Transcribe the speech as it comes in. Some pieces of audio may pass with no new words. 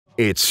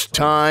It's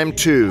time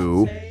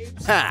to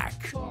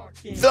hack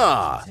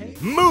the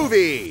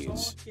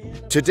movies.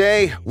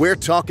 Today, we're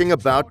talking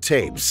about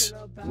tapes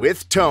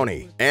with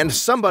Tony and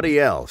somebody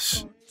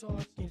else.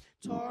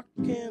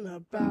 Talking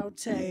about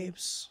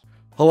tapes.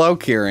 Hello,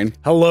 Kieran.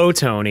 Hello,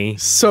 Tony.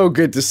 So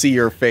good to see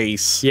your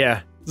face.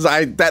 Yeah.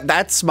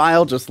 That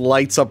smile just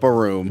lights up a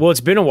room. Well,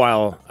 it's been a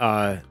while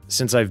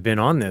since I've been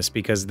on this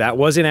because that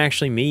wasn't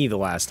actually me the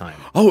last time.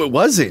 Oh, it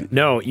wasn't?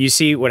 No, you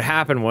see, what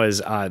happened was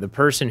the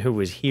person who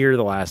was here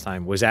the last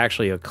time was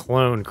actually a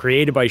clone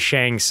created by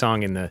Shang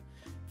Tsung in the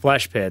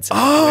Flesh Pits.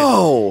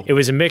 Oh! It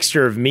was a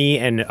mixture of me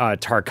and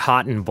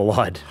Tarkatan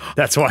blood.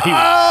 That's why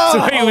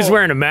he was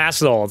wearing a mask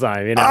the whole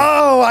time, you know?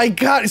 Oh, I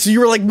got it. So you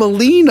were like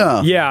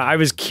Melina. Yeah, I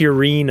was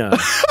Kirina.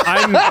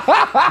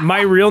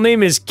 My real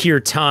name is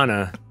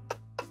Kirtana.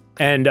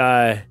 And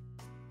that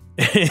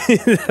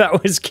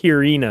was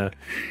Kirina.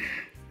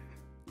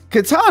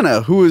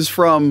 Katana, who is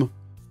from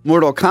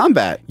Mortal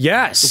Kombat.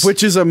 Yes.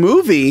 Which is a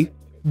movie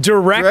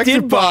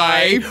directed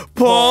by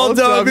Paul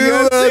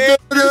W.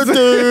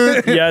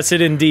 Yes, it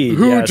indeed.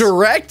 Who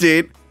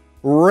directed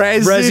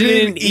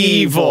Resident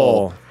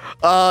Evil.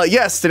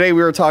 Yes, today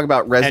we were talking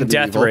about Resident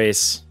Evil. And Death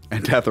Race.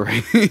 And Death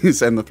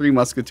Race and the Three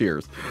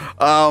Musketeers.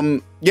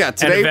 Yeah,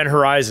 today. And Event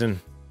Horizon.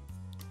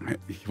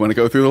 You want to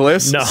go through the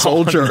list? No,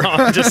 Soldier.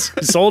 No,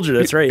 just Soldier.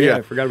 That's right. Yeah,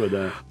 I forgot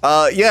about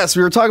that. Yes,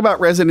 we were talking about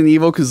Resident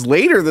Evil because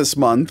later this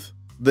month,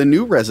 the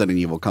new Resident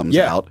Evil comes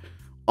out.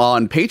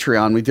 On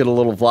Patreon, we did a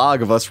little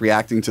vlog of us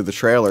reacting to the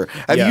trailer.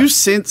 Have you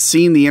since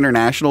seen the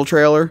international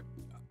trailer?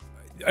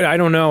 I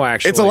don't know,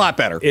 actually. It's a lot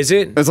better. Is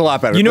it? It's a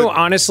lot better. You know,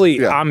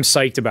 honestly, I'm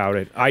psyched about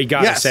it. I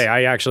gotta say,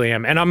 I actually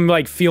am. And I'm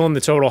like feeling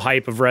the total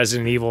hype of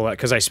Resident Evil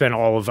because I spent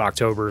all of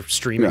October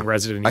streaming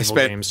Resident Evil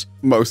games.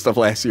 Most of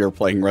last year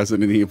playing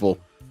Resident Evil.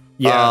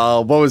 Yeah.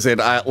 What was it?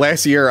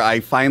 Last year, I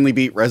finally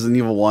beat Resident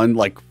Evil 1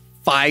 like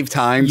 5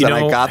 times, and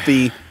I got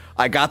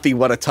the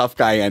what a tough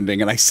guy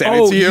ending, and I sent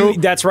it to you.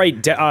 That's right,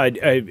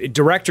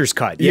 director's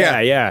cut.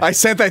 Yeah. I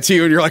sent that to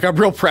you, and you're like, I'm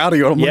real proud of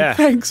you. And I'm like,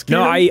 thanks.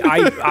 No,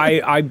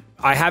 I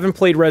haven't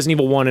played Resident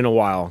Evil 1 in a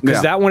while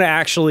because that one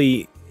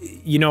actually,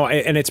 you know,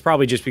 and it's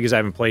probably just because I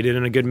haven't played it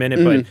in a good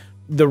minute, but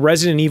the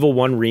Resident Evil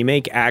 1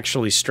 remake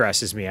actually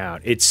stresses me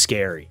out. It's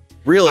scary.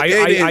 Really,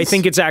 I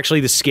think it's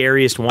actually the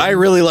scariest one. I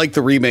really like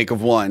the remake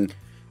of 1.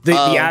 The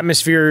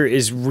atmosphere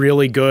is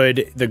really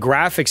good. The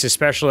graphics,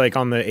 especially like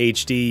on the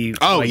HD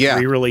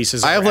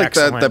re-releases, I have like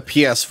excellent. the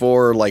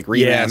PS4 like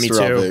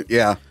remaster of it.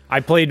 Yeah,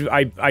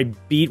 I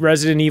beat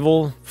Resident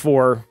Evil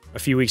 4 a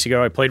few weeks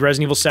ago. I played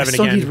Resident Evil 7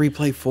 again. I still need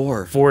to replay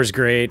 4. 4 is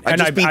great.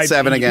 I beat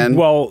 7 again.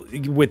 Well,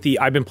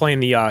 I've been playing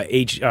the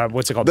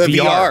what's it called? The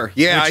VR.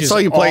 Yeah, I saw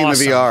you playing the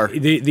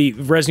VR. The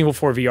Resident Evil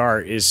 4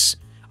 VR is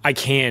I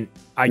can't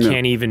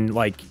even,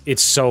 like,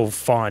 it's so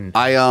fun.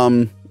 I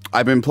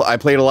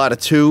played a lot of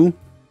 2.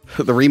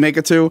 The remake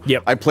of 2.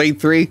 Yep. I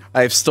played 3.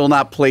 I have still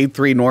not played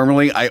 3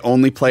 normally. I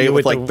only play it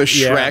with like the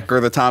Shrek or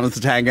the Thomas the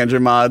Tank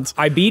Engine mods.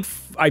 I beat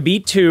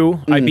 2.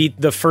 I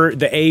beat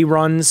the A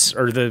runs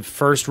or the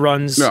first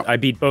runs. No. I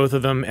beat both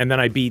of them, and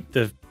then I beat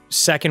the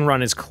second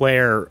run as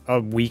Claire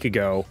a week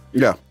ago.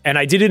 Yeah. And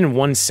I did it in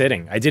one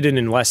sitting. I did it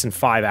in less than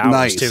 5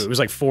 hours too. It was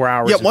like 4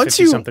 hours. Yeah, and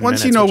 50-something once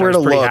minutes, you know where to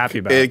look, happy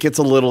about. It gets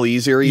a little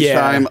easier each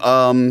time.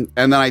 And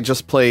then I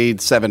just played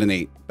 7 and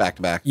 8 back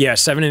to back. Yeah,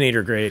 7 and 8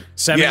 are great.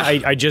 7,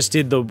 I just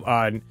did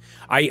the.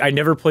 I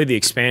never played the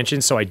expansion,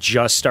 so I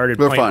just started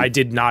playing. Fun. I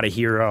did Not a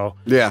Hero.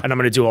 Yeah, and I'm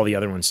going to do all the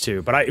other ones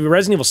too. But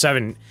Resident Evil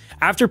 7,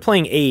 after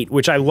playing 8,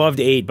 which I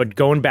loved 8, but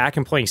going back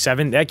and playing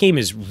 7, that game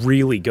is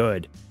really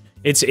good.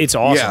 It's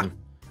awesome. Yeah.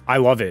 I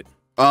love it.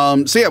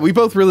 So yeah, we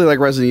both really like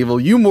Resident Evil.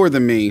 You more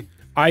than me.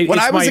 When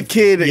I was a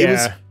kid, it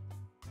was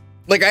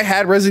like I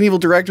had Resident Evil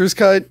Director's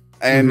Cut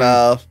and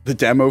the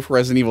demo for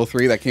Resident Evil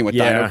 3 that came with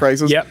Dino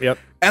Crisis. Yep.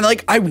 And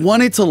like I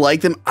wanted to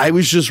like them. I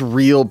was just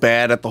real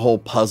bad at the whole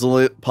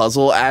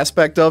puzzle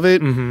aspect of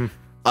it.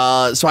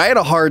 So I had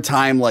a hard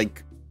time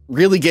like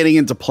really getting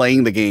into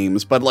playing the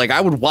games, but like I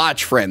would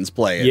watch friends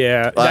play it.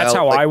 Yeah, that's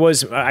how I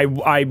was.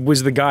 I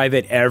was the guy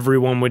that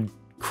everyone would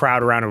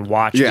crowd around and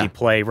watch me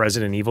play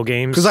Resident Evil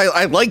games because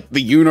I liked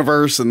the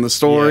universe and the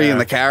story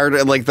and the character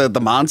and like the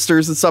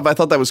monsters and stuff. I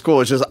thought that was cool.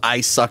 It's just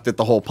I sucked at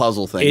the whole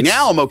puzzle thing.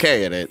 Now I'm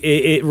okay at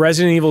it.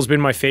 Resident Evil's been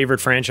my favorite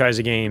franchise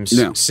of games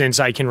since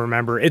I can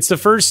remember. It's the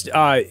first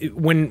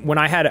when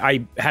I had a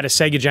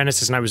Sega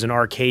Genesis and I was an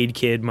arcade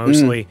kid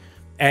mostly,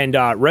 and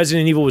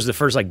Resident Evil was the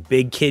first like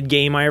big kid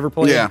game I ever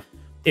played. Yeah,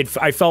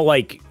 I felt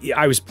like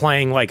I was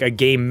playing like a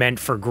game meant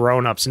for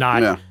grown-ups,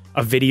 not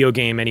a video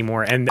game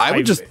anymore. And I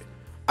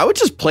would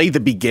just play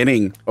the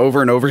beginning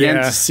over and over again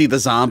to see the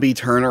zombie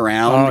turn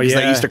around because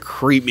that used to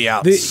creep me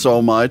out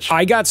so much.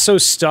 I got so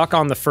stuck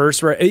on the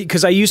first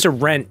because I used to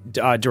rent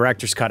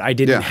Director's Cut. I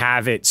didn't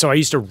have it, so I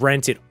used to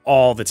rent it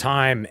all the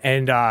time,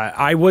 and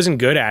I wasn't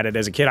good at it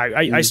as a kid.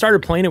 I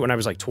started playing it when I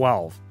was like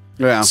 12.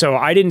 Yeah. So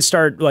I didn't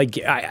start like,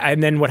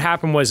 and then what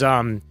happened was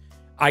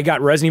I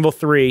got Resident Evil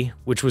 3,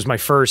 which was my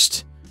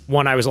first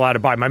one I was allowed to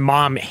buy. My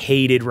mom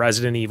hated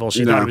Resident Evil.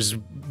 She thought it was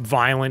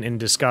violent and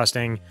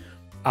disgusting.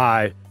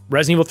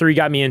 Resident Evil 3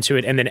 got me into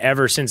it, and then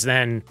ever since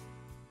then,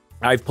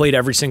 I've played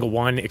every single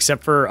one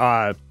except for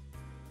I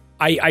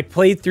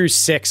played through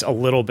 6 a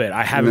little bit.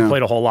 I haven't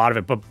played a whole lot of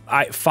it, but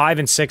 5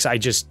 and 6 I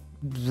just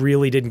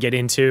really didn't get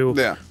into.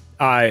 Yeah.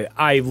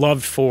 I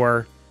loved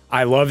 4.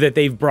 I love that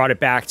they've brought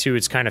it back to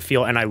its kind of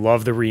feel, and I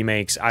love the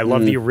remakes. I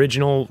love the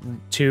original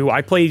 2.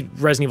 I play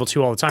Resident Evil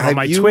 2 all the time on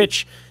my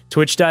Twitch,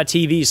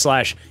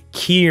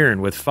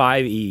 twitch.tv/Kieran with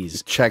 5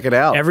 E's. Check it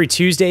out. Every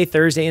Tuesday,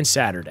 Thursday, and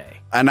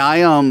Saturday. And I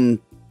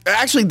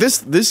actually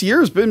this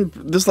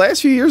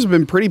last few years have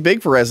been pretty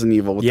big for Resident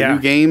Evil with the new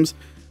games.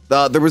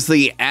 There was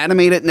the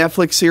animated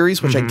Netflix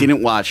series, which I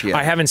didn't watch yet.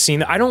 I haven't seen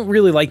that. I don't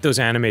really like those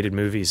animated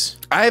movies.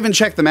 I haven't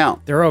checked them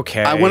out. They're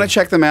okay. I want to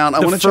check them out. I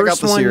want to check out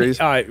the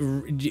series.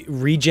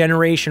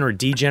 Regeneration or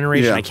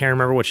Degeneration. I can't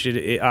remember which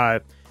it.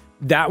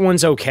 That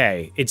one's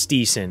okay. It's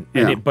decent.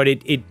 And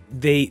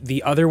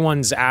the other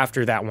ones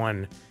after that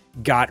one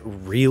got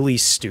really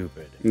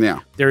stupid. Yeah.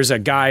 There's a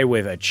guy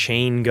with a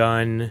chain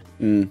gun.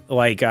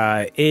 Like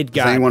it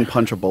got. Does anyone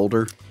punch a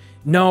boulder?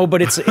 No,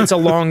 but it's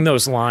along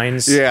those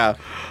lines. Yeah.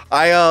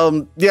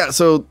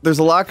 So there's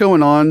a lot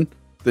going on.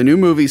 The new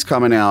movie's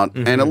coming out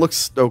and it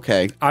looks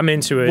okay. I'm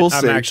into it. We'll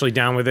I'm see. actually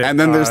down with it. And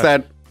then there's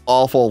that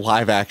awful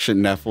live action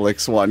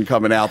Netflix one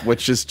coming out,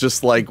 which is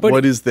just like,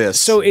 what is this?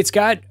 So it's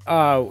got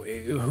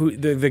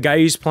the guy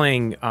who's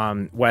playing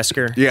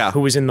Wesker,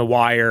 who was in The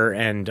Wire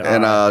and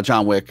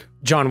John Wick.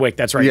 John Wick,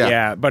 that's right.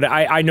 Yeah. But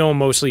I know him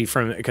mostly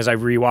from because I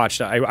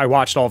rewatched. I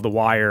watched all of The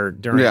Wire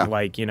during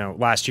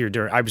last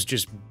year. I was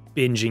just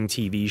binging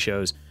TV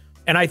shows,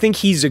 and I think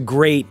he's a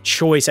great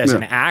choice as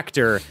an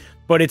actor.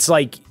 But it's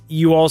like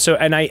you also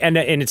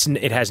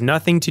it has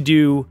nothing to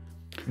do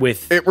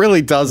with it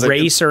really doesn't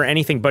race or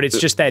anything. But it's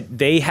just that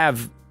they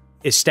have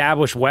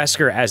established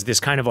Wesker as this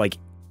kind of like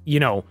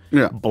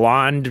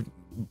blonde,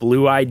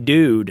 blue-eyed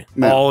dude.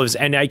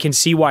 And I can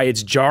see why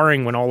it's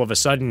jarring when all of a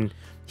sudden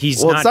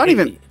he's it's not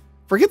even.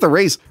 Forget the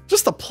race.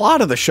 Just the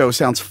plot of the show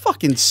sounds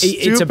fucking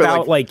stupid. It's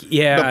about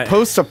the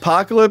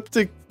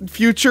post-apocalyptic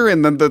future,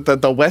 and then the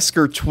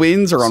Wesker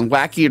twins are on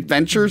wacky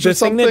adventures or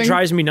something. The thing that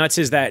drives me nuts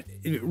is that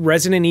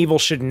Resident Evil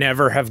should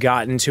never have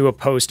gotten to a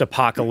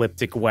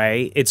post-apocalyptic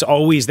way. It's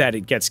always that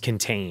it gets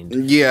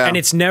contained. Yeah. And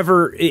it's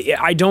never...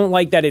 I don't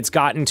like that it's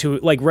gotten to...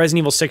 Like, Resident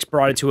Evil 6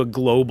 brought it to a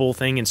global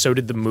thing, and so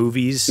did the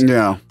movies.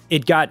 Yeah.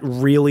 It got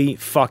really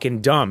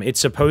fucking dumb.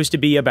 It's supposed to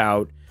be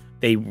about...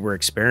 They were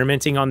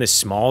experimenting on this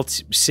small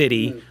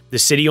city. The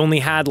city only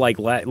had like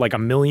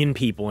 1 million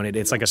people in it.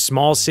 It's like a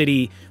small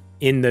city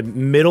in the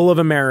middle of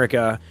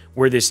America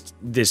where this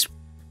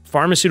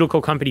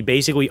pharmaceutical company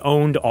basically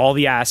owned all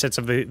the assets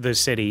of the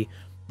city.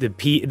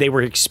 They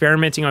were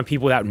experimenting on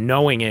people without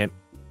knowing it,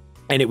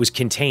 and it was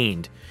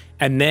contained.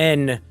 And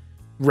then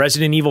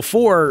Resident Evil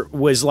 4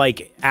 was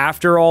like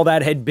after all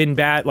that had been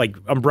bad, like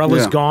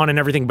Umbrella's gone and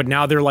everything, but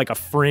now they're like a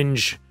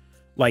fringe.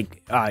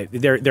 Like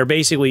they're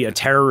basically a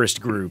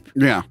terrorist group.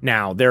 Yeah.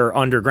 Now they're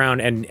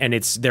underground and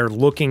they're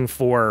looking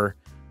for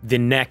the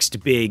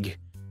next big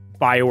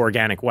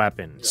bioorganic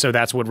weapon. Yeah. So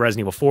that's what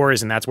Resident Evil 4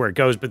 is, and that's where it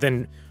goes. But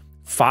then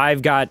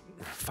 5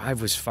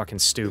 was fucking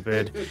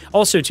stupid.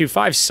 Also,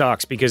 5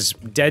 sucks because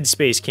Dead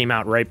Space came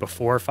out right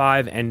before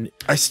 5, and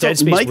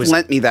Mike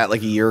lent me that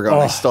like a year ago.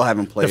 And I still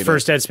haven't played it. The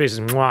first Dead Space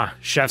is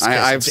chef's kiss.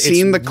 I've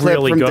seen the clip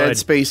really from good. Dead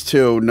Space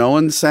 2. No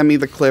one sent me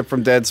the clip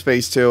from Dead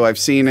Space 2. I've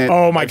seen it.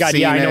 Oh my god,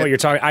 yeah, I know what you're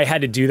talking. I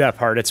had to do that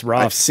part. It's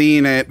rough. I've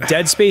seen it.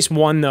 Dead Space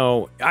 1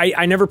 though,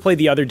 I never played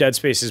the other Dead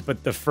Spaces,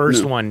 but the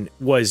first one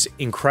was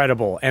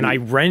incredible, and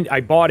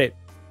I bought it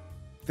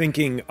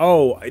thinking,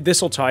 oh,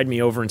 this will tide me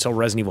over until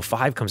Resident Evil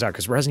 5 comes out,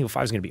 because Resident Evil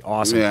 5 is going to be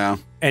awesome. Yeah.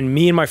 And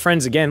me and my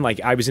friends, again,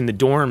 like I was in the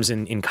dorms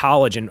in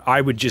college, and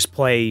I would just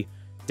play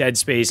Dead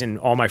Space, and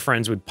all my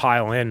friends would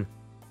pile in.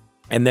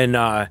 And then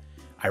I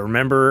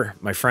remember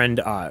my friend,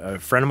 a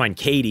friend of mine,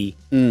 Katie,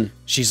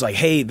 she's like,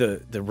 hey, the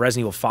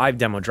Resident Evil 5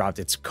 demo dropped.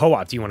 It's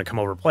co-op. Do you want to come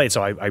over and play it?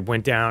 So I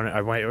went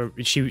down.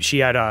 She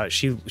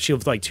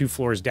lived like 2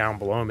 floors down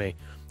below me.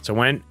 So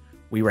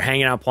we were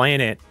hanging out playing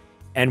it,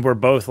 and we're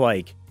both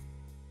like,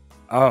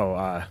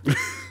 oh,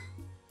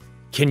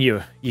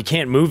 you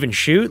can't move and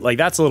shoot? Like,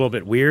 that's a little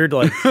bit weird.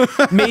 Like,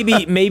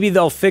 maybe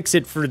they'll fix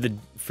it for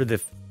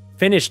the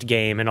finished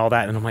game and all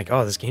that. And I'm like,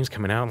 oh, this game's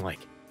coming out in like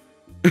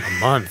a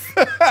month.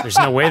 There's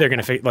no way they're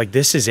gonna fix. Like,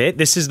 this is it.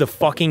 This is the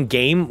fucking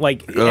game.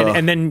 Like,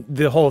 and then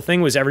the whole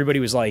thing was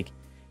everybody was like,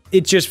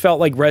 it just felt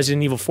like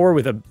Resident Evil 4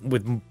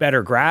 with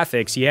better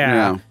graphics.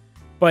 Yeah.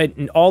 But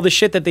all the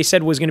shit that they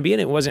said was gonna be in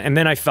it wasn't. And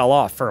then I fell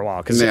off for a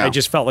while because I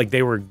just felt like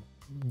they were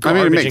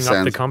garbaging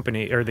up the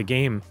company or the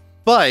game.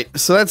 But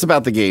so that's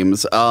about the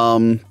games.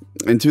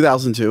 In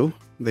 2002,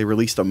 they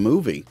released a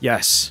movie.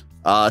 Yes.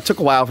 It took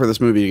a while for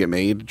this movie to get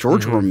made.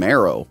 George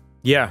Romero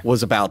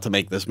was about to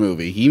make this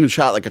movie. He even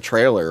shot like a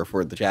trailer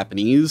for the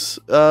Japanese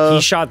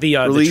he shot the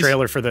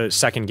trailer for the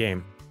second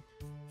game,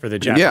 for the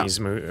Japanese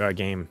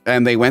game.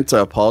 And they went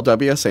to Paul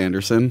W.S.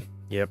 Anderson.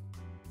 Yep.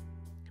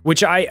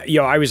 Which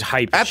I was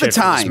hyped at the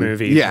time. for this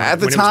movie. Yeah, at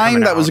the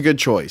time that was a good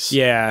choice.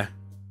 Yeah.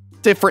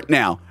 different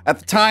now. At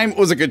the time, it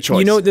was a good choice.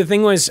 You know, the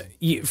thing was,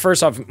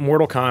 first off,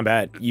 Mortal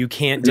Kombat, you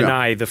can't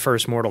deny the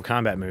first Mortal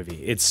Kombat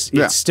movie. It's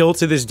still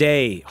to this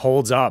day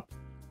holds up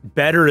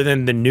better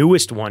than the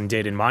newest one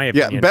did, in my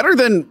opinion. Yeah, better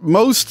than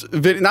most,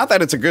 not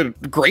that it's a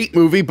great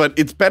movie, but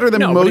it's better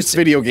than most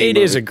video game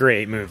movies. It is a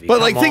great movie. But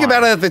like, think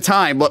about it at the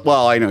time.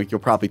 Well, I know you'll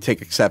probably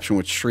take exception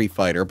with Street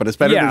Fighter, but it's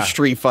better than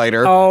Street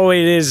Fighter. Oh,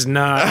 it is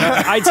not.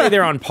 I'd say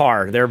they're on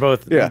par. They're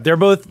both, they're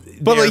both.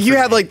 But like, you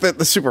had like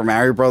the Super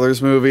Mario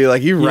Brothers movie.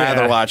 Like, you'd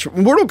rather watch.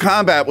 Mortal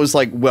Kombat was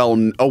like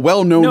a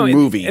well-known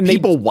movie. And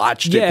people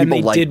watched it.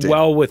 People liked it. They did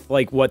well with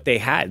like what they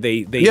had.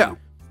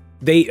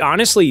 They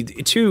honestly,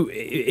 too,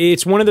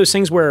 it's one of those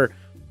things where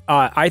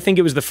I think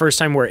it was the first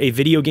time where a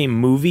video game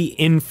movie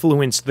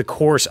influenced the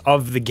course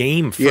of the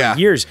game for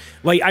years.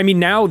 Like, I mean,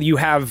 now you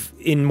have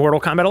in Mortal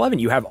Kombat 11,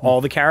 you have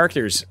all the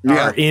characters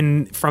are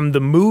in from the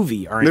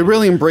movie. They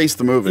really embraced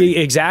the movie.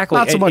 Exactly.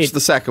 Not so much the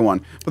second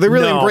one, but they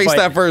really embraced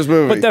that first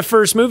movie. But the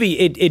first movie,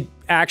 it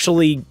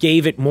actually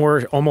gave it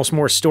almost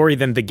more story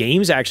than the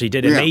games actually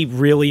did. And they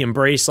really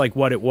embraced like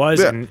what it was.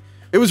 And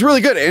it was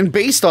really good. And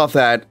based off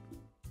that,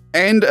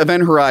 and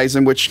Event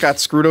Horizon, which got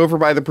screwed over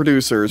by the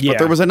producers, but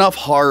there was enough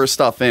horror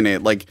stuff in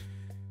it. Like,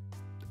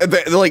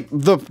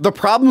 the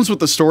problems with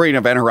the story in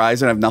Event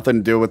Horizon have nothing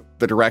to do with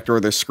the director or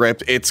the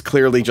script. It's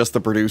clearly just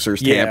the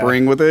producers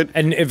tampering with it.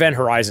 And Event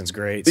Horizon's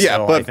great.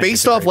 Yeah, but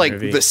based off like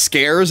the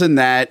scares in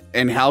that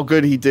and how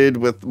good he did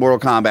with Mortal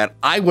Kombat,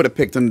 I would have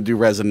picked him to do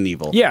Resident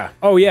Evil. Yeah.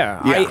 Oh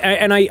yeah.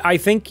 I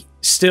think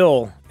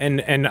still,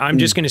 and I'm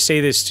just going to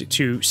say this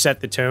to set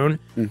the tone.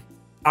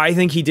 I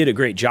think he did a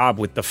great job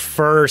with the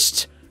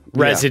first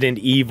Resident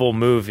Evil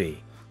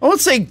movie. I won't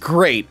say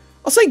great.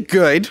 I'll say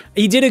good.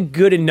 He did a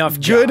good enough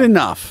job. Good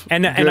enough.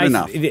 And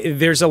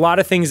there's a lot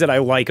of things that I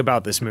like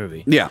about this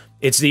movie. Yeah.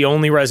 It's the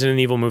only Resident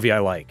Evil movie I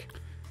like.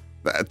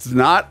 It's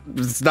not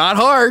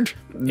hard.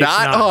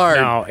 Not hard.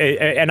 No,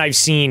 and I've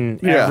seen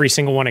every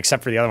single one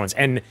except for the other ones.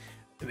 And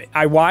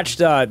I watched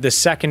the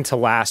second to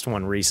last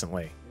one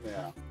recently.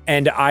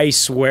 And I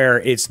swear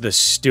it's the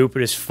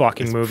stupidest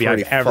fucking movie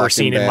I've ever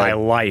seen in my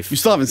life. You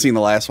still haven't seen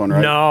the last one,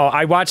 right? No,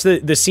 I watched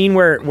the scene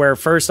where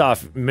first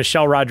off,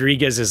 Michelle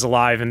Rodriguez is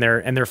alive and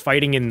they're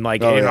fighting in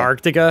like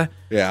Antarctica.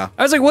 Yeah.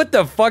 I was like, what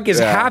the fuck is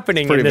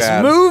happening in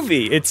this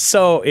movie? It's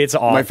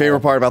awful. My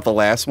favorite part about the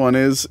last one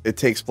is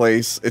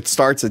it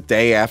starts a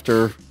day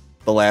after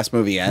the last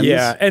movie ends.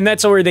 Yeah, and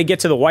that's where they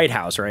get to the White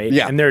House, right?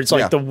 Yeah. And there's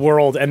like the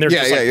world, and they're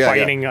just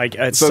fighting. Like,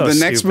 it's so the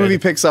next movie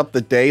picks up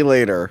the day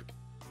later.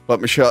 But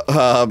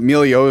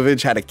Milla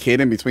Jovovich had a kid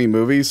in between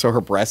movies, so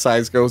her breast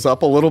size goes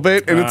up a little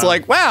bit, and it's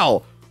like,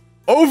 wow,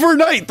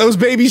 overnight those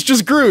babies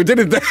just grew,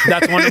 didn't they?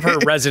 That's one of her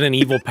Resident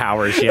Evil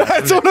powers. Yeah,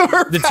 that's one of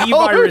her. The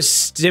T-virus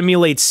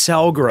stimulates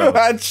cell growth.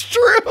 That's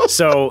true.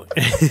 So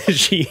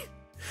she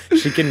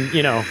can,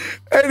 anyway,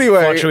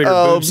 fluctuate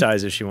her boob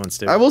size if she wants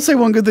to. I will say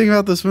one good thing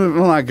about this movie.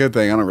 Well, not a good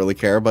thing. I don't really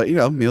care, but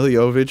Milla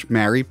Jovovich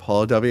married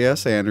Paul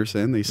W.S.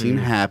 Anderson. They seem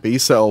happy,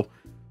 so.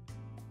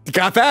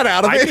 Got that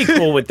out of it. I'd be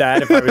cool with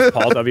that if I was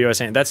Paul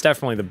W.S. Anderson. That's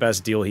definitely the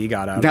best deal he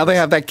got out of it. Now they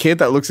have that kid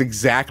that looks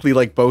exactly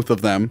like both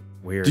of them.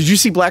 Weird. Did you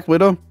see Black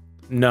Widow?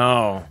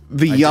 No.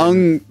 The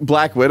young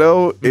Black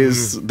Widow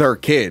is their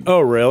kid.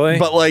 Oh, really?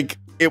 But like,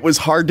 it was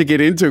hard to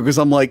get into because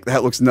I'm like,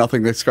 that looks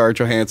nothing like Scarlett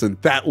Johansson.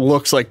 That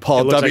looks like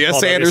Paul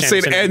W.S.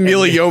 Anderson and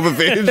Milla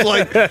Jovovich.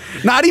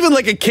 Like, not even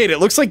like a kid. It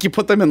looks like you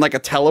put them in like a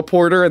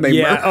teleporter and they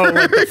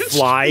merge. Like the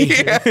Fly.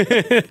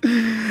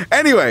 Yeah.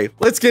 Anyway,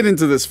 let's get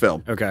into this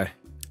film. Okay.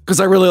 Because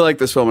I really liked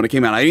this film when it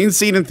came out. I didn't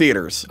see it in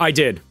theaters. I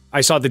did.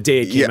 I saw the day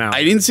it came out.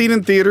 I didn't see it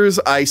in theaters.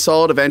 I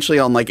saw it eventually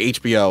on like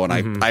HBO,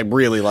 and I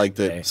really liked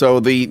it. Okay.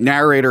 So the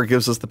narrator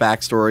gives us the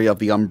backstory of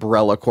the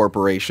Umbrella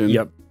Corporation.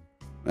 Yep.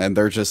 And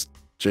they're just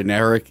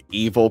generic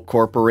evil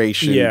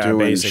corporation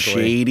doing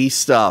shady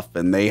stuff,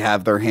 and they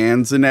have their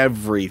hands in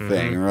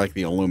everything, or like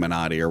the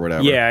Illuminati or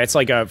whatever. Yeah, it's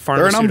like a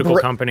pharmaceutical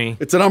company.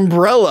 It's an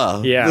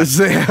umbrella. Yeah.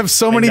 They have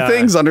so many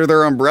things under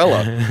their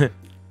umbrella.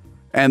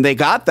 And they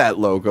got that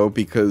logo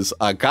because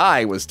a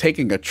guy was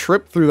taking a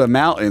trip through the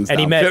mountains. And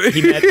he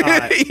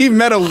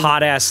met a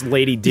hot ass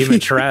lady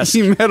Dimitrescu.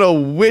 He met a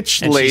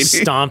witch lady.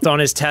 She stomped on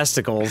his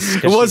testicles.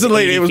 It wasn't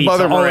lady, it was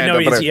Mother Miranda.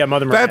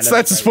 Mother Miranda.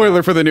 That's a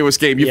spoiler for the newest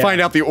game. You find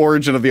out the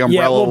origin of the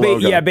umbrella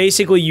logo.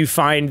 Basically you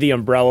find the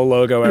umbrella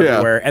logo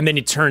everywhere, and then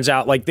it turns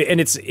out like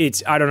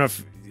it's I don't know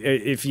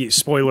if you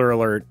spoiler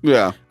alert.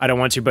 Yeah. I don't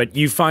want to, but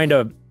you find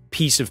a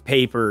piece of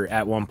paper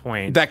at one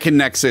point that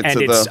connects it to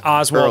the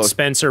Oswald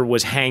Spencer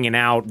was hanging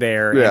out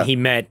there and he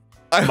met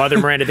Mother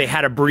Miranda. They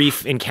had a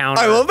brief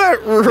encounter. I love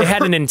that. They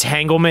had an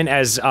entanglement,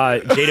 as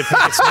Jada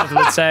Pinkett Smith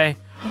would say.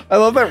 I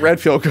love that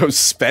Redfield goes,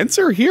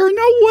 Spencer here?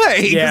 No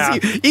way. Yeah.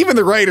 Even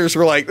the writers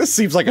were like, this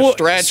seems like a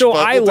stretch. So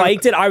I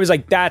liked it. I was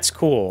like, that's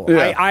cool.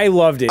 Yeah. I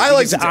loved it. I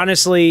liked it.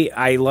 Honestly,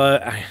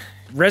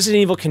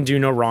 Resident Evil can do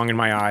no wrong in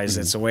my eyes.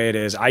 It's the way it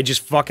is. I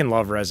just fucking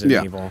love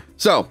Resident Evil.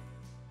 So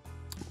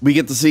we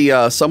get to see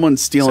someone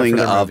stealing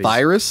a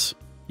virus.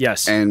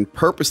 Yes. And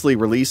purposely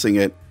releasing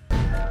it.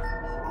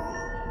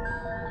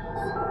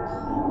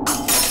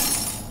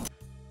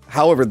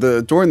 However,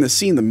 during the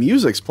scene, the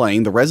music's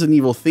playing, the Resident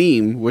Evil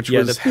theme, which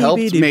was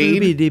helped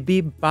made.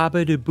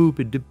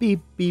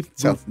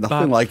 Sounds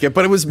nothing like it,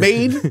 but it was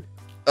made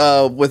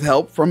with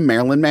help from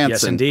Marilyn Manson.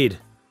 Yes, indeed.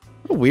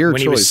 What a weird when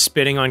choice. He was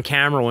spitting on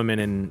camera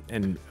women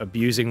and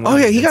abusing women.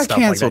 Oh yeah, he got stuff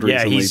canceled like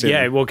that. recently.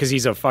 Yeah, well, because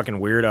he's a fucking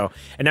weirdo.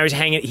 And now he's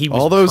hanging. He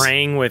was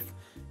praying with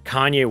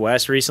Kanye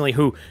West recently.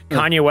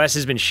 Kanye West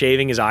has been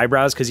shaving his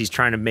eyebrows because he's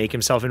trying to make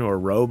himself into a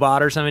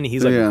robot or something.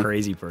 He's like a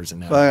crazy person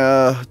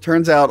now.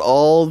 Turns out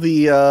all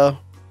the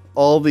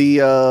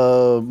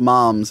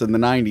moms in the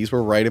 90s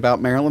were right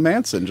about Marilyn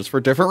Manson, just for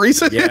different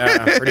reasons.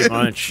 Yeah, pretty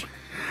much.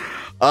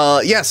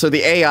 So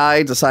the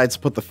AI decides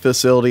to put the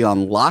facility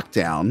on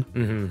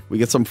lockdown. We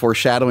get some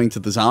foreshadowing to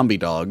the zombie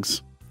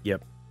dogs.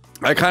 Yep.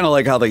 I kind of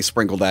like how they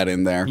sprinkled that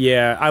in there.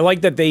 Yeah, I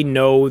like that they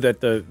know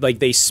that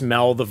they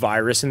smell the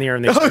virus in the air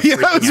and they start they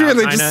freaking out,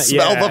 just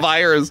smell the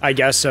virus. I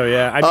guess so,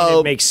 yeah. I mean,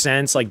 it makes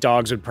sense. Like,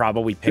 dogs would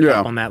probably pick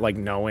up on that, like,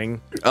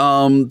 knowing.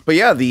 But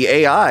yeah, the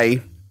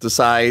AI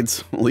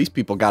decides, well, these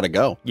people got to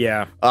go.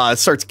 Yeah. It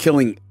starts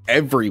killing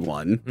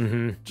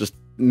everyone. Just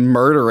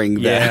murdering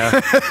them. Yeah.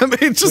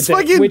 It's just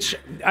fucking... Which,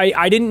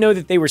 I didn't know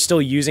that they were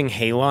still using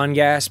halon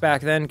gas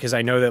back then, because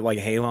I know that, like,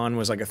 halon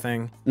was, like, a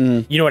thing.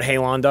 You know what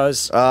halon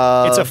does?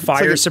 It's a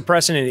fire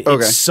suppressant,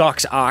 and it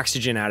sucks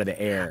oxygen out of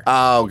the air.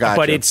 Oh, gotcha.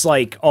 But it's,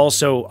 like,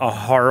 also a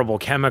horrible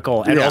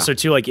chemical. And also,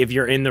 too, like, if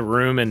you're in the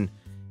room and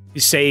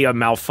say a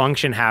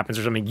malfunction happens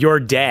or something, you're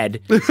dead.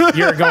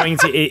 You're going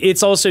to...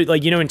 It's also,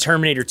 like, you know, in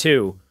Terminator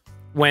 2,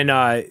 when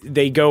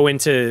they go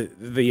into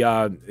the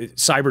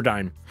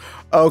Cyberdyne.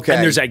 Okay.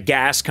 And there's that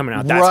gas coming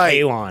out. That's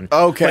halon.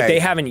 Okay. But they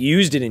haven't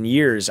used it in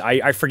years.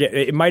 I forget.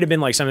 It might have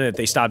been like something that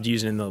they stopped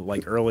using in the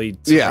like early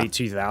to late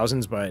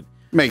 2000s, but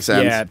makes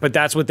sense. Yeah, but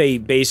that's what they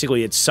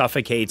basically, it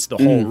suffocates the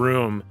whole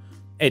room.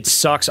 It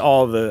sucks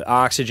all the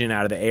oxygen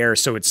out of the air,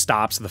 so it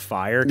stops the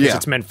fire because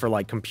it's meant for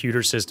like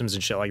computer systems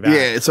and shit like that.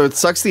 Yeah, so it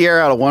sucks the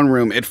air out of one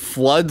room. It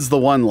floods the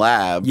one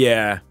lab.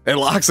 Yeah. It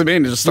locks them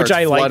in and just starts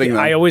flooding them.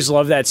 I always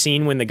love that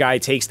scene when the guy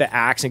takes the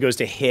axe and goes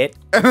to hit,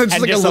 and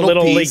just a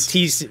little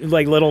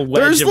little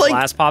wedge of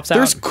glass pops out.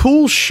 There's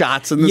cool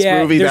shots in this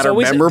movie that are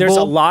memorable. There's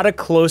a lot of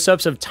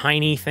close-ups of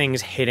tiny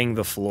things hitting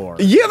the floor.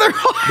 Yeah, there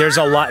are. There's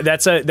a lot.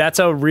 That's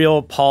a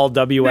real Paul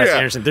W.S.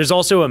 Anderson. There's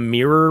also a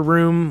mirror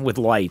room with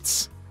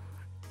lights.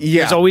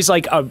 Yeah. There's always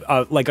like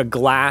a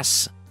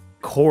glass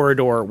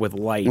corridor with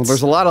lights. Well,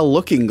 there's a lot of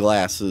looking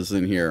glasses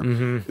in here.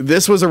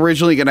 This was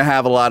originally going to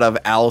have a lot of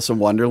Alice in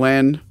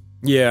Wonderland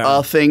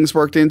things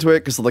worked into it,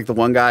 because like the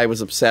one guy was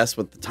obsessed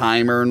with the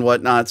timer and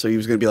whatnot, so he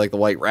was going to be like the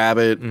White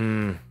Rabbit.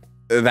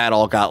 That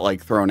all got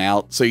like thrown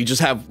out. So you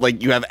just have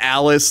like, you have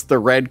Alice, the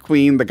Red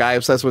Queen, the guy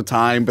obsessed with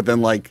time, but then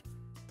like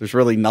there's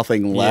really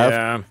nothing left.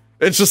 Yeah.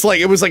 It's just like,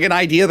 it was like an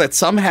idea that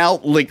somehow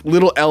like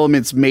little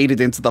elements made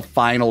it into the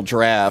final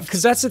draft.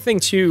 Because that's the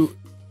thing too,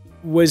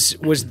 was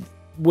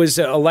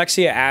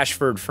Alexia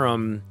Ashford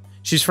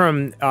she's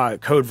from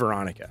Code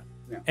Veronica.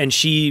 Yeah. And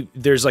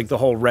there's like the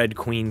whole Red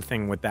Queen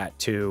thing with that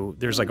too.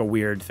 There's like a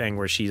weird thing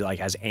where she like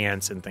has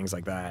ants and things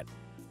like that.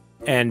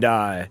 And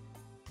I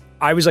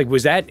was like,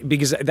 was that,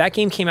 because that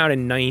game came out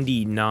in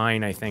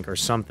 99, I think, or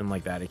something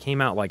like that. It came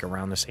out like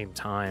around the same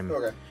time.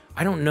 Okay.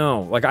 I don't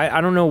know. Like,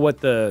 I don't know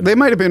what They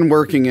might have been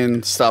working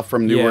in stuff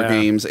from newer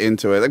games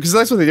into it. Because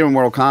that's what they did in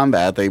Mortal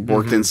Kombat. They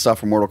worked in stuff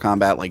from Mortal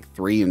Kombat, like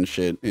 3 and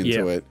shit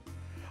into it.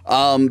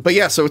 But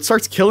yeah, so it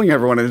starts killing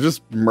everyone, and it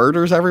just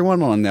murders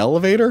everyone on an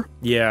elevator.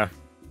 Yeah.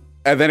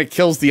 And then it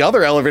kills the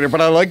other elevator,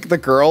 but I like the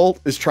girl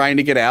is trying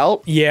to get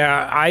out.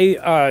 Yeah,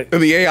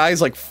 and the AI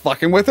is like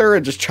fucking with her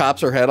and just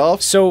chops her head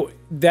off. So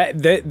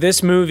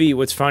this movie,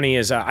 what's funny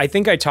is I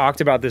think I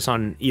talked about this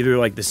on either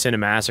like the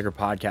Cinemassacre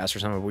podcast or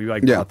something. We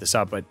like brought this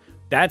up, but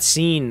that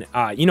scene,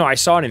 I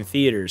saw it in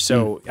theaters.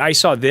 So I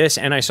saw this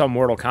and I saw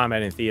Mortal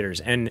Kombat in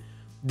theaters, and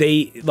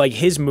they like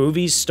his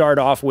movies start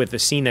off with a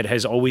scene that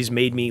has always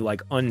made me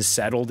like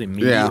unsettled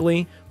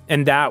immediately,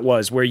 and that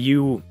was where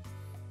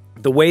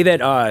the way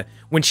that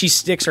when she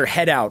sticks her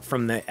head out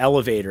from the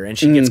elevator and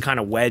she gets kind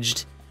of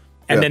wedged.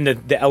 And then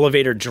the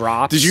elevator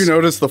drops. Did you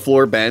notice the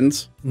floor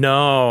bends?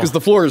 No. Because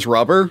the floor is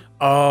rubber.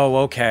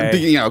 Oh, okay.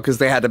 You know, because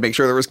they had to make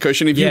sure there was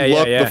cushion. If you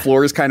look, the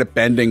floor is kind of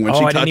bending when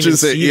she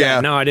touches it.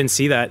 That. No, I didn't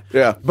see that.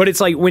 Yeah. But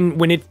it's like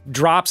when it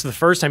drops the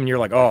first time and you're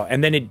like, oh,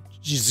 and then it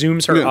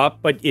zooms her up,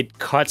 but it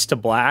cuts to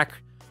black.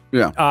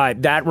 Yeah.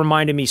 That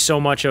reminded me so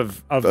much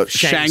of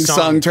Shang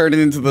Tsung turning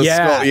into the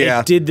skull.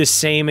 Yeah. It did the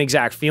same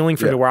exact feeling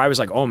for me, where I was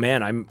like, oh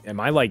man,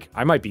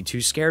 I might be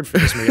too scared for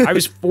this movie. I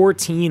was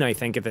 14, I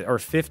think, or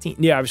 15.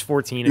 Yeah, I was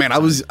 14. Man, I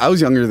was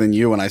younger than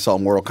you when I saw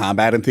Mortal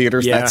Kombat in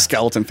theaters. That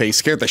skeleton face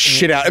scared the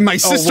shit out. And my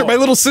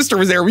little sister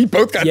was there. We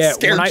both got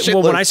scared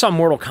shitless. When I saw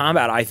Mortal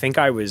Kombat, I think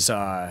I was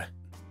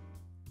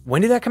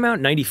when did that come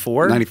out?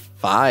 94?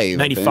 95.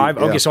 95?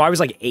 Okay, so I was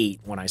like 8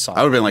 when I saw it.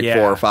 I would have been like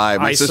 4 or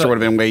 5. My sister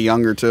would have been way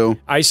younger too.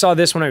 I saw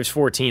this when I was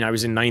 14. I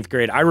was in 9th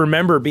grade. I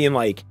remember being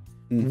like,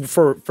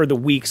 for the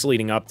weeks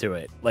leading up to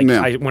it, like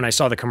when I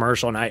saw the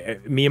commercial,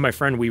 and me and my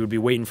friend, we would be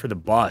waiting for the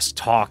bus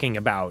talking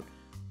about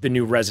the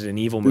new Resident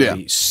Evil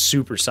movie.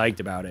 Super psyched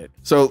about it.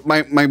 So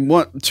my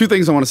two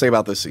things I want to say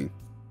about this scene.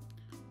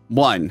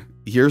 One,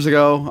 years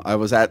ago, I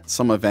was at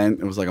some event.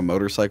 It was like a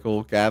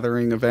motorcycle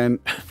gathering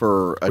event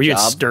for a Were you at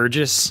job.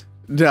 Sturgis?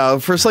 No,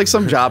 for like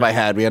some job I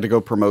had, we had to go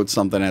promote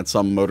something at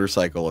some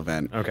motorcycle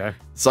event. Okay.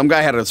 Some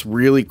guy had this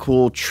really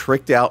cool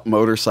tricked out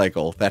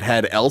motorcycle that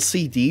had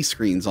LCD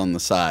screens on the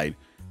side.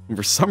 And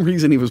for some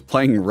reason, he was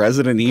playing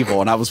Resident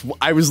Evil, and I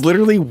was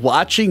literally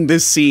watching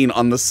this scene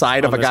on the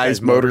side of a guy's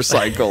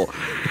motorcycle,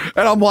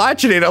 and I'm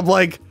watching it. I'm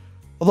like,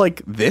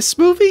 this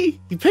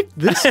movie? You picked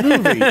this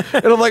movie,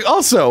 and I'm like,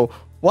 also,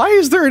 why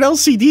is there an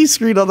LCD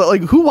screen on the,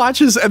 like, who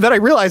watches? And then I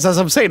realized, as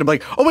I'm saying, I'm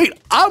like, oh wait,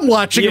 I'm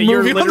watching a movie.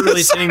 You're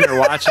literally sitting there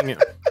watching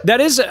it. That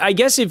is, I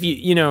guess, if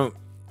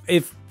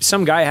if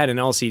some guy had an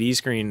LCD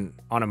screen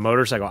on a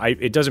motorcycle,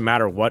 it doesn't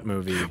matter what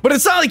movie. But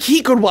it's not like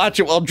he could watch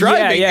it while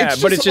driving. Yeah,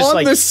 but it's just on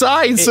like the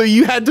side, so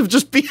you had to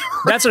just be.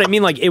 That's what I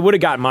mean. Like, it would have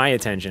got my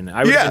attention.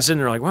 I would have been sitting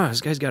there like, wow, this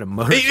guy's got a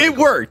motorcycle. It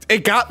worked.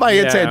 It got my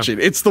attention.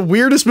 It's the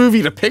weirdest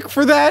movie to pick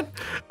for that.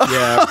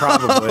 Yeah,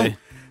 probably.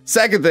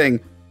 Second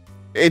thing,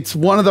 it's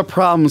one of the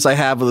problems I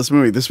have with this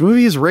movie. This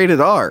movie is rated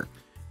R,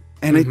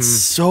 and it's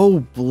so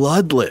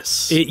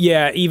bloodless.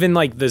 Even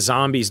like the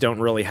zombies don't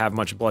really have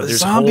much blood. The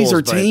zombies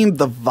are tame.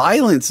 The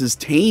violence is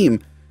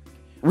tame.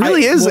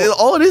 Really is.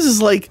 All it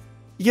is like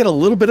you get a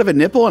little bit of a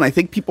nipple, and I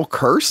think people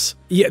curse.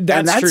 Yeah,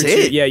 that's true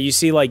it. too. Yeah, you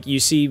see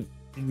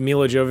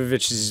Milla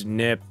Jovovich's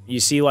nip. You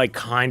see like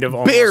kind of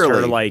almost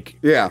barely her like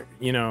her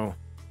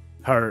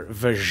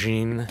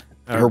vagine.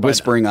 Her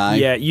whispering eye.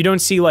 Yeah, you don't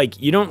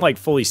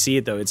fully see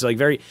it though. It's like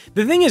the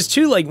thing is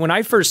too, like when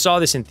I first saw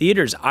this in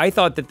theaters, I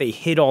thought that they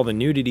hid all the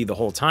nudity the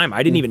whole time.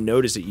 I didn't even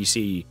notice that you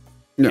see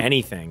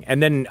anything.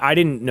 And then I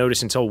didn't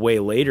notice until way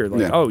later,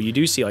 like, oh, you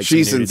do see like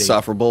she's some nudity.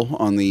 insufferable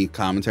on the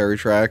commentary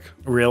track.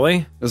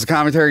 Really? There's a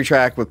commentary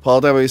track with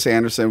Paul W.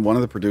 Anderson, one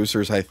of the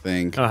producers, I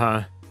think.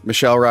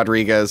 Michelle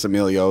Rodriguez,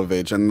 Milla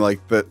Jovovich, and like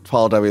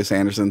Paul W.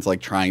 Anderson's like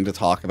trying to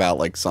talk about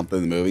like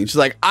something in the movie. And she's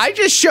like, I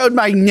just showed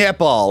my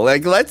nipple.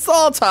 Like, let's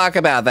all talk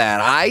about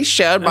that. I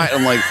showed my.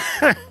 I'm like,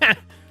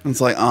 it's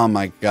like, oh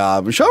my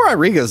god. Michelle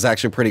Rodriguez is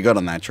actually pretty good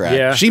on that track.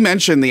 Yeah. She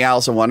mentioned the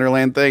Alice in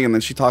Wonderland thing, and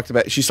then she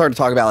started to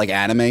talk about like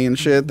anime and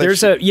shit.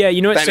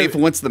 That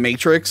influenced the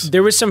Matrix.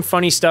 There was some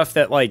funny stuff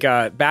that like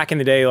back in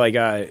the day,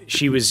 like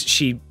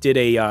she did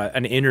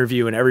an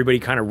interview and everybody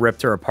kind of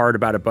ripped her apart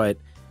about it, but.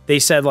 They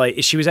said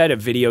like she was at a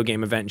video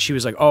game event and she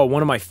was like, oh,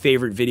 one of my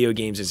favorite video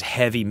games is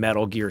Heavy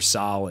Metal Gear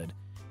Solid.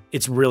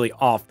 It's really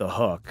off the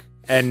hook.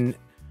 And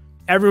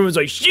everyone was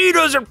like, she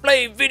doesn't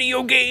play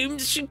video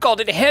games. She called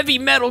it Heavy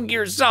Metal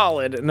Gear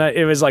Solid. And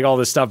it was like all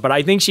this stuff. But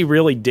I think she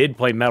really did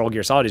play Metal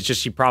Gear Solid. It's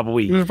just she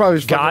probably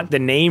got the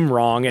name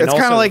wrong. And it's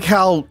kind of like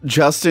how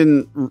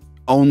Justin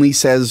only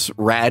says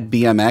Rad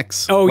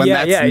BMX. Oh, when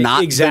yeah, that's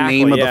not exactly,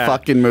 the name of the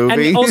fucking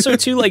movie. And also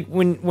too, like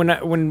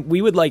when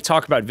we would like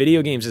talk about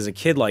video games as a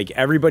kid, like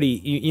everybody,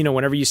 you know,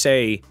 whenever you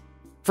say,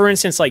 for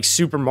instance, like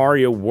Super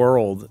Mario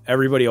World,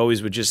 everybody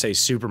always would just say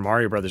Super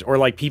Mario Brothers, or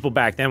like people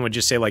back then would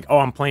just say like, oh,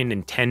 I'm playing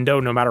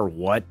Nintendo no matter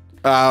what.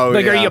 Oh,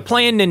 like, are you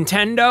playing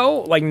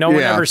Nintendo? Like, no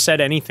one ever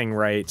said anything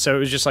right. So it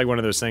was just like one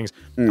of those things.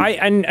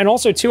 And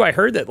also too, I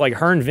heard that like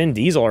her and Vin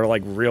Diesel are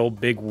like real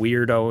big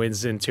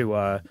weirdos into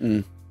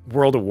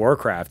World of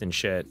Warcraft and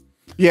shit.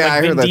 Yeah, like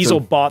I Vin heard that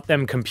Diesel too. bought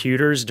them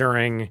computers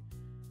during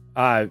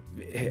one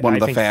of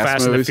the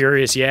Fast and the movies.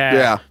 Furious.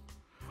 Yeah.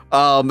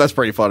 That's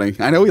pretty funny.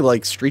 I know he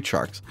likes Street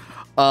Sharks.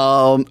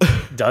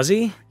 Does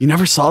he? You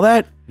never saw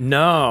that?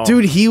 No,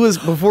 dude. He was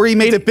before he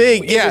made it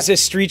big. It was a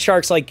Street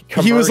Sharks like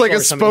commercial. He was like a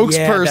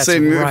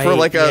spokesperson for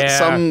like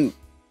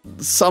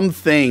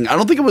something. I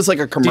don't think it was like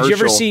a commercial. Did you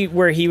ever see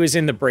where he was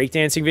in the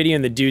breakdancing video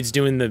and the dude's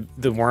doing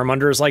the worm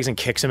under his legs and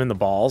kicks him in the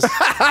balls,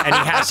 and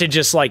he has to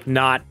just like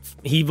not.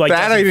 He like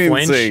that I didn't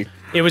flinch. see.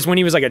 It was when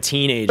he was like a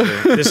teenager.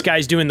 This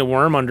guy's doing the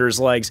worm under his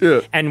legs,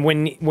 and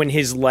when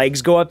his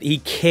legs go up, he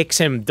kicks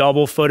him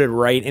double footed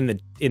right in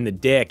the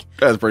dick.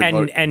 That's pretty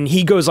funny. And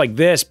he goes like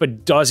this,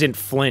 but doesn't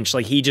flinch.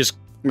 Like he just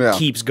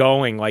keeps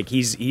going. Like he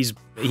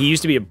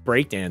used to be a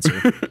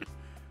breakdancer.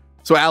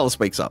 So Alice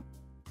wakes up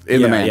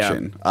in the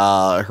mansion.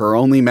 Her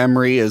only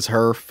memory is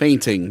her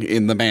fainting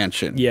in the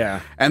mansion. Yeah,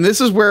 and this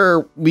is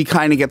where we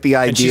kind of get the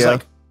idea.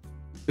 And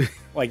she's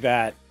like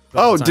that.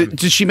 Oh,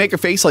 did she make a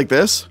face like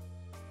this?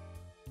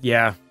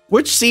 Yeah.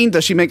 Which scene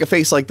does she make a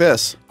face like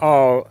this?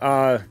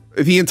 Oh,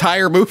 the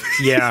entire movie.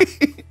 Yeah.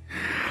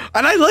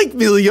 And I like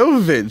Milla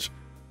Jovovich.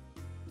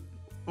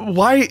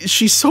 Why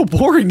she's so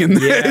boring in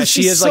this? Yeah,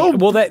 she is so... like.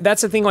 Well,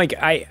 that's the thing. Like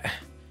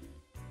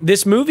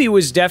this movie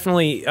was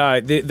definitely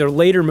the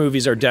later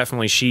movies are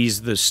definitely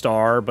she's the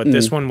star, but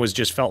this one was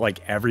just felt like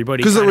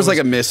everybody because there was like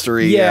a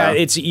mystery. Yeah,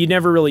 it's you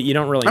don't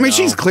really. I mean,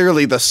 she's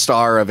clearly the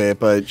star of it,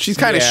 but she's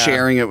kind of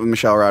sharing it with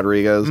Michelle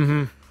Rodriguez.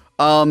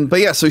 But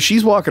yeah, so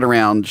she's walking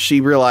around.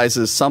 She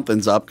realizes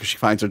something's up because she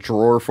finds a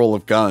drawer full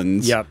of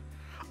guns. Yep.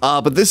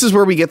 But this is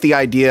where we get the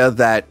idea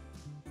that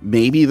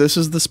maybe this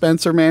is the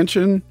Spencer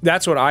mansion.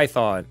 That's what I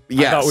thought.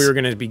 Yes. I thought we were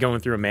going to be going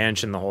through a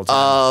mansion the whole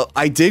time.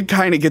 I did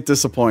kind of get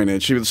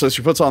disappointed. So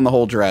she puts on the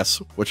whole dress,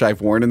 which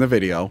I've worn in the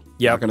video.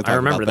 Yeah, I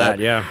remember that.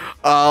 Yeah.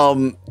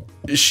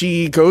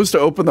 she goes to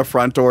open the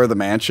front door of the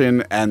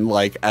mansion, and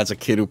like as a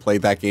kid who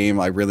played that game,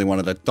 I really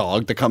wanted a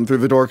dog to come through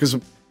the door because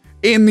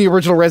in the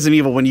original Resident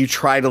Evil, when you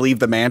try to leave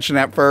the mansion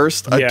at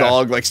first, a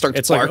dog like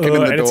starts barking in the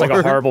door. And it's like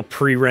a horrible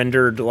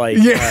pre-rendered like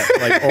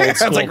like old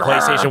school like,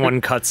 PlayStation 1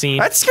 cutscene.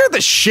 That scared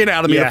the shit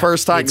out of me the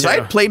first time because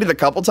I had played it a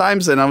couple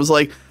times and I was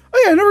like,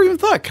 oh yeah, I never even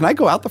thought, can I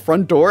go out the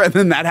front door? And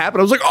then that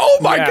happened. I was like, oh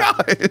my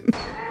god.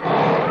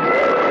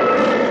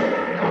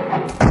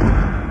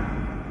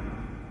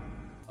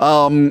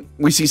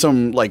 We see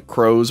some like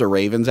crows or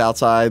ravens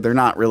outside. They're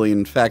not really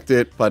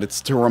infected, but it's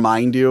to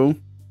remind you.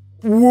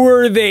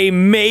 Were they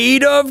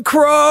made of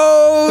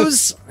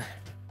crows?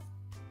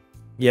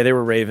 Yeah, they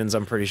were ravens,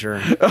 I'm pretty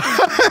sure.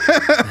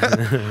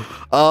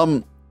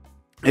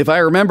 If I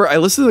remember, I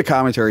listened to the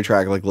commentary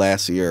track like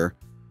last year.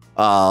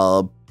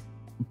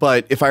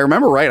 But if I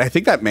remember right, I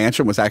think that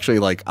mansion was actually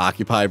like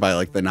occupied by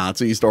like the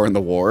Nazis during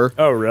the war.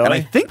 Oh, really? And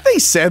I think they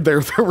said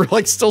there were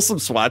like still some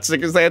SWAT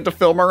stickers they had to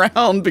film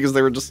around because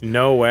they were just...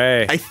 No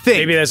way. I think.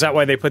 Maybe that's not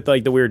why they put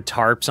like the weird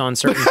tarps on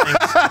certain things.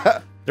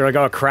 They're like,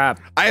 oh crap.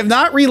 I have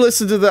not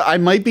re-listened to I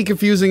might be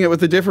confusing it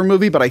with a different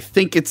movie, but I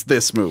think it's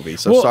this movie.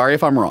 So sorry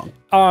if I'm wrong.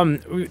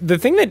 The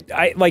thing that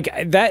I like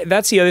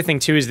that's the other thing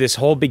too is this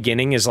whole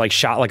beginning is like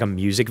shot like a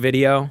music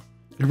video.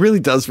 It really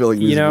does feel like a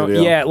music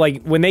video. Yeah,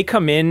 like when they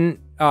come in,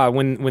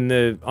 when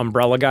the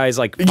umbrella guys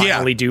like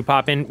finally do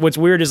pop in. What's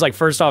weird is like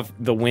first off,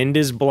 the wind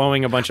is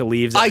blowing a bunch of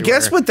leaves everywhere. I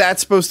guess what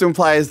that's supposed to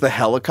imply is the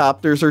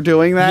helicopters are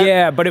doing that.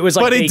 Yeah, but it was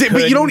like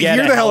but you don't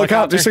hear the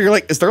helicopter, so you're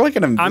like, is there like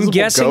an invisible I'm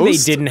guessing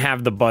ghost? They didn't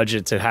have the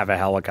budget to have a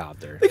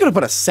helicopter. They could have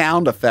put a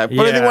sound effect,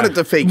 but they wanted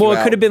to fake Well, you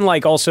it could have been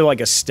like also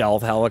like a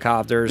stealth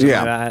helicopter or something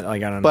like that.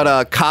 Like I don't know.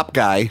 But cop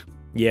guy.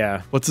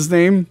 Yeah. What's his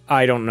name?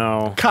 I don't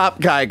know.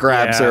 Cop guy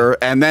grabs her,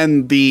 and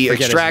then the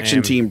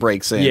extraction team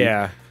breaks in.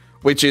 Yeah.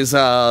 Which is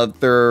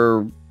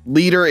their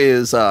leader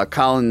is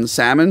Colin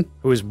Salmon.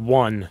 Who is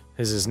One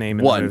is his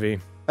name in the movie.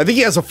 I think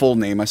he has a full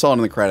name. I saw it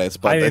in the credits.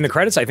 But in the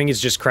credits, I think it's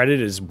just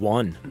credited as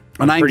One.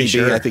 On IMDb,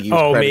 sure. I think he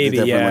was credited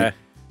differently. Yeah.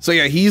 So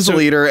yeah, he's the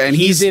leader, and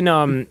he's in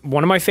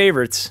one of my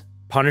favorites,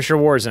 Punisher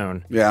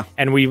Warzone. Yeah.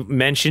 And we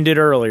mentioned it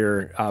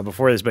earlier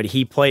before this, but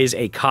he plays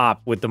a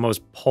cop with the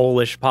most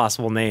Polish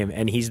possible name,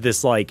 and he's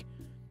this like,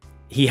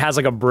 he has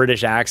like a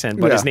British accent,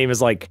 but his name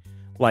is like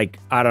I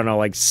don't know,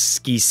 like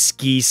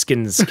Skinvich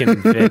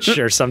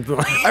or something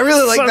like that. I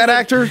really like that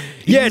actor.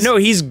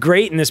 He's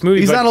great in this movie.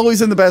 He's not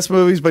always in the best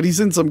movies, but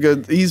he's in some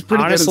good. He's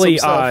pretty good in some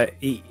stuff.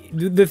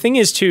 The thing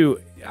is too,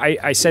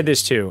 I said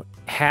this too.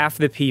 Half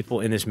the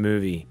people in this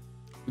movie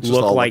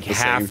look like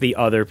half the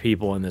other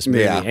people in this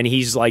movie, and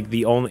he's like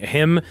the only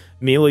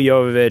Milla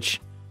Jovovich,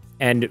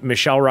 and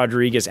Michelle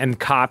Rodriguez and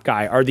Cop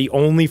Guy are the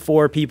only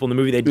four people in the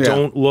movie that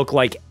don't look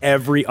like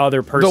every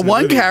other person. The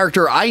one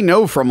character I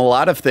know from a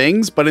lot of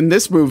things, but in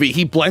this movie,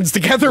 he blends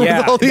together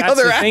with all the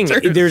other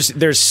actors.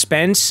 There's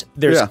Spence,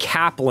 there's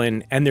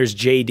Kaplan, and there's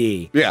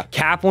JD. Yeah.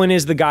 Kaplan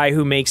is the guy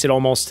who makes it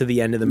almost to the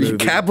end of the movie.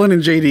 Kaplan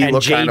and JD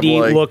look kind of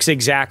like... looks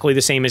exactly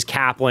the same as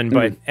Kaplan,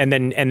 but and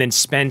then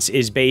Spence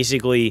is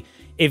basically,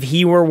 if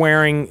he were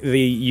wearing the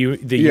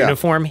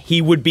uniform,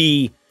 he would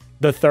be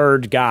the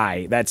third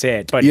guy. That's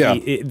it. But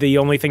the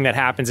only thing that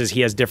happens is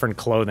he has different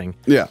clothing.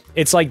 Yeah.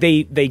 It's like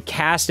they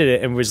casted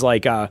it and was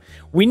like,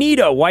 we need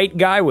a white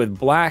guy with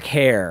black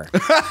hair.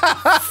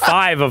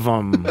 5 of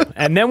them.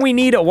 And then we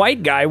need a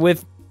white guy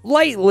with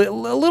a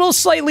little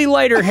slightly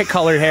lighter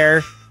colored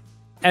hair.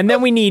 And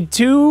then we need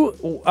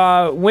 2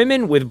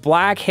 women with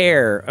black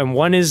hair, and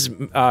one is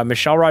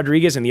Michelle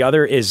Rodriguez, and the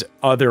other is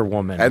other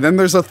woman. And then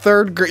there's a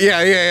third girl.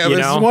 Yeah.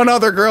 There's one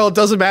other girl. It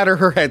doesn't matter.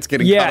 Her head's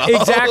getting cut off. Yeah,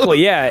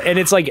 exactly. Yeah, and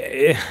it's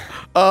like...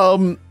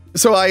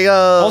 So I...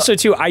 also,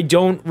 too, I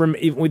don't...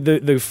 with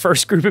the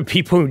first group of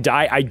people who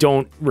die, I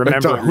don't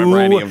remember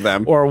any of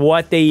them. Or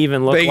what they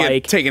even look like. They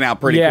get taken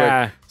out pretty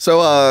quick.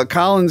 So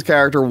Colin's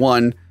character,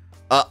 One...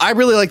 I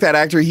really like that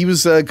actor. He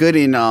was good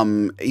in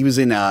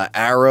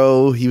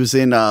Arrow. He was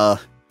in The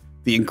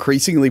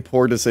Increasingly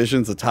Poor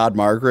Decisions of Todd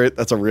Margaret.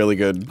 That's a really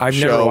good show.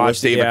 Never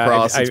watched with David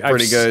Cross. It's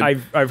pretty good.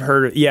 I've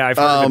heard it. I've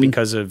heard of it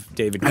because of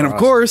David Cross. And of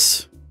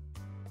course,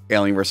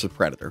 Alien vs.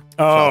 Predator.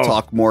 Oh. I'll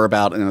talk more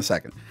about in a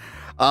second.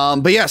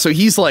 But yeah, so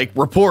he's like,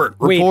 report.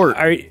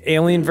 Wait,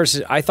 Alien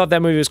versus... I thought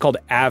that movie was called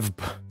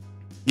AVP.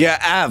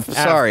 Yeah,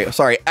 AVP.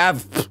 Sorry,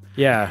 AVP.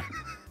 Yeah.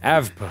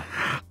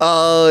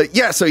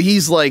 AVP. So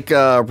he's like,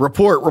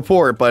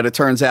 report, but it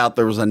turns out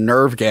there was a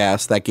nerve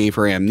gas that gave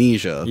her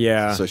amnesia.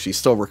 Yeah. So she's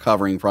still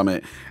recovering from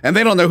it. And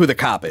they don't know who the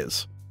cop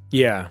is.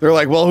 Yeah. They're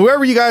like, well,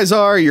 whoever you guys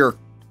are, you're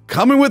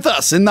coming with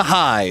us in the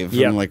hive.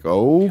 Yeah. And I'm like,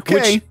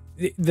 okay.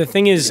 Which, the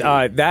thing is,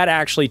 that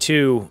actually,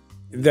 too,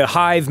 the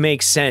hive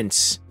makes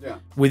sense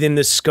within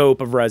the scope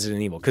of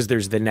Resident Evil, because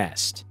there's the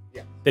nest.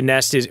 Yeah. The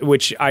nest is,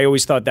 which I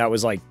always thought that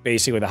was like,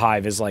 basically the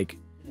hive is like,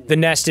 the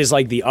nest is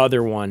like the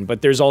other one,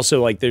 but there's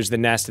also like there's the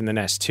nest and the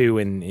nest 2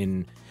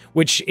 in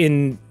which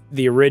in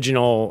the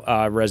original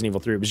Resident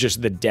Evil 3 it was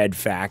just the dead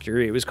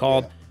factory it was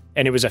called,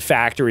 and it was a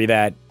factory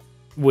that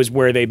was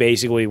where they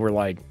basically were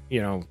like,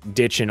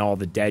 ditching all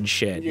the dead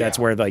shit. That's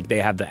where like they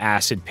have the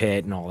acid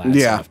pit and all that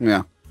stuff.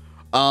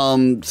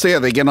 So yeah,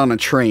 they get on a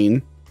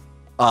train,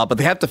 but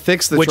they have to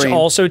fix the train. Which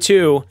also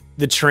too,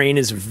 the train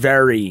is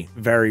very,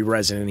 very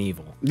Resident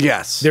Evil.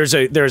 Yes.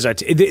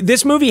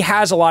 This movie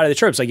has a lot of the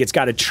tropes. Like it's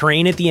got a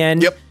train at the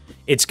end. Yep.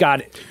 It's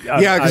got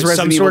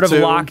some Evil sort of 2.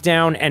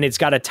 lockdown, and it's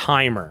got a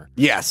timer.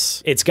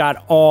 Yes. It's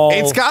got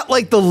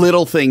like the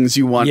little things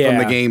you want from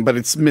the game, but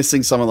it's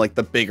missing some of like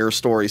the bigger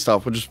story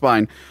stuff, which is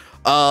fine.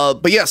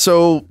 But yeah,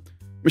 so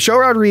Michelle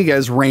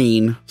Rodriguez,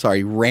 Rain,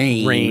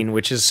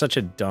 which is such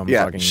a dumb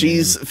fucking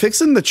she's name.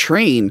 fixing the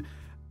train.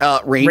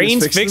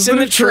 Rain's fixing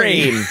the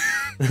train.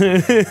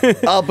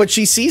 But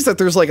she sees that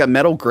there's like a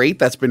metal grate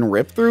that's been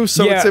ripped through,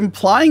 so it's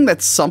implying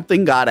that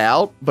something got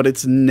out, but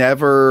it's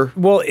never.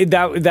 Well,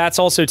 that's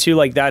also too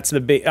like that's the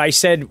big. I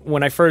said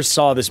when I first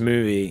saw this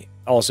movie,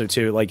 also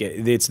too like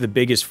it's the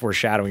biggest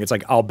foreshadowing. It's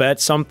like I'll bet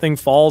something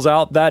falls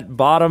out that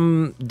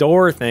bottom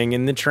door thing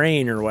in the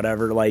train or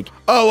whatever. Like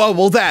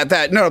well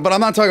that no, but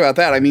I'm not talking about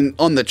that. I mean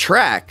on the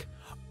track,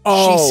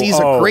 she sees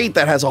a grate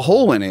that has a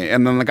hole in it,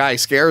 and then the guy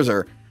scares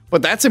her.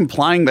 But that's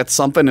implying that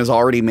something has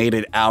already made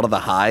it out of the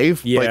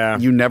hive. Yeah.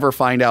 But you never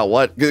find out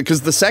what.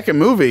 Because the second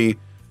movie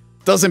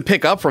doesn't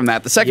pick up from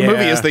that. The second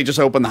movie is they just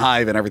open the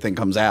hive and everything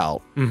comes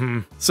out.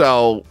 Mm-hmm.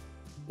 So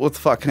what the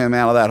fuck came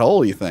out of that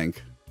hole, you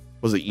think?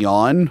 Was it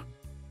Yawn?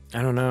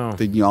 I don't know.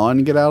 Did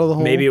Yawn get out of the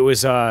hole? Maybe it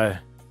was Was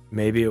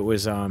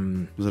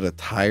it a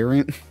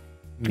tyrant?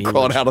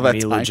 Milla, out of that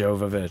Milla time.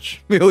 Jovovich.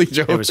 Milla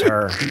Jovovich. It was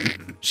her.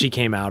 She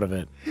came out of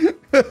it.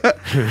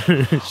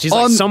 She's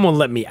like, someone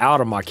let me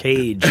out of my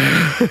cage.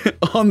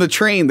 On the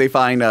train, they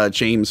find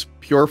James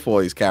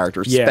Purefoy's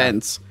character,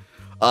 Spence,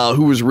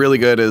 who was really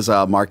good as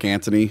Mark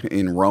Antony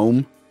in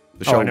Rome.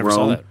 The show I never Rome.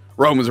 saw that.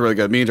 Rome was really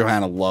good. Me and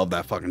Johanna love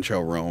that fucking show,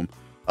 Rome.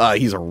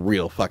 He's a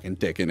real fucking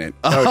dick in it.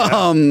 Okay.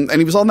 And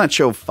he was on that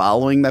show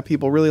Following that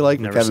people really like,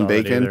 Never Kevin saw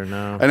that Bacon. either,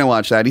 no. I didn't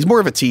watch that. He's more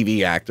of a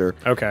TV actor.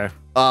 Okay.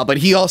 But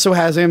he also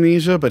has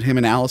amnesia, but him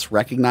and Alice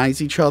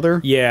recognize each other.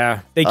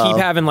 Yeah. They keep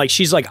having like,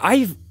 she's like,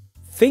 I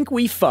think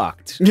we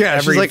fucked. Yeah,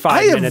 every she's like, 5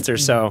 I have minutes or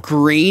so.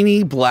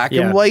 Grainy black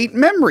and white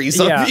memories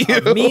of you.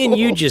 Of me and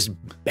you just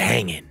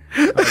banging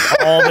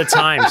like, all the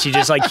time. She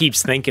just like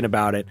keeps thinking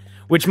about it,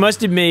 which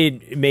must have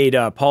made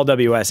Paul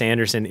W.S.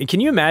 Anderson. Can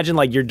you imagine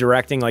like you're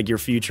directing like your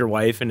future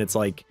wife and it's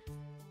like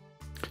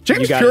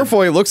James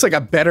Purefoy looks like a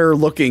better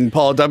looking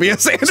Paul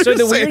W.S. Anderson. So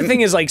the weird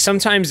thing is like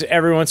sometimes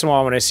every once in a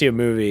while when I see a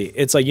movie,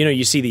 it's like, you know,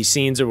 you see these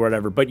scenes or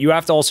whatever, but you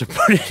have to also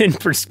put it in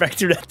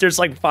perspective that there's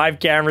like 5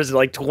 cameras and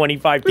like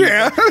 25 people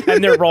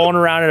and they're rolling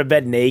around in a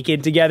bed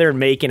naked together and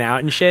making out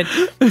and shit.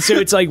 So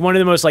it's like one of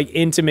the most like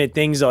intimate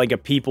things that like a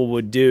people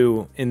would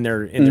do in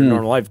their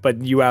normal life.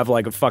 But you have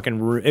like a fucking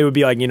room. It would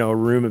be like, you know, a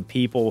room of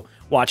people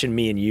watching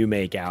me and you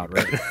make out,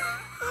 right?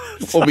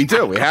 Well, we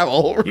do. We have a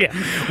whole room. Yeah,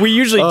 we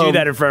usually do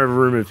that in front of a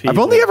room of people. I've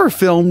only ever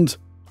filmed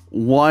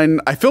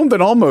one. I filmed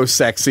an almost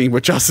sex scene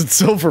with Justin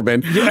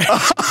Silverman.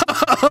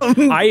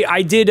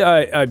 I did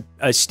a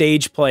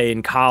stage play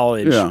in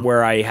college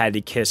where I had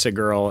to kiss a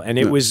girl, and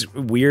it was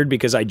weird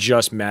because I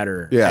just met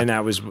her. Yeah, and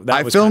that was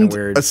filmed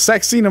weird. A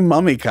sex scene of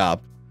Mummy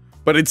Cop,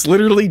 but it's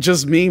literally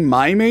just me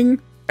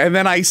miming. And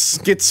then I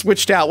get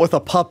switched out with a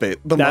puppet,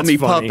 the mummy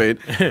puppet.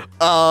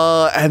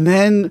 And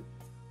then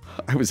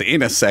I was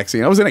in a sex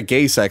scene. I was in a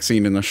gay sex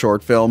scene in a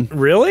short film.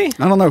 Really?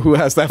 I don't know who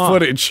has that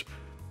footage.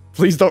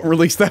 Please don't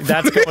release that.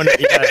 That's going.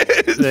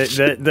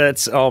 Yeah,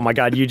 that's. Oh my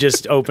God! You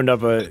just opened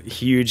up a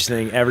huge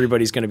thing.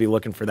 Everybody's going to be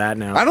looking for that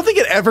now. I don't think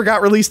it ever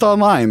got released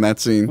online. That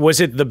scene.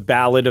 Was it the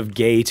Ballad of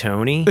Gay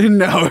Tony?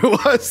 No,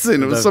 it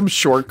wasn't. It was some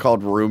short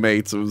called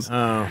Roommates. It was.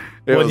 Oh.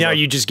 Well, now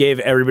you just gave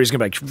everybody's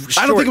gonna be like.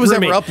 I don't think it was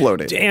ever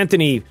uploaded.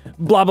 Anthony,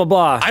 blah blah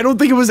blah. I don't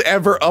think it was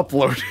ever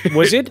uploaded.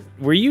 Was it?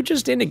 Were you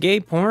just into gay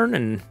porn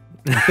and?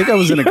 I think I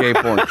was in a gay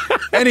porn.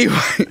 Anyway,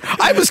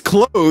 I was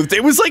clothed.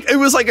 It was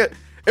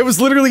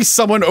literally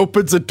someone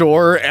opens a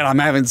door and I'm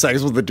having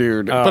sex with a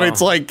dude. Oh. But it's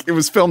like it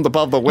was filmed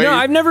above the waist. No,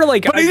 I've never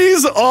like. But it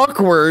is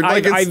awkward.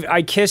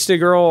 I kissed a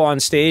girl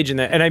on stage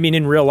and I mean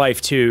in real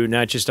life too,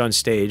 not just on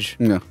stage.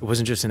 No. It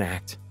wasn't just an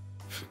act.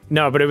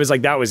 No, but it was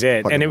like that was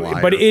it.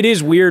 But it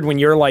is weird when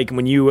you're like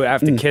when you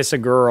have to kiss a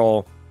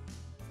girl.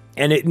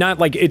 And it not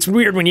like it's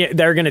weird when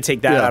they're gonna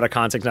take that out of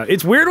context. No,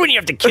 it's weird when you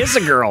have to kiss a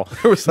girl.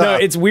 No,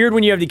 it's weird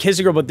when you have to kiss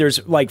a girl, but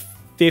there's like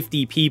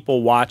 50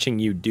 people watching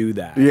you do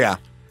that. Yeah,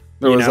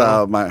 there was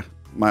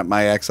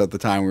my ex at the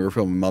time. We were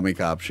filming Mummy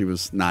Cop. She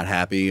was not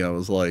happy. I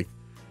was like,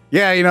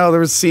 yeah, you know, there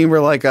was a scene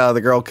where like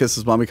the girl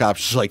kisses Mummy Cop.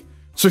 She's like,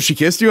 so she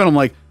kissed you? And I'm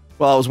like,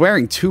 well, I was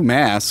wearing 2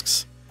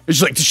 masks. And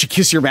she's like, did she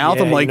kiss your mouth?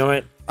 Yeah, I'm like, you know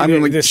what? I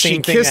mean, like the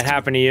same thing that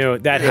happened to you.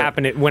 That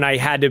happened when I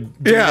had to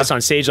do this on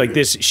stage. Like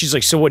this, she's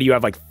like, "So what? Do you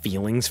have like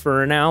feelings for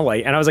her now?"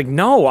 Like, and I was like,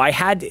 "No, I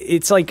had."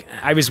 It's like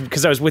I was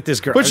with this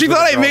girl. But she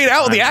thought I made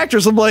out with the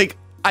actress. I'm like,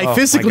 I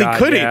physically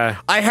couldn't. Yeah.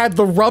 I had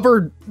the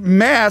rubber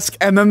mask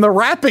and then the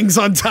wrappings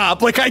on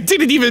top. Like I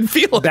didn't even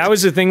feel it. That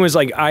was the thing. Was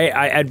like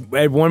I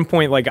at one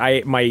point like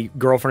my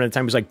girlfriend at the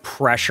time was like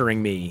pressuring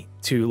me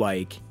to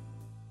like.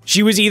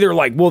 She was either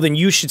like, well, then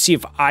you should see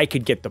if I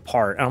could get the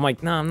part. And I'm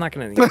like, no, I'm not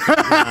going to.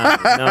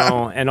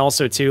 No. And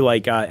also, too,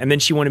 like, and then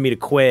she wanted me to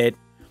quit.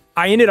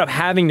 I ended up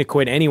having to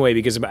quit anyway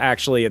because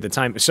actually at the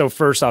time. So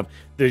first off,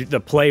 the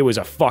play was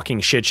a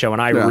fucking shit show,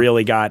 and I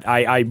really got.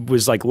 I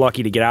was like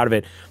lucky to get out of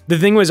it. The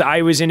thing was,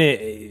 I was in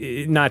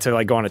it. Not to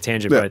like go on a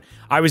tangent, but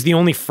I was the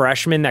only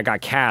freshman that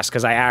got cast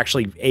because I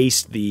actually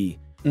aced the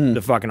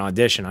fucking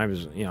audition. I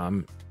was,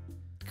 I'm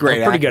a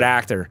pretty good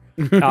actor,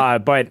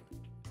 but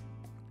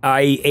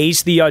I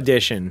aced the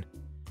audition.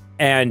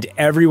 And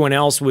everyone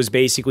else was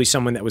basically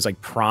someone that was like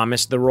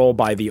promised the role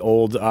by the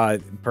old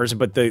person.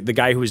 But the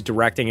guy who was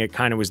directing it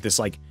kind of was this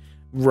like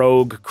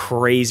rogue,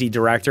 crazy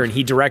director. And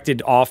he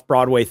directed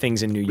off-Broadway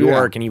things in New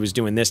York. And he was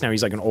doing this now.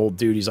 He's like an old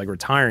dude. He's like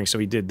retiring. So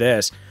he did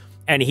this.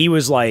 And he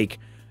was like,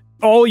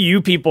 all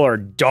you people are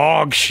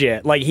dog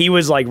shit. Like he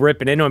was like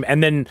ripping into him.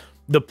 And then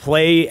the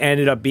play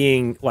ended up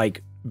being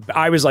like,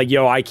 I was like,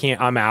 yo, I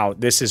can't, I'm out.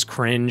 This is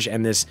cringe.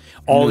 And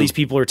all these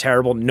people are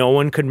terrible. No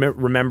one could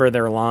remember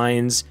their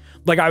lines.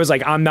 Like, I was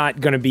like, I'm not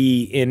going to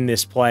be in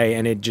this play,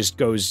 and it just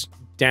goes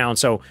down.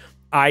 So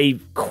I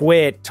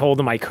quit, told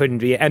them I couldn't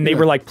be, and they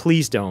were like,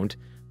 please don't.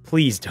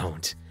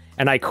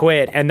 And I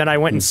quit, and then I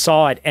went and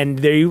saw it, and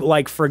they,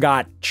 like,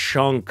 forgot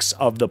chunks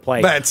of the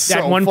play. That's so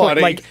At one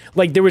funny. point,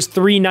 like, there was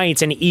 3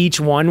 nights, and each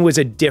one was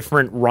a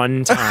different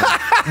run time.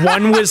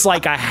 One was,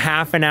 like, a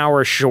half an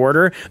hour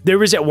shorter. There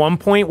was at one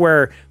point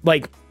where,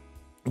 like,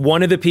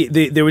 one of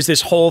there was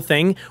this whole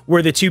thing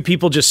where the 2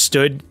 people just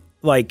stood,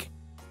 like,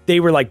 they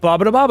were like, blah,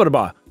 blah, blah, blah,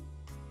 blah.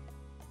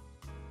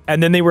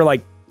 And then they were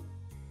like,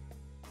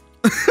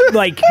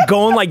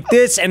 going like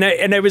this. And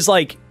I was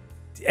like,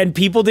 and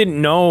people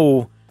didn't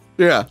know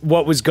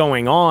what was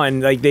going on.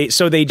 Like they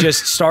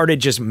just started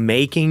just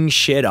making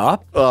shit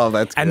up. Oh,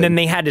 that's And good. then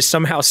they had to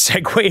somehow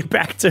segue it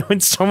back to when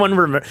someone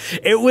remember.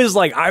 It was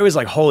like, I was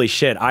like, holy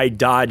shit, I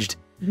dodged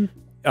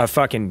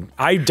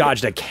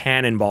a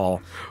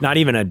cannonball, not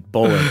even a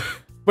bullet.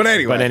 But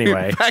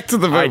anyway, back to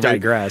the movie. I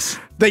digress.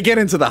 They get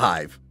into the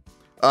hive.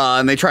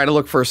 And they try to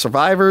look for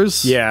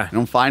survivors. Yeah. They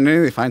don't find any.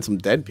 They find some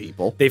dead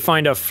people. They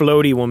find a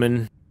floaty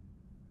woman.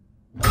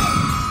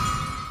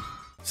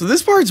 So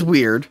this part's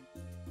weird.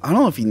 I don't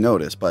know if you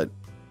noticed, but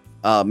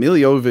Milla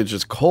Jovovich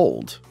is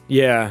cold.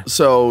 Yeah.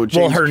 So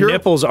James her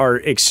nipples are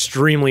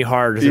extremely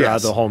hard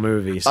throughout the whole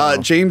movie. So.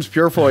 James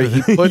Purefoy,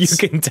 he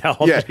puts you can tell.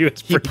 Yeah,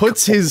 he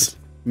puts his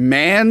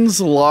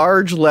man's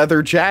large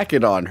leather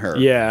jacket on her.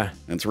 Yeah.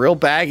 And it's real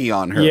baggy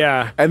on her.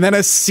 Yeah. And then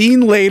a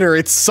scene later,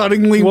 it's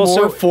suddenly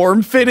more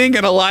form-fitting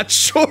and a lot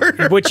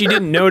shorter. What you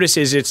didn't notice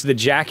is it's the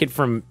jacket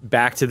from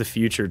Back to the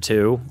Future,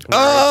 too.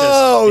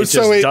 Oh,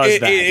 so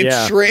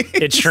it shrinks.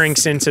 It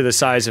shrinks into the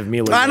size of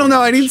Milla. I don't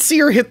know. I didn't see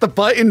her hit the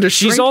button to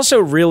shrink. She's also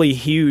really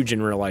huge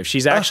in real life.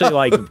 She's actually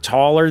like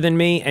taller than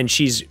me, and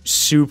she's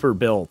super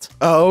built.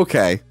 Oh,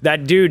 okay.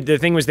 That dude, the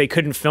thing was they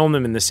couldn't film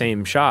them in the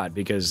same shot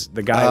because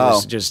the guy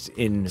was just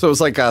in... So it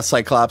was like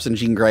Cyclops and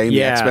Jean Grey in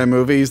the X-Men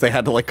movies. They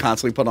had to like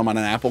constantly put him on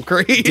an apple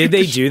crate. Did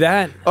they do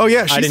that? Oh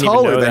yeah, she's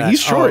taller than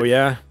he's short. Oh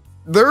yeah.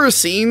 There are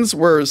scenes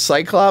where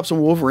Cyclops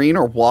and Wolverine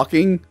are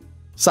walking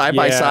side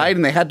by side,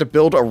 and they had to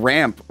build a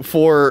ramp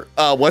for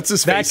what's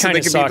his face so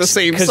they could be the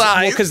same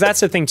size. Because that's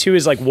the thing too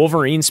is like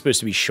Wolverine's supposed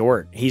to be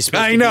short. He's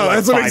supposed to be like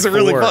that's what makes it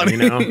really funny.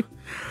 You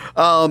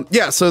know?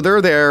 Yeah, so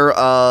they're there.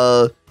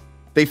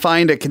 They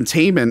find a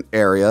containment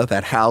area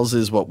that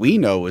houses what we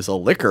know is a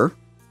liquor.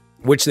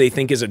 Which they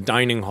think is a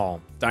dining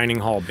hall. Dining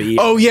hall B.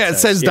 Oh, yeah, it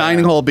says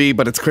dining hall B,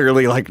 but it's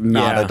clearly like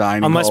not a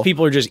dining hall. Unless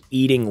people are just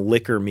eating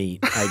liquor meat,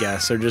 I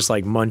guess. They're just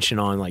like munching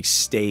on like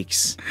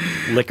steaks.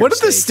 What if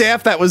the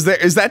staff that was there,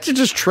 is that to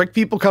just trick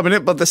people coming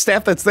in? But the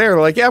staff that's there,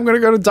 they're like, yeah, I'm going to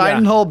go to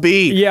dining hall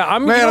B. Yeah, I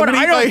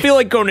don't feel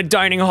like going to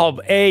dining hall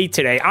A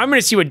today. I'm going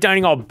to see what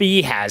dining hall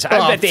B has. I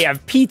bet they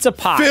have pizza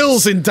pies.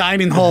 Phil's in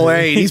dining hall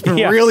A, and he's been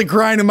really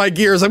grinding my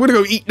gears. I'm going to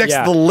go eat next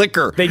to the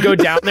liquor. They go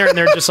down there, and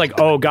they're just like,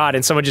 oh, God,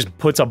 and someone just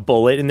puts a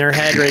bullet in their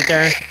head right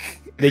there.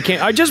 They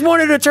can't. I just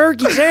wanted a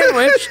turkey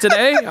sandwich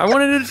today. I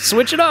wanted to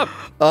switch it up.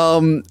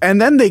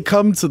 And then they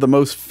come to the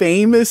most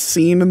famous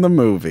scene in the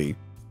movie.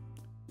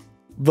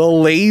 The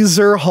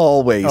laser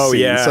hallway scene.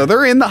 Yeah. So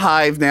they're in the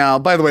hive now.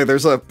 By the way,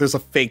 there's a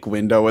fake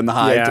window in the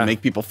hive to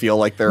make people feel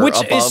like they're above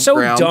ground. Which is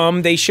so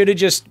dumb. They should have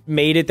just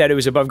made it that it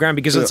was above ground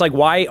because it's like,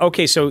 why?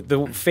 Okay, so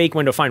the fake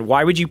window, fine.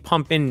 Why would you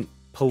pump in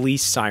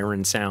police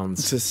siren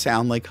sounds? To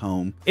sound like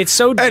home. It's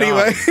so dumb.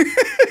 Anyway.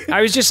 I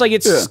was just like,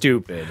 it's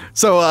stupid.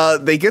 So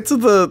they get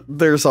to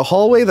there's a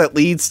hallway that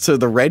leads to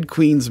the Red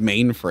Queen's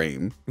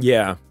mainframe.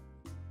 Yeah.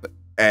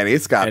 And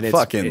it's got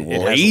fucking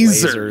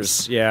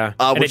lasers. Yeah.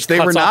 Which they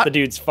were not. Off the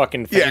dude's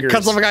fucking fingers. Yeah,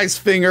 cuts off a guy's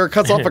finger,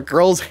 cuts off a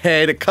girl's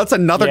head, it cuts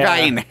another guy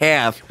in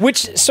half.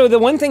 So the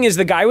one thing is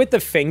the guy with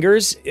the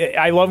fingers,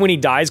 I love when he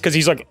dies because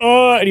he's like,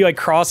 and he like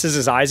crosses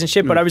his eyes and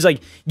shit. But I was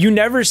like, you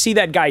never see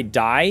that guy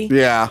die.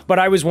 Yeah. But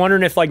I was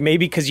wondering if like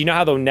maybe because you know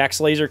how the next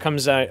laser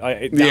comes out.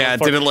 Did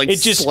it like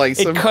slice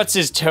him? It cuts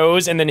his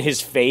toes and then his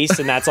face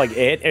and that's like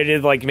it.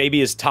 It like maybe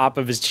his top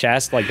of his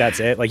chest, like that's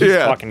it. Like he's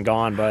fucking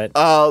gone. But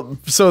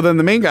so then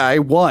the main guy,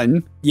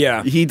 1.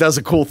 Yeah. He does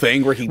a cool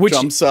thing where he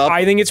jumps up.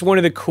 I think it's one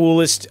of the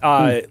coolest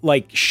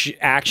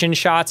action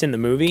shots in the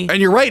movie. And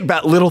you're right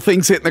about little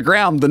things hitting the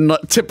ground. The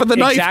tip of the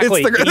knife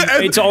hits the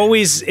ground. It's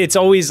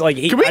always like...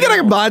 Can we get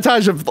a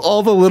montage of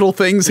all the little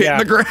things hitting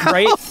the ground?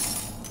 Right?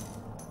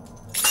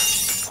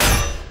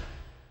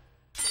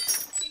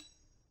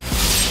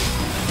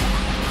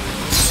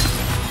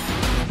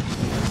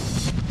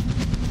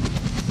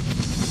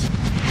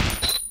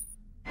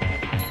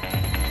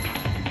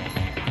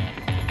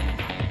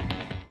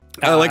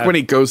 I like when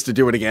he goes to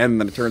do it again,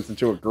 and then it turns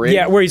into a grid.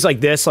 Yeah, where he's like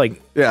this, and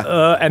which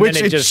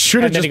then it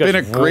should have just been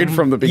a grid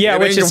from the beginning. Yeah,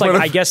 which is like,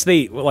 I guess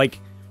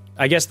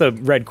the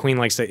Red Queen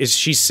likes to,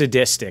 she's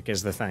sadistic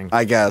is the thing.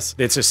 I guess.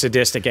 It's a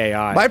sadistic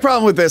AI. My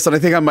problem with this, and I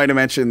think I might have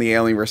mentioned in the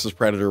Alien vs.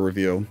 Predator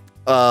review,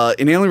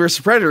 in Alien vs.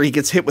 Predator, he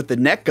gets hit with the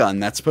net gun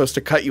that's supposed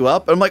to cut you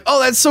up. And I'm like,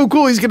 oh, that's so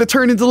cool. He's going to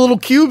turn into little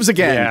cubes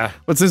again. Yeah.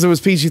 But since it was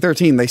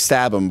PG-13, they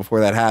stab him before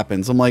that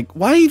happens. I'm like,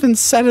 why even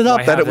set it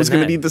up that it was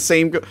going to be the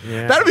same?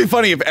 Yeah. That'd be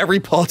funny if every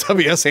Paul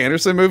W.S.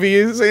 Anderson movie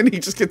is in, he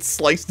just gets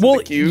sliced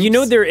into cubes. You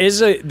know,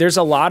 there's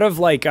a lot of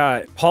like,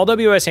 Paul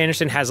W.S.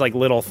 Anderson has like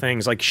little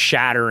things like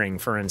shattering,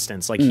 for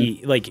instance. Like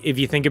if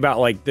you think about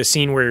like the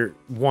scene where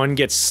one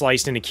gets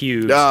sliced into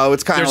cubes. Oh,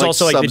 it's kind of like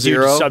also like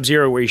Sub-Zero. the dude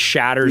Sub-Zero where he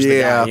shatters the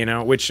guy, you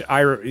know, which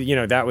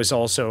that was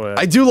also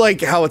I do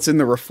like how it's in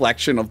the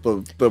reflection of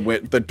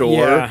the door.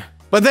 Yeah.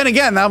 But then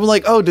again, I'm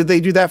like, oh, did they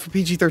do that for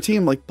PG-13?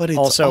 I'm like, but it's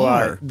also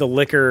R. the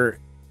liquor.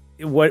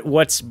 What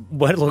looks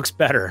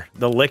better,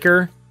 the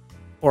liquor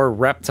or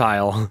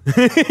reptile?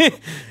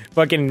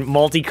 Fucking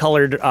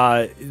multicolored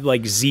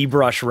like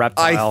ZBrush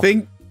reptile. I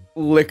think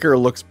liquor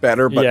looks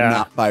better, but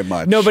not by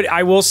much. No, but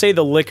I will say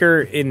the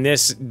liquor in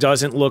this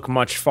doesn't look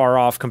much far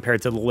off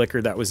compared to the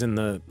liquor that was in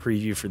the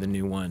preview for the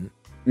new one.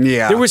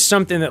 Yeah, there was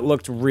something that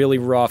looked really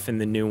rough in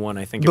the new one.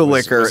 I think it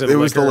was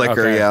the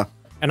liquor. Okay. Yeah,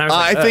 and I was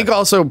like, I think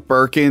also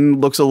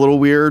Birkin looks a little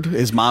weird.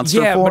 His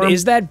monster form. But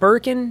is that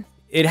Birkin?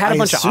 It had a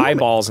bunch of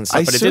eyeballs and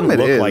stuff, but it didn't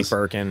look like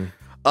Birkin.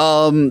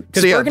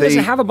 Because Birkin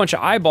doesn't have a bunch of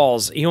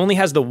eyeballs. He only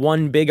has the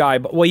one big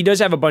eyeball. Well, he does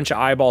have a bunch of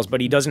eyeballs,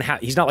 but he doesn't have.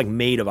 He's not like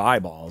made of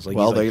eyeballs. Like,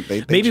 well,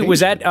 they maybe was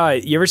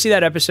that. You ever see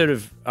that episode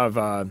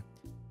of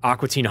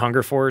Aqua Teen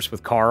Hunger Force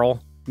with Carl?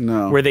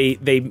 No, where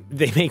they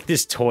make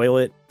this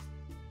toilet.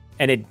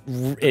 And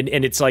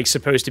it's like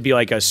supposed to be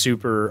like a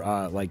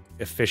super like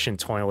efficient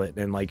toilet,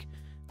 and like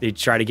they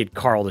try to get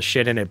Carl to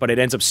shit in it, but it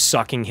ends up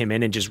sucking him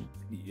in and just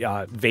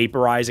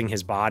vaporizing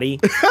his body.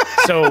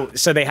 so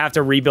they have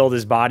to rebuild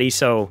his body.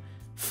 So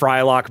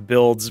Frylock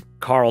builds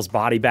Carl's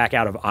body back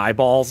out of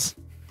eyeballs,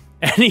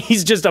 and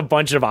he's just a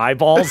bunch of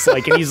eyeballs.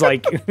 Like, and he's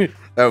like,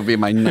 that would be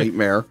my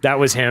nightmare. That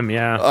was him,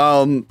 yeah.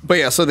 But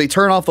yeah, so they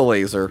turn off the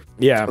laser.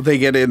 Yeah, they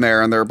get in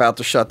there and they're about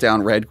to shut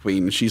down Red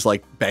Queen. And she's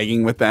like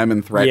begging with them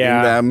and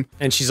threatening them,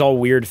 and she's all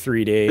weird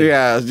 3D.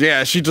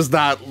 Yeah, she does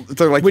not.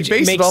 They're like, which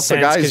based it off the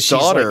guy's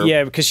daughter.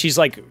 Like, because she's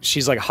like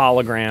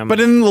hologram. But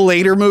in the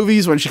later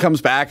movies, when she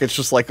comes back, it's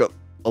just like a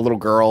little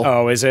girl.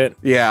 Oh, is it?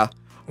 Yeah.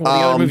 Well,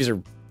 the other movies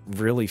are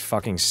really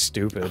fucking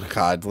stupid.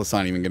 God, let's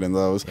not even get into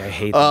those. Yeah, I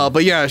hate them.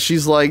 But yeah,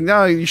 she's like,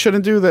 no, you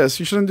shouldn't do this.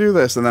 You shouldn't do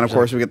this. And then, of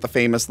course, we get the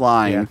famous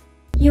line. Yeah.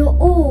 You're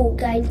all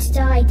going to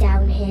die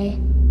down here.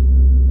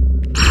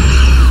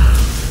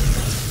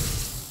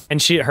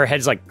 And her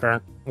head's like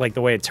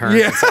the way it turns.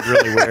 Yeah. It's like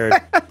really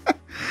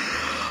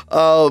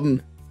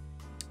weird.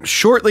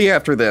 Shortly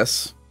after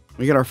this,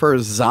 we get our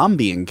first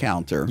zombie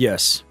encounter.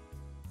 Yes.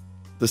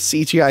 The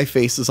CGI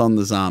faces on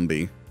the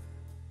zombie.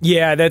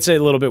 Yeah, that's a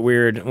little bit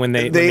weird when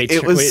it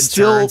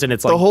turns and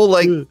it's like the whole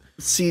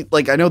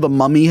like I know the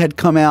Mummy had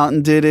come out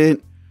and did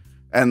it,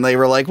 and they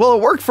were like, well,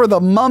 it worked for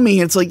the Mummy.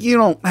 It's like you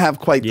don't have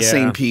quite the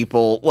same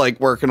people like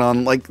working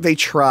on, like they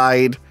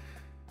tried.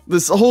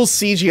 This whole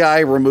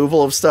CGI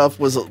removal of stuff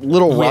was a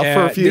little rough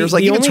for a few years.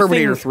 Like even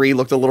Terminator 3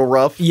 looked a little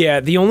rough. Yeah,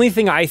 the only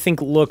thing I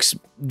think looks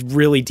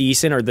really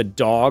decent are the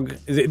dog.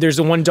 There's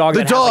the one dog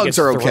that has its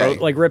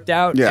throat like ripped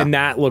out, and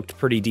that looked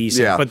pretty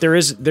decent. Yeah. But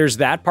there's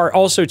that part.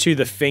 Also, too,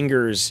 the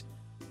fingers,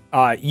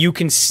 you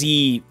can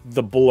see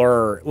the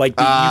blur. Like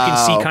you can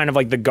see kind of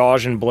like the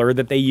Gaussian blur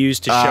that they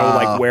used to show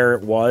like where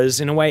it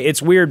was in a way.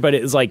 It's weird, but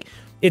it's like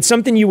it's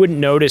something you wouldn't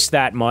notice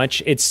that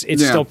much. It's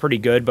still pretty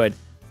good, but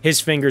his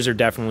fingers are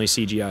definitely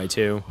CGI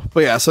too.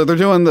 But yeah, so they're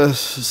doing the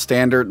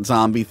standard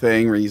zombie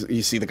thing where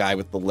you see the guy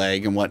with the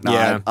leg and whatnot.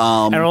 Yeah.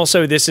 And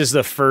also, this is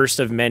the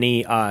first of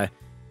many.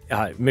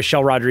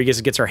 Michelle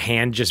Rodriguez gets her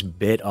hand just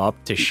bit up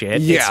to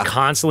shit. Yeah. It's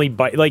constantly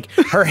like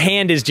her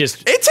hand is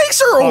just. It takes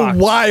her a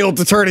while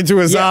to turn into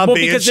a zombie.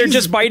 Well, because they're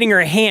just biting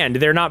her hand.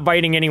 They're not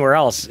biting anywhere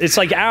else. It's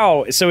like,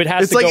 ow. So it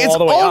has to go all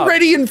the way up. It's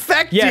already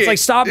infected. Yeah, it's like,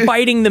 stop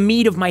biting the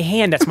meat of my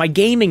hand. That's my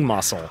gaming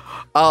muscle.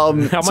 How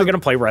am I going to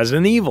play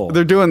Resident Evil?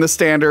 They're doing the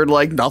standard,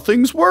 like,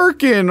 nothing's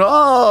working.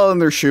 Oh,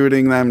 and they're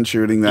shooting them.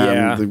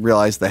 Yeah. They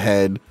realize the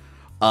head.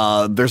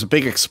 There's a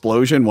big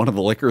explosion. One of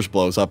the liquors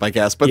blows up, I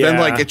guess. But then,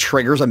 like, it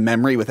triggers a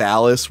memory with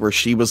Alice where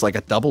she was, like,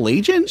 a double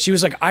agent. She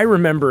was like, I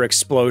remember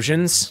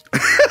explosions.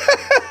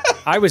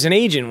 I was an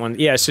agent one.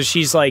 Yeah, so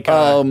she's like...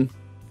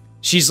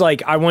 she's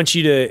like, I want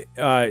you to,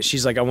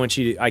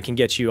 I can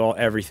get you all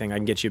everything. I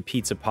can get you a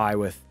pizza pie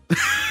with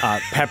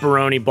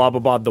pepperoni, blah, blah,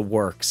 blah, the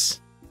works.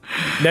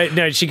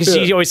 No,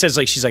 she always says,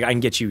 like, she's like, I can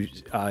get you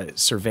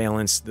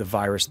surveillance, the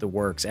virus, the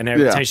works. And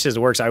every time she says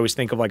the works, I always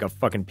think of like a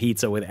fucking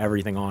pizza with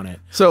everything on it.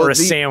 Or a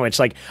sandwich.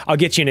 Like, I'll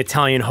get you an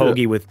Italian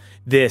hoagie with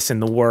this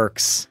and the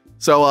works.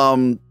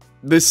 So,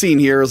 this scene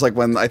here is like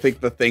when I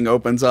think the thing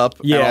opens up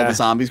and all the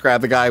zombies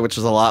grab the guy, which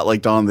is a lot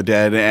like Dawn of the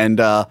Dead.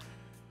 And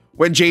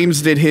when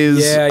James did his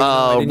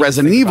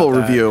Resident Evil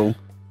review,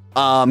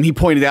 he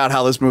pointed out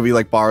how this movie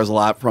like borrows a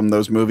lot from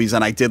those movies,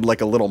 and I did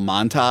like a little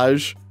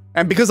montage.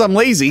 And because I'm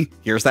lazy,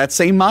 here's that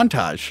same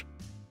montage.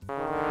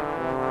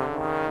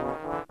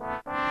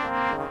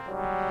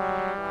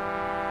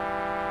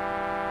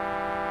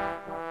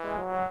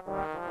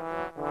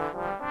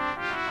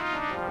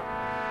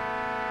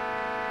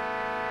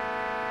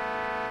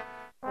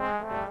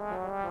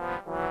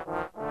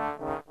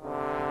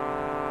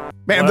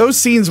 Man, those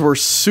scenes were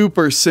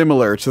super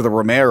similar to the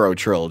Romero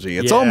trilogy.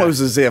 It's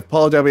almost as if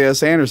Paul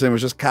W.S. Anderson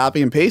was just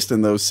copy and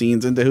pasting those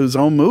scenes into his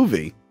own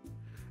movie.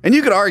 And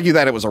you could argue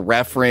that it was a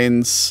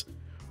reference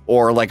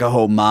or like a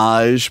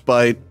homage,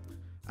 but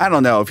I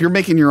don't know. If you're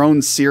making your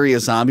own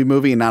serious zombie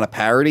movie and not a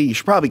parody, you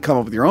should probably come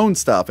up with your own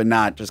stuff and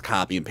not just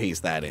copy and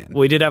paste that in.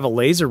 Well, he did have a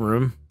laser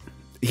room.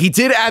 He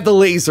did add the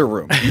laser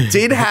room. He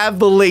did have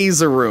the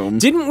laser room.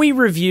 Didn't we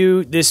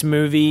review this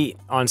movie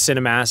on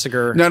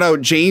Cinemassacre? No,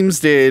 James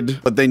did,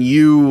 but then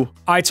you...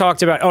 I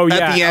talked about... Oh, yeah,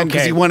 at the end,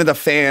 because he wanted a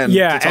fan to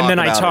talk and then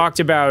I talked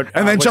it. about...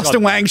 And then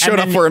Justin Wang showed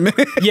up for a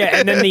minute. Yeah,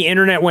 and then the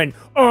internet went,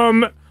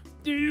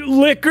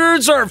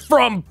 liquors are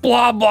from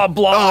blah, blah,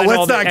 blah. Oh,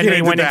 let's not get into that. And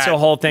they went into a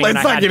whole thing, and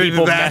I had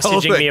people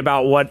messaging me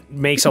about what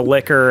makes a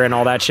liquor and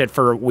all that shit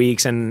for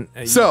weeks, and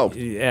so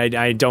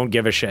I don't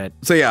give a shit.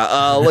 So yeah,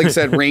 like I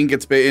said, Rain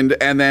gets bitten,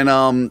 and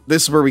then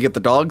this is where we get the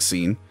dog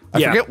scene.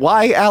 I forget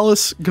why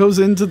Alice goes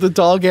into the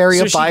dog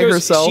area by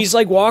herself. She's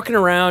like walking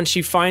around.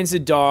 She finds the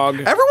dog.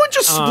 Everyone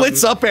just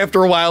splits up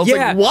after a while. It's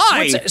like,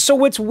 why? So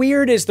what's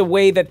weird is the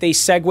way that they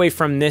segue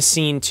from this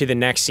scene to the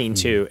next scene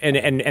too,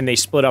 and they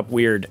split up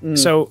weird.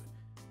 So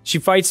she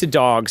fights the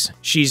dogs.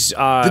 She's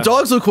the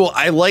dogs look cool.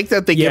 I like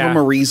that they give them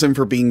a reason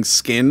for being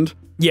skinned.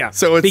 Yeah,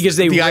 so it's because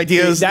the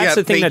idea is that's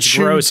the thing that's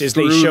gross is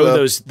they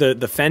show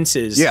the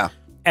fences. Yeah.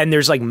 And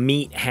there's like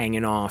meat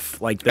hanging off,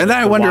 like and then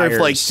I wonder wires. if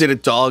like did a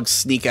dog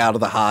sneak out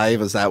of the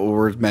hive? Is that what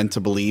we're meant to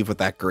believe with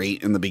that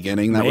grate in the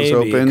beginning that was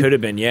open? Could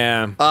have been,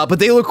 yeah. But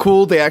they look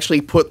cool. They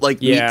actually put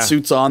like meat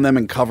suits on them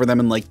and cover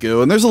them in like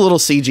goo. And there's a little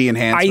CG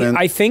enhancement.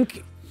 I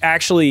think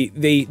actually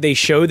they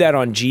showed that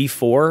on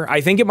G4.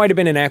 I think it might have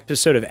been an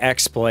episode of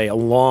X-Play a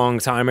long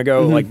time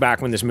ago, like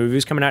back when this movie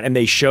was coming out, and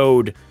they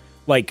showed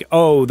like,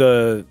 oh,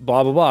 the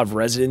blah blah blah of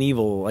Resident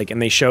Evil, like,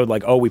 and they showed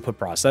like, oh, we put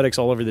prosthetics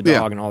all over the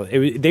dog and all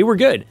that. They were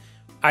good.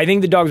 I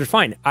think the dogs are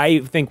fine. I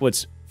think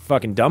what's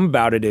fucking dumb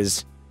about it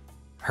is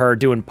her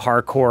doing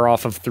parkour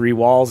off of 3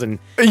 walls and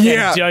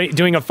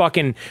doing a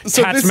fucking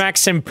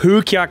Tatsmak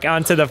Sempukyak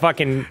onto the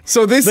fucking.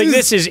 So this like,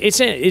 is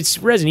it's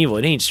Resident Evil.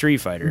 It ain't Street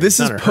Fighter. This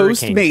is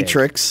post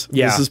Matrix.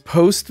 Yeah. This is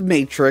post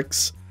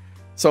Matrix.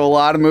 So a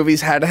lot of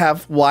movies had to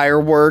have wire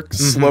work,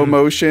 slow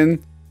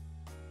motion.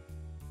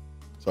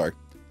 Sorry.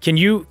 Can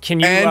you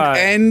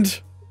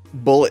and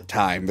bullet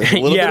time? There's a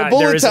little bit of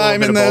bullet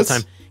time in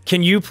this.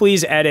 Can you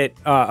please edit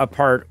a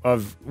part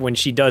of when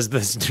she does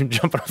this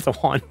jumping off the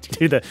wand to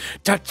do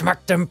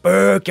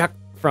the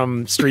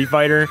from Street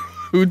Fighter?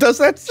 Who does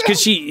that?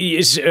 Because she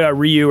is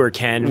Ryu or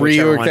Ken.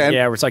 Ryu or Ken.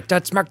 Yeah, where it's like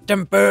it's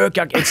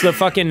the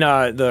fucking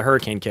the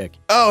hurricane kick.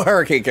 Oh,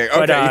 hurricane kick.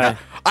 Okay, but,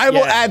 I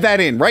will add that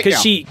in right now.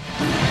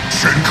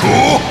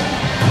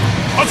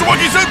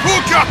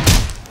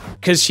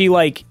 Because she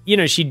like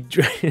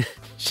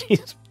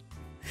she's.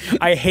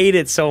 I hate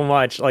it so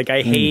much. Like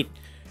I hate.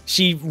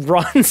 She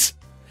runs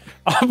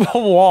up a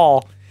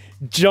wall,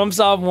 jumps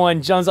off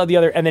one, jumps off the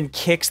other, and then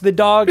kicks the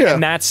dog,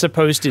 and that's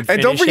supposed to finish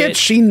And don't forget,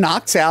 she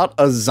knocks out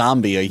a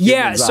zombie, a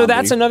human zombie. So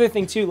that's another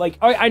thing, too. Like,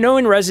 I know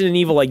in Resident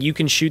Evil, like, you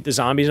can shoot the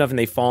zombies enough and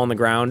they fall on the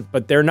ground,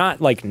 but they're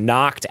not, like,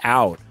 knocked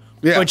out.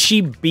 Yeah. But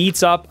she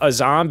beats up a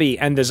zombie,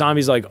 and the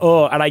zombie's like,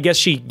 oh, and I guess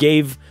she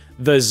gave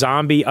the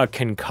zombie a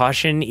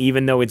concussion,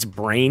 even though its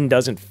brain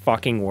doesn't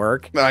fucking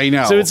work. I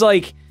know. So it's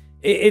like,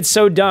 it's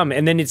so dumb,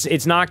 and then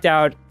it's knocked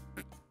out.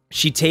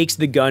 She takes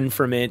the gun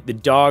from it. The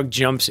dog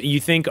jumps. You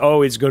think,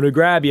 oh, it's going to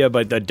grab you,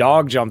 but the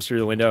dog jumps through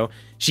the window.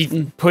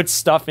 She puts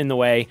stuff in the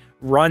way,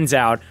 runs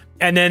out,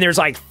 and then there's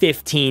like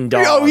 15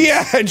 dogs. Oh,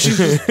 yeah. And she's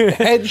just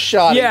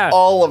headshotting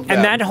all of them.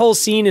 And that whole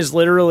scene is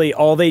literally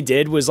all they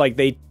did was like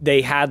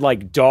they had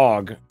like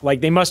dog.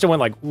 Like they must have went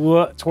like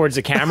towards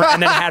the camera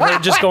and then had her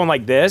just going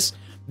like this.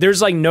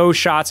 There's like no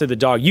shots of the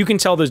dog. You can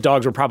tell those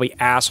dogs were probably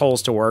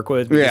assholes to work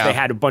with because they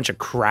had a bunch of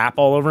crap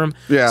all over them.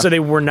 Yeah. So they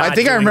were not. I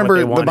think I remember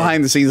the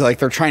behind the scenes, like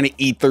they're trying to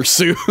eat their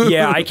suit.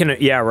 Yeah, I can.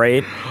 Yeah,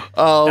 right.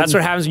 That's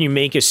what happens when you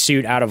make a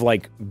suit out of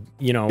like,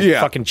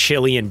 fucking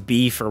chili and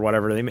beef or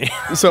whatever they make.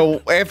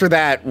 So after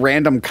that,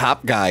 random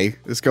cop guy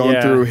is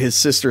going through his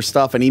sister's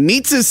stuff and he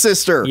meets his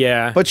sister.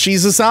 Yeah. But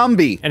she's a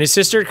zombie. And his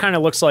sister kind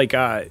of looks like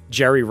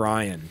Jerry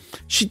Ryan.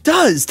 She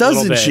does,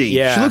 doesn't she?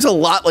 Yeah. She looks a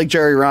lot like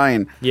Jerry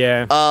Ryan.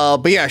 Yeah.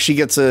 But yeah, she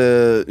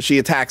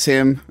attacks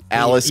him.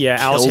 Alice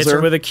Alice hits her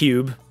with a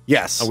cube.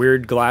 Yes. A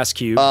weird glass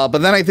cube. But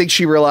then I think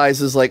she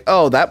realizes, like,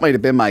 oh, that might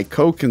have been my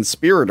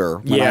co-conspirator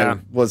when I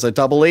was a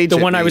double agent.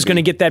 The one I was going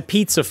to get that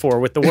pizza for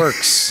with the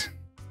works.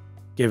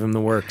 Give him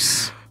the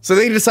works. So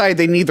they decide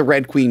they need the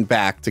Red Queen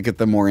back to get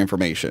them more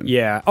information.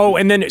 Yeah. Oh,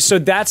 and then, so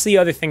that's the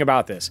other thing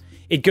about this.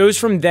 It goes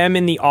from them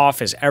in the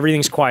office,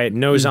 everything's quiet,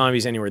 no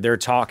zombies anywhere, they're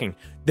talking.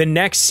 The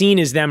next scene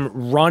is them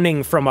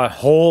running from a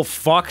whole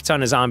fuck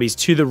ton of zombies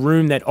to the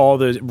room that all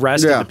the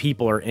rest of the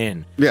people are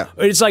in. Yeah.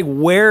 It's like,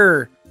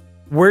 where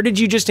did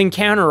you just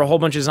encounter a whole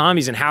bunch of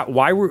zombies, and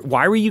why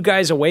were you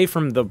guys away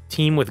from the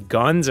team with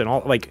guns and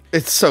all? Like,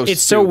 it's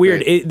so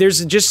weird.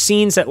 There's just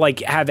scenes that like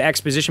have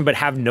exposition but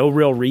have no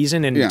real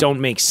reason and don't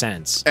make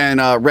sense.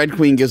 And Red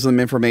Queen gives them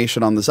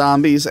information on the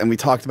zombies, and we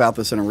talked about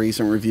this in a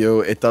recent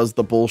review. It does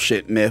the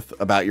bullshit myth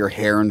about your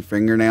hair and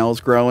fingernails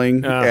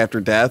growing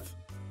after death.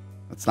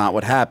 That's not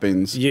what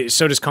happens. Yeah,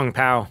 so does Kung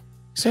Pao.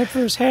 Except for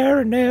his hair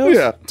and nails,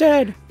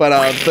 dead.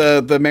 But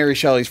the Mary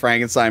Shelley's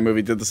Frankenstein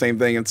movie did the same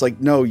thing. It's like,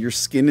 no, your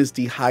skin is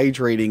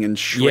dehydrating and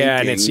shrinking.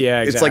 Yeah,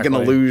 and it's like an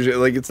illusion.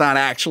 Like, it's not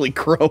actually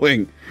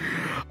growing.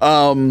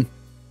 But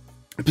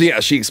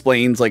yeah, she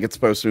explains like it's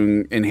supposed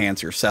to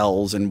enhance your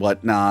cells and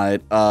whatnot.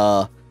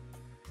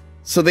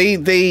 So they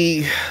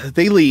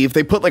leave.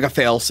 They put like a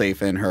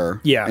failsafe in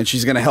her. Yeah, and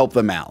she's gonna help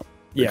them out.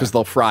 Yeah. Because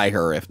they'll fry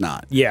her if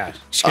not. Yeah,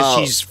 because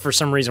she's, for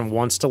some reason,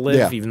 wants to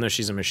live, even though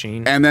she's a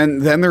machine. And then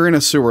they're in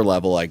a sewer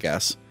level, I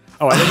guess.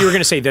 Oh, I thought you were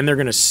going to say, then they're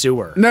going to sue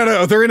her.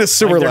 No, they're in a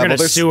sewer level. They're going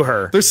to sue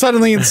her. They're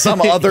suddenly in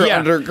some other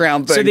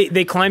underground thing. So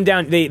they climb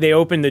down, they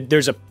open the,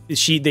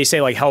 they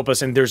say, like, help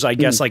us, and there's, I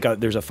guess, like,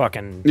 there's a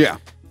fucking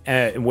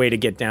way to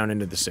get down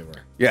into the sewer.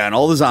 Yeah, and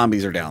all the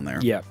zombies are down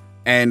there. Yeah.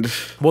 And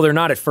well, they're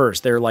not at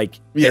first. They're like,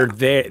 they're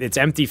there. It's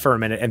empty for a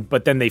minute,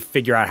 but then they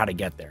figure out how to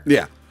get there.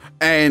 Yeah.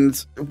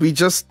 And we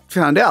just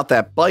found out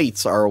that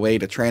bites are a way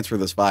to transfer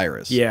this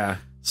virus. Yeah.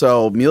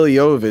 So Milla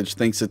Jovovich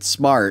thinks it's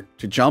smart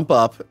to jump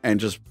up and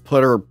just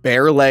put her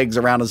bare legs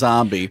around a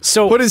zombie,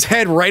 put his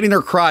head right in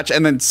her crotch,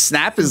 and then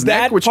snap his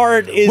neck. Which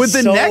part is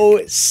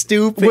so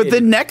stupid. Would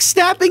the neck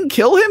snapping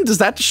kill him? Does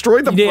that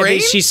destroy the brain?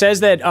 She says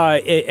that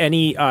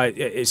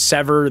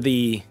sever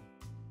the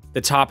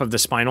top of the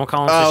spinal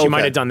column, so she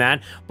might have done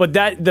that. But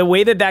the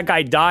way that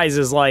guy dies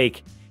is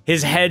like,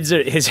 his head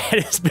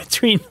is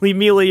between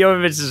Milla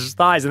Jovovich's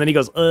thighs, and then he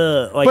goes,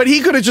 ugh. Like, but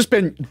he could have just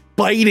been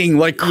biting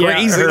like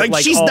crazy. Like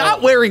she's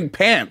not wearing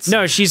pants.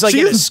 No, she's like, she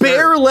has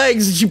bare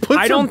legs, and she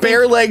puts her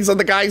bare legs on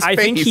the guy's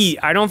face.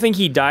 I don't think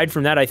he died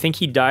from that. I think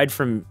he died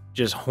from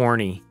just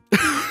horny.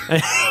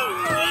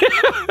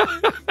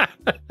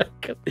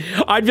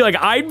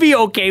 I'd be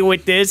okay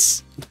with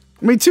this.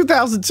 I mean,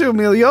 2002,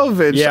 Milla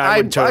Jovovich. Yeah,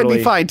 I'd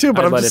be fine too.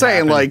 But I'm just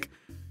saying, like,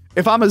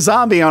 if I'm a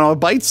zombie and I'll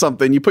bite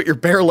something, you put your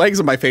bare legs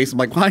on my face. I'm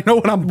like, well, I know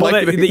what I'm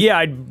biting.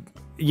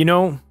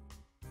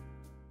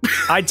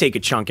 I'd take a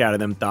chunk out of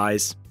them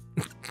thighs.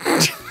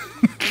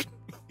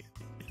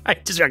 I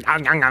just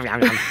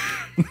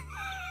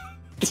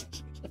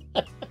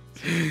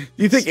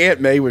You think Aunt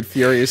May would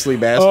furiously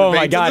masturbate? Oh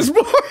my god!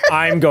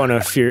 I'm going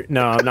to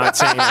No, I'm not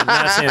saying that. I'm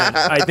not saying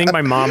that. I think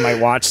my mom might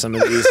watch some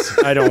of these.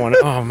 I don't want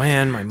to. Oh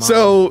man, my mom.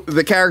 So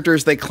the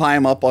characters, they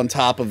climb up on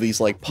top of these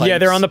like pipes. Yeah,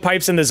 they're on the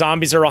pipes, and the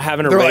zombies are all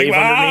having a rave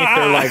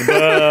underneath.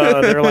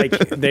 They're like,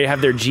 they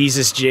have their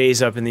Jesus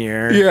J's up in the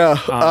air.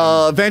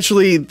 Yeah.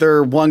 Eventually,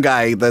 one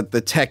guy, the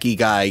techie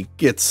guy,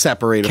 gets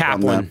separated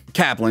from them.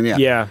 Kaplan. Yeah.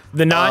 Yeah.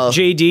 The not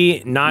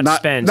JD, not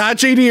Spence. Not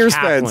JD or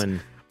Kaplan.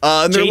 Spence.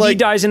 JD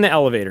dies in the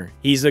elevator.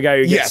 He's the guy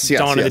who gets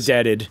Dawn of the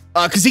Deaded.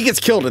 Because he gets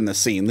killed in this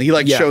scene. He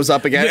shows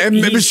up again. And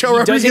Michelle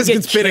Rodriguez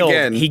gets bit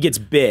again. He gets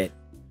bit.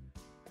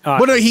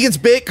 Well, no, he gets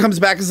bit, comes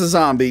back as a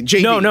zombie.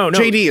 JD. No.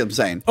 JD, I'm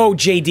saying. Oh,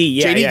 JD.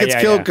 Yeah, JD gets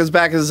killed, comes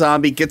back as a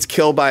zombie, gets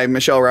killed by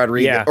Michelle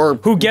Rodriguez. Yeah. Or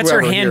who gets her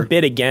hand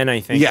bit again, I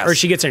think. Yes. Or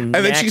she gets her neck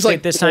bit this time. And then she's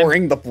like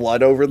pouring the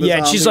blood over the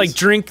zombies. She's like,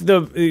 drink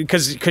the...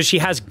 Because she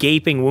has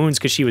gaping wounds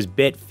because she was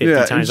bit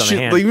 50 times on the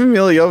hand. Even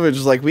Milla Jovovich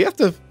is like, we have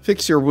to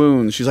fix your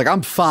wounds. She's like,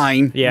 I'm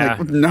fine. Yeah.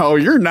 Like, no,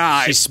 you're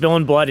not. She's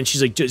spilling blood and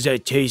she's like, does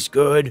that taste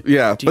good?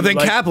 Yeah. But then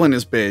Kaplan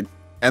is bit.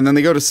 And then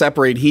they go to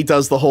separate. He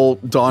does the whole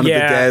Dawn of the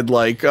Dead,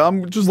 like,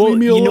 just leave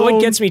me alone. You know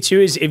what gets me too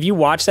is if you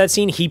watch that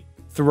scene, he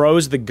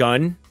throws the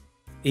gun.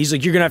 He's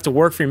like, you're gonna have to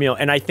work for your meal.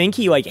 And I think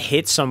he like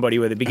hits somebody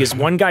with it because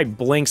one guy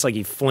blinks like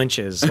he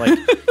flinches like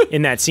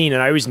in that scene.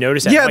 And I always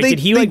notice that. Yeah, like, did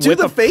he like whip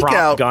a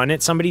prop gun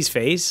at somebody's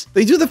face?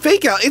 They do the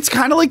fake out. It's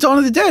kind of like Dawn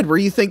of the Dead where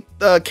you think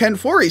Ken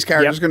Foree's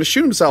character is going to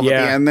shoot himself at the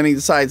end, and then he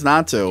decides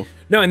not to.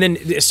 No, and then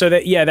that's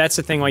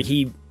the thing. Like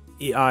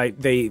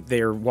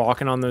they're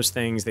walking on those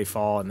things, they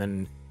fall, and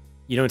then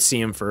you don't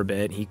see him for a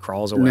bit. He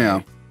crawls away.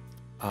 Yeah.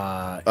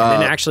 And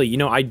then actually,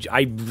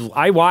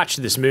 I watched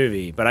this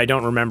movie, but I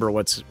don't remember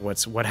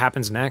what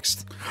happens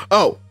next.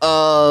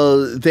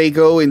 Oh, they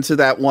go into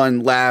that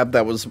one lab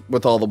that was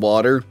with all the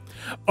water.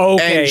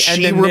 Okay, and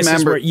she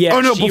remembers.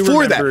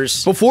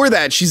 Remembers. Before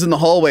that, she's in the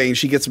hallway and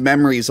she gets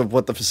memories of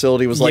what the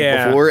facility was like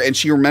before, and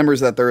she remembers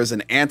that there is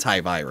an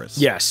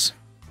antivirus. Yes.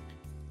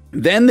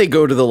 Then they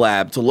go to the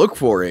lab to look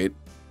for it,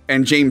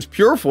 and James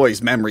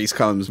Purefoy's memories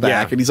comes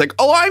back, and he's like,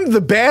 "Oh, I'm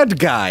the bad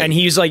guy." And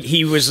he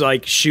was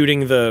like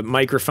shooting the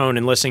microphone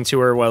and listening to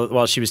her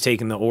while she was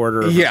taking the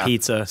order of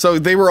pizza. So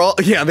they were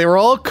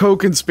all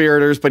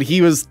co-conspirators, but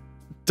he was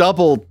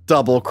double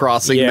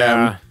crossing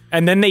them.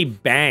 And then they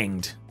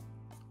banged.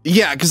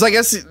 Yeah, because I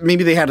guess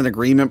maybe they had an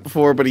agreement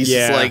before, but he's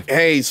just like,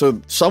 "Hey,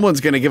 so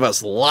someone's gonna give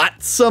us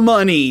lots of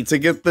money to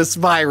get this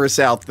virus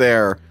out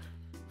there.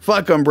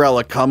 Fuck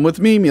Umbrella, come with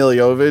me,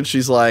 Jovovich."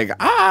 She's like,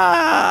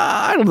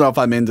 I don't know if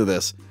I'm into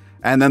this.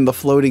 And then the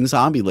floating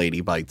zombie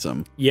lady bites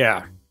him.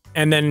 Yeah.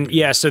 And then,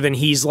 so then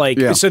he's like,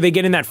 so they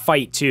get in that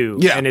fight too.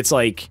 Yeah. And it's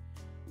like,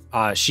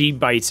 she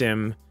bites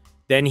him.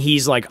 Then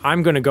he's like,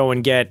 I'm going to go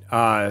and get the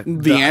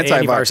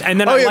antivirus. And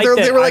then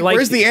they were like,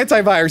 where's the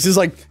antivirus? He's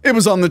like, it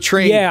was on the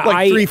train,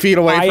 3 feet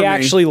away from me. I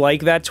actually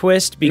like that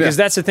twist because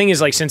that's the thing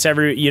is like, since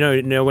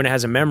no one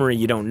has a memory,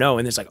 you don't know.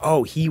 And it's like,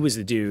 oh, he was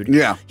the dude.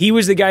 Yeah. He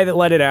was the guy that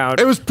let it out.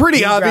 It was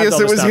pretty obvious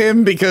it was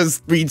him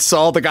because we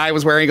saw the guy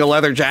was wearing a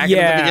leather jacket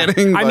at the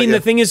beginning. I mean, the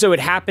thing is though, it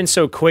happens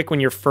so quick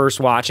when you're first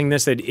watching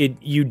this that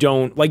you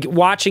don't, like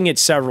watching it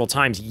several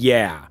times,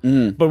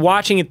 but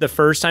watching it the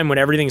first time when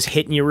everything's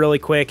hitting you really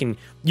quick and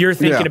you're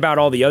thinking about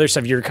all the other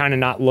stuff, you're kind of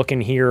not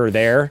looking here or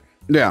there.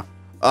 Yeah.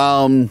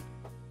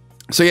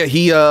 So yeah,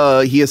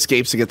 he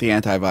escapes to get the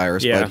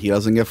antivirus, but he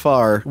doesn't get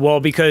far. Well,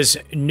 because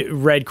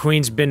Red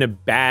Queen's been a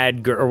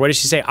bad girl, or what did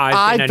she say?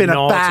 I've been a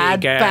naughty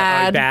bad girl.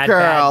 Bad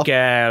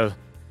girl.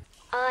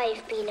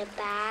 I've been a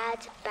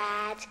bad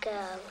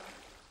girl.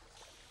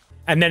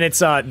 And then it's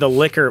the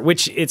liquor,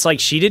 which it's like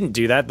she didn't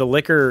do that. The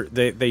liquor,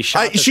 they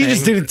shot. She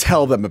just didn't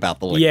tell them about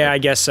the liquor. Yeah, I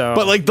guess so.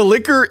 But like the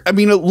liquor, I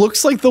mean, it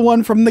looks like the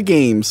one from the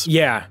games.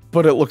 Yeah,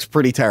 but it looks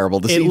pretty terrible.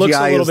 The CGI looks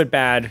a little bit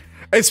bad,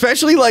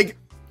 especially like.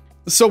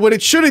 So what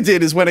it should have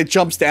did is when it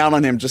jumps down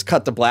on him, just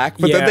cut to black.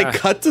 But then they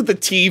cut to the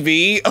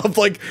TV of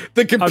like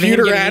the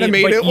computer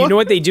animated. You know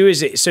what they do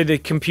is so the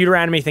computer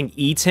animated thing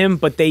eats him,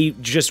 but they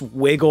just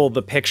wiggle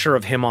the picture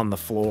of him on the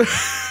floor.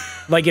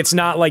 Like it's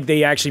not like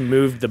they actually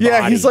moved the body.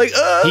 Yeah, he's like,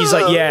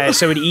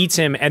 so it eats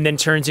him and then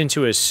turns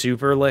into a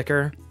super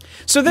liquor.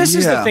 So this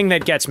is the thing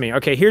that gets me.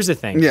 Okay, here's the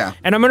thing. Yeah.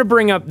 And I'm going to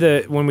bring up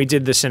when we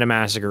did the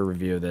Cinemassacre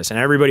review of this, and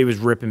everybody was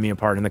ripping me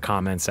apart in the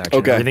comments section.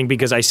 Okay. Everything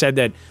because I said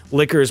that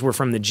liquors were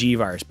from the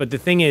G-Virus. But the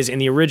thing is, in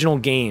the original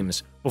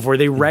games, before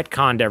they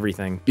retconned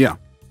everything,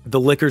 the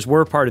liquors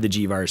were part of the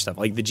G-Virus stuff.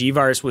 Like the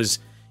G-Virus was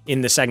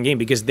in the second game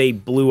because they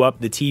blew up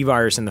the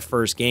T-Virus in the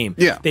first game.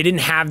 Yeah. They didn't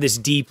have this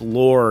deep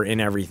lore in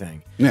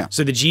everything. Yeah.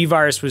 So the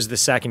G-Virus was the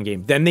second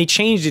game. Then they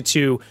changed it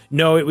to,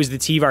 no, it was the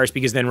T-Virus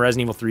because then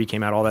Resident Evil 3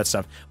 came out, all that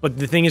stuff. But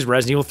the thing is,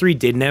 Resident Evil 3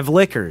 didn't have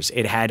liquors.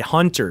 It had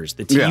hunters.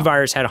 The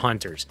T-Virus had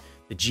hunters.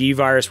 The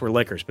G-Virus were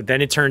liquors. But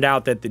then it turned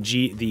out that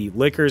the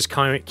liquors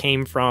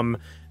came from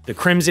the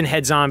Crimson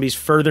Head zombies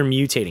further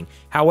mutating.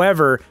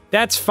 However,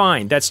 that's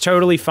fine. That's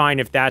totally fine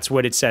if that's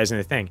what it says in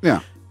the thing. Yeah.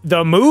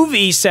 The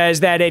movie says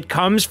that it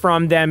comes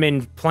from them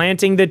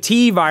implanting the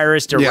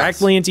T-Virus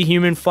directly into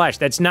human flesh.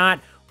 That's not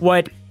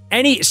what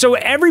so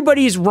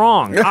everybody's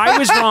wrong. I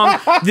was wrong.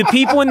 The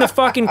people in the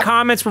fucking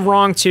comments were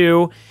wrong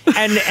too.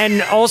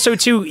 And also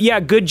too,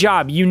 good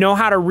job. You know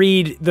how to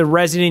read the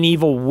Resident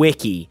Evil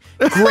wiki.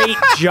 Great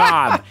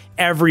job,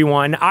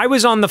 everyone. I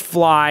was on the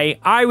fly.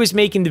 I was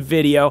making the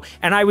video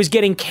and I was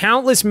getting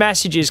countless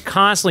messages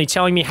constantly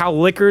telling me how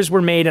liquors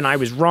were made and I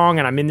was wrong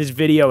and I'm in this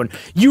video and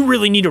you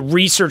really need to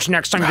research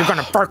next time you're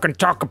gonna fucking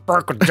talk a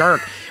burk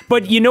jerk.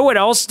 But you know what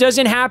else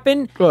doesn't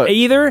happen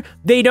either?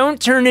 They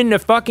don't turn into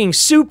fucking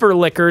super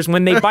liquors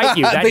when they bite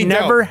you. That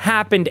never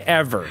happened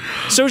ever.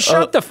 So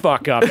shut the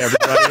fuck up,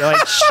 everybody.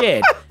 Like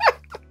shit.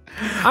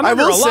 I'm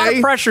under a lot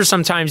of pressure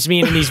sometimes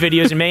being in these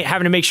videos and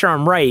having to make sure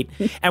I'm right.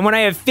 And when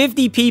I have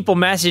 50 people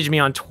message me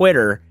on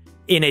Twitter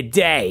in a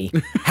day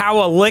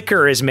how a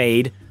liquor is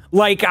made,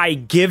 like I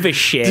give a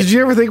shit. Did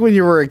you ever think when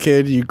you were a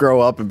kid you'd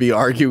grow up and be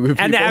arguing with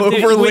people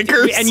over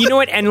liquors? And you know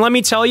what? And let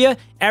me tell you,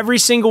 every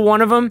single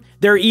one of them,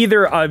 they're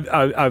either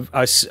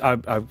a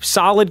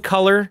solid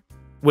color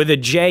with a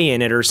J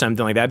in it or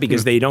something like that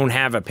because they don't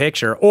have a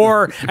picture,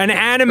 or an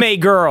anime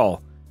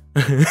girl.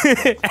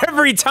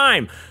 Every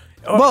time.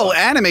 Well,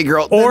 anime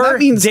girl. Or that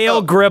means,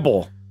 Dale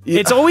Gribble.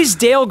 Yeah. It's always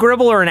Dale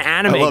Gribble or an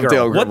anime girl.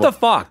 Dale what the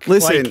fuck?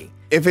 Listen,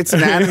 if it's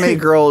an anime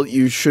girl,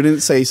 you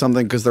shouldn't say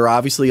something because they're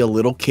obviously a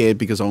little kid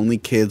because only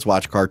kids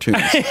watch cartoons.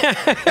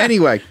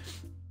 Anyway.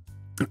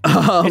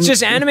 It's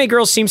just anime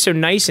girls seem so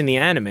nice in the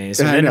animes,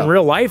 and then in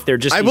real life they're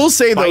just I will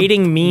say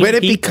fighting though, mean when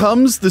it people.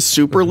 becomes the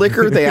super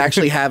liquor, they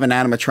actually have an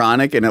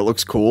animatronic and it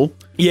looks cool.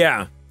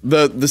 Yeah.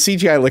 The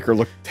CGI liquor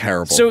looked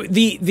terrible. So to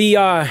be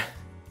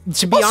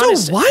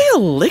honest, why a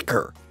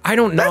liquor? I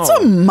don't know.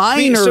 That's a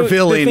minor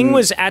villain. The thing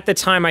was at the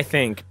time, I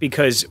think,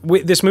 because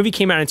this movie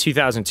came out in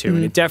 2002,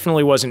 and it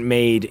definitely wasn't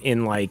made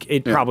in like,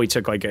 it probably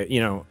took like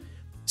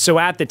So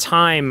at the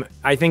time,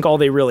 I think all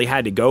they really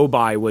had to go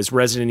by was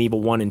Resident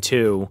Evil 1 and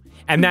 2.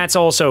 And that's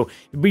also,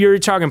 you're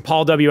talking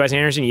Paul W.S.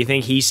 Anderson, you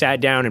think he sat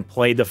down and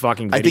played the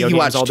fucking video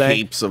games all day? I think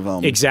he watched tapes of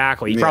them.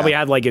 Exactly. He probably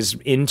had like his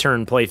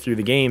intern play through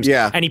the games.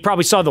 Yeah. And he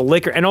probably saw the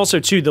liquor. And also,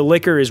 too, the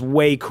liquor is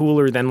way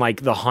cooler than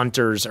like the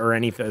hunters or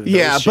anything.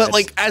 Yeah, but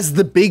like as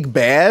the big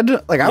bad,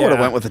 like I would have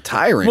went with a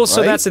tyrant. Well,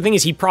 so that's the thing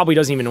is he probably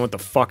doesn't even know what the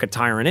fuck a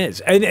tyrant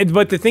is.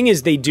 But the thing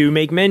is they do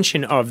make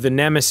mention of the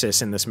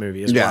nemesis in this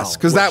movie as well. Yes,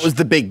 because that was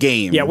the big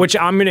game. Yeah, which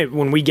I'm going to,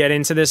 when we get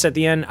into this at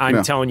the end,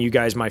 I'm telling you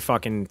guys my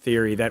fucking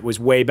theory that was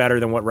way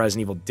better than what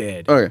Resident Evil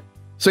did. Okay.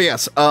 So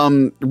yes,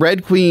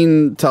 Red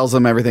Queen tells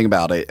them everything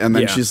about it, and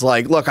then she's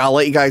like, "Look, I'll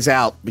let you guys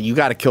out, but you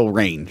got to kill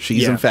Rain.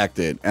 She's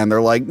infected." And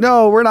they're like,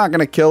 "No, we're not going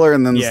to kill her."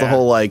 And then there's the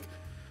whole like,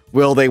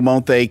 "Will they?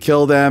 Won't they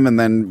kill them?" And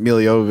then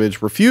Milla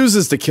Jovovich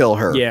refuses to kill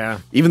her. Yeah,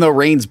 even though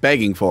Rain's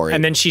begging for it.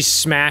 And then she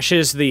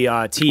smashes the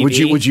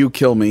TV. Would you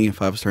kill me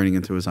if I was turning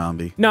into a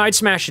zombie? No, I'd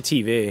smash the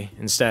TV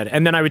instead,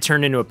 and then I would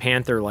turn into a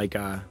panther like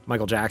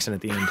Michael Jackson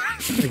at the end,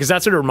 because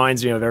that's what it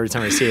reminds me of every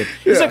time I see it.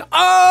 He's like,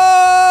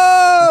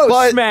 "Oh,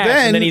 but smash!"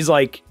 And then he's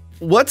like,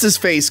 "What's his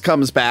face?"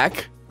 comes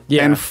back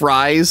and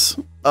fries.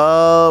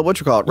 What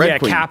you call it? Red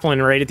Queen.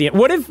 Kaplan right at the end.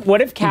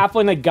 What if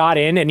Kaplan had got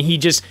in and he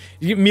just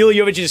Milla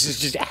Jovovich is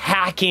just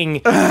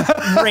hacking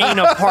Rain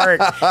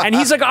apart, and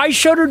he's like, "I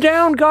shut her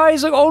down,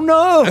 guys!" Like, "Oh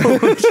no!"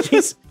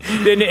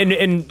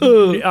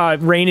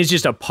 and Rain is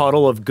just a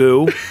puddle of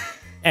goo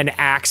and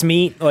axe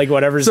meat, like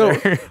whatever's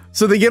there.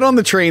 So they get on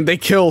the train, they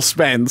kill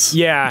Spence.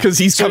 Yeah. Because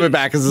he's coming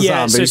back as a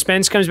zombie. So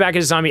Spence comes back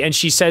as a zombie, and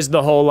she says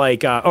the whole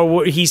like,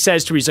 he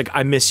says to her, he's like,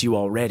 "I miss you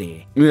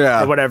already."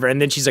 Yeah. Or whatever. And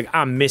then she's like,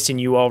 "I'm missing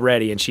you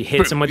already." And she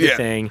hits him with the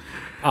thing.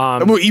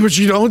 Which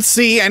you don't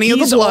see any of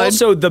the blood.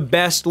 He's also the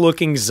best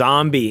looking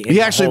zombie in He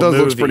actually does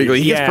look pretty good.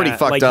 He gets pretty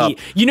fucked up.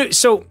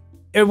 So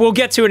we'll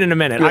get to it in a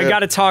minute. I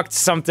got to talk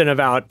something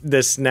about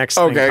this next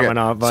thing coming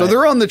up. But. So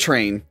they're on the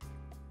train.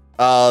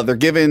 They're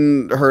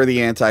giving her the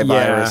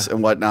antivirus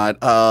and whatnot.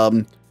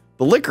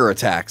 The liquor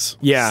attacks.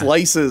 Yeah.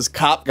 Slices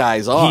cop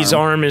guy's arm. His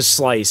arm is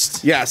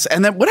sliced. Yes.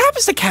 And then what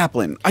happens to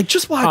Kaplan? I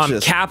just watched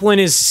this. Kaplan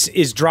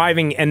is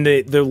driving, and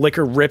the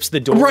liquor rips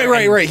the door.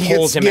 Right. He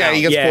pulls him out.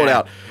 He gets pulled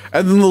out.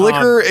 And then the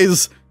liquor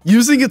is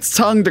using its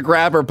tongue to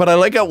grab her, but I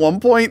like at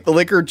one point the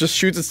liquor just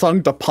shoots its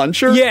tongue to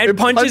punch her. Yeah, it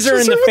punches her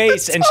in the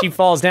face, and she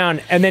falls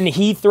down. And then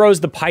he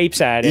throws the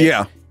pipes at it.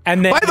 Yeah.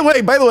 And then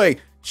by the way,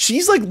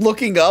 she's like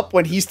looking up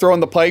when he's throwing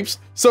the pipes.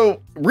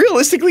 So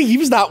realistically, he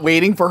was not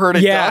waiting for her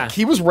to duck.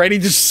 He was ready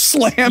to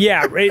slam.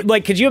 Yeah,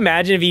 like could you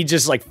imagine if he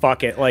just like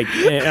fuck it, like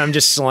I'm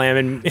just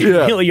slamming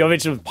Milla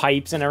Jovovich with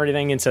pipes and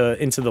everything into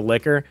the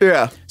liquor.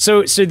 Yeah.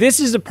 So this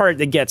is the part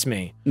that gets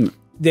me.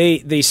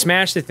 They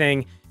smash the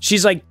thing.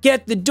 She's like,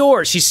 "Get the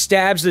door." She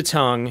stabs the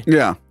tongue.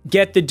 Yeah.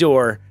 Get the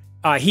door.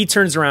 He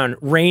turns around.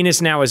 Rain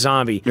is now a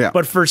zombie. Yeah.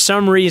 But for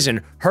some reason,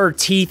 her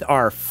teeth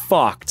are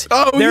fucked.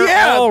 Oh,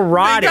 They're all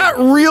rotted. They got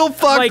real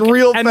fucked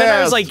real fast. And then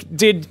I was like,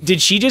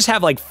 did she just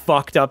have like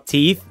fucked up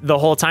teeth the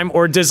whole time?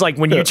 Or does like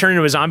when you turn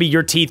into a zombie,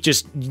 your teeth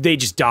just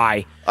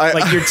die?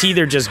 Like your teeth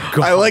are just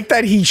gone. I like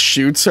that he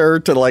shoots her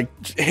to like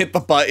hit the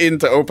button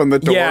to open the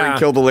door and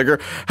kill the liquor.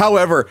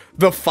 However,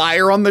 the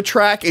fire on the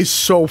track is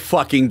so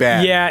fucking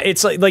bad. Yeah,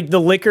 it's like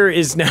the liquor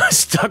is now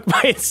stuck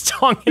by its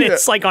tongue and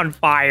it's like on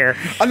fire.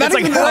 I'm not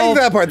even like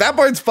that part. That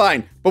part's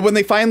fine. But when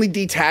they finally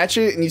detach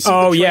it and you see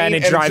the train and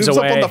it drives zooms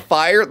away up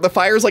on the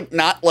fire's like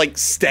not like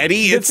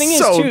steady. The thing is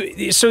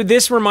too, so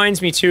this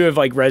reminds me too of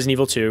like Resident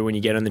Evil 2 when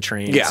you get on the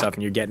train and stuff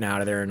and you're getting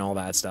out of there and all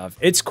that stuff.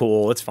 It's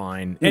cool, it's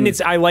fine. And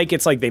it's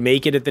like they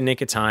make it at the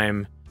nick of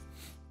time.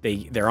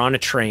 They're on a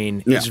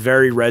train. It's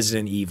very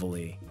Resident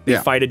Evil-y. They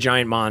fight a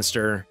giant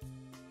monster.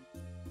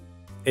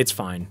 It's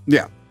fine.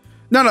 Yeah.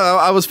 No,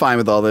 I was fine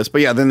with all this.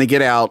 But yeah, then they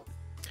get out.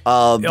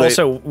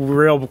 Also,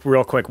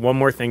 real quick, one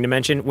more thing to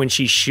mention: when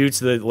she shoots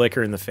the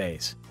liquor in the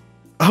face,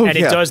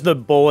 it does the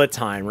bullet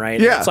time,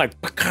 right? Yeah, it's like,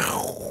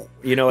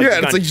 you know,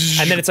 like it's like,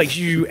 and then it's like,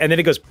 and then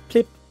it goes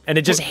plip, and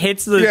it just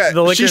hits the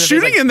liquor. She's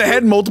shooting in the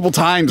head multiple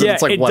times. And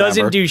it's like, it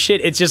doesn't do shit.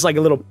 It's just like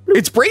a little.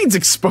 Its brain's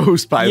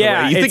exposed, by the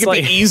way. You think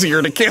it'd be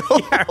easier to kill?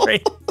 Yeah,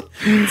 right.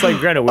 It's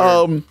like kind of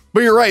weird.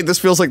 But you're right. This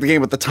feels like the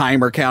game with the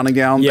timer counting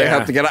down. They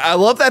have to get. I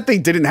love that they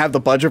didn't have the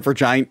budget for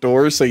giant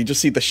doors, so you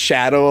just see the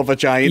shadow of a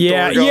giant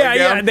door going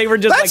down. They were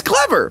just. That's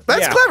clever.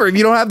 That's clever. If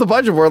you don't have the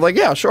budget for it, like,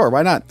 yeah, sure,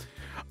 why not?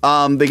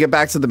 They get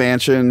back to the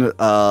mansion.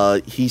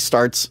 He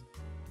starts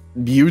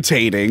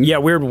mutating. Yeah,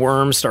 weird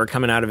worms start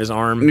coming out of his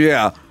arm.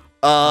 Yeah.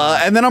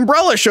 And then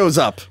Umbrella shows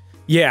up.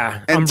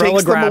 Yeah, and Umbrella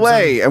takes them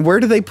away. Him. And where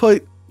do they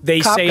put?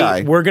 They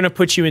say we're going to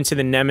put you into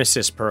the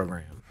Nemesis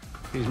program.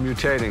 He's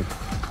mutating.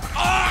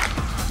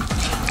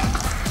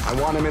 I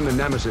want him in the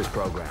Nemesis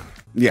program.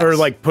 Yes. Or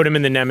like put him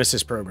in the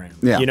Nemesis program.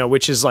 Yeah. You know,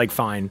 which is like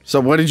fine.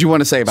 So what did you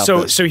want to say about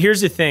this? So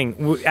here's the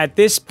thing. At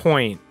this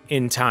point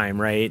in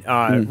time, right,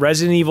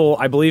 Resident Evil,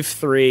 I believe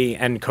 3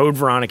 and Code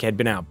Veronica had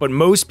been out, but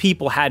most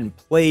people hadn't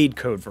played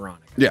Code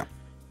Veronica. Yeah.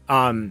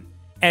 And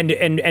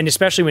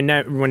especially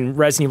when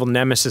Resident Evil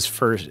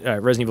Nemesis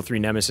Resident Evil 3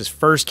 Nemesis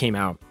first came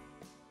out,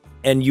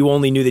 and you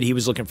only knew that he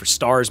was looking for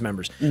STARS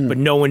members, but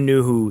no one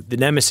knew who the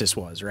Nemesis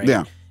was, right?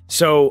 Yeah.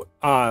 So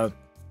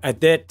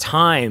at that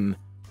time,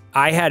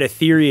 I had a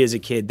theory as a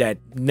kid that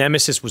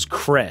Nemesis was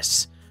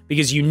Chris,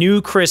 because you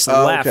knew Chris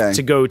left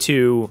to go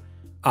to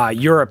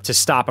Europe to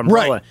stop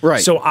Umbrella.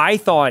 Right. So I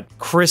thought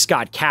Chris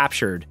got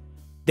captured.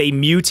 They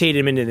mutated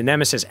him into the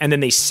Nemesis, and then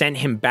they sent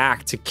him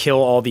back to kill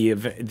all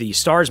the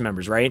STARS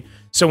members, right?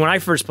 So when I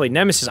first played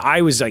Nemesis,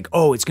 I was like,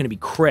 oh, it's going to be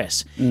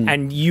Chris.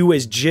 And you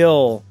as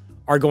Jill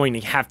are going to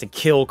have to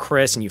kill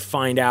Chris, and you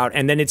find out,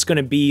 and then it's going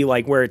to be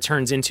like where it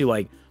turns into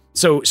like,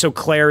 so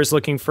Claire is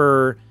looking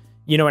for,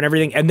 you know, and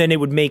everything, and then it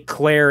would make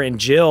Claire and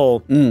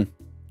Jill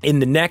in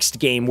the next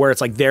game where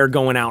it's like they're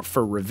going out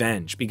for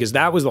revenge, because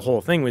that was the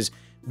whole thing, was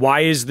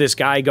why is this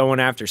guy going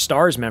after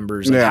STARS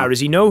members? Like, how does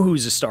he know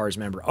who's a STARS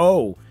member?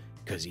 Oh,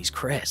 because he's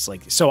Chris.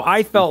 Like, so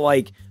I felt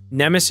like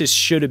Nemesis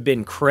should have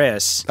been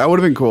Chris. That would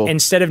have been cool.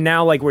 Instead of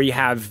now, like, where you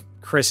have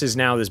Chris is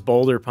now this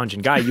boulder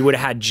punching guy, you would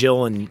have had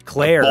Jill and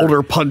Claire.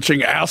 Boulder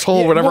punching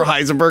asshole, whatever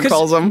Heisenberg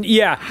calls him.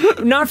 Yeah.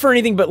 Not for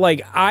anything, but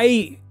like,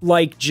 I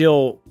like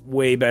Jill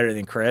way better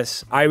than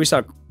Chris. I always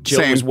thought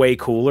Jill was way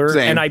cooler.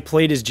 And I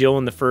played as Jill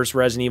in the first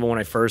Resident Evil when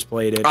I first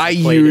played it. I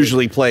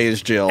usually play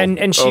as Jill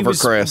and she over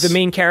was Chris. The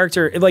main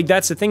character. Like,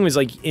 that's the thing, was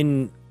like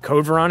in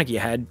Code Veronica, you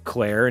had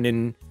Claire,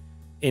 and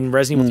in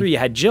Resident Evil 3, you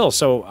had Jill.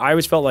 So I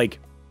always felt like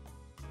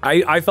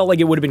I felt like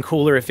it would have been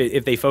cooler if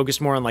they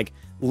focused more on like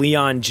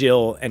Leon,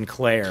 Jill, and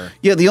Claire.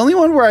 Yeah, the only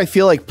one where I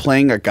feel like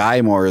playing a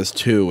guy more is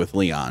 2 with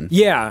Leon.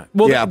 Yeah,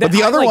 well, yeah, but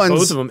the other like ones,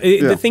 both of them.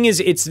 The thing is,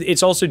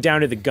 it's also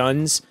down to the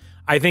guns.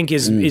 I think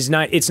is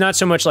not. It's not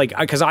so much like,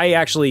 because I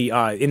actually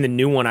in the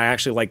new one, I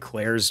actually like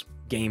Claire's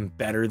game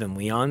better than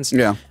Leon's.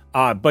 Yeah.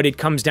 But it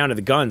comes down to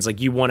the guns.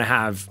 Like, you want to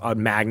have a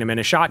Magnum and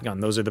a shotgun.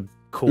 Those are the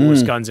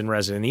coolest guns in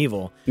Resident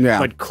Evil. Yeah.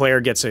 But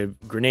Claire gets a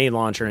grenade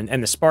launcher,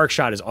 and the spark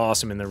shot is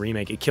awesome in the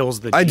remake. It kills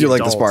the I G do like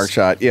the adults. spark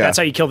shot. Yeah. That's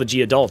how you kill the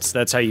G adults.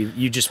 That's how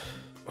you just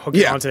hook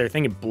it onto their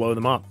thing and blow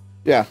them up.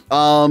 Yeah.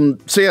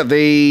 So yeah,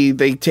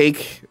 they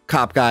take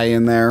cop guy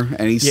in there,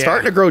 and he's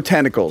starting to grow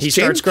tentacles. He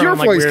James starts growing,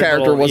 like, Purefoy's weird character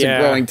little- wasn't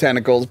growing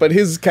tentacles, but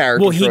his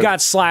character. Well, he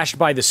got slashed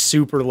by the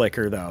super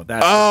liquor, though.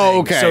 That's the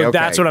thing. okay. So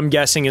that's what I'm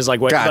guessing is like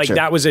what like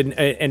that was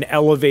an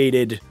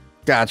elevated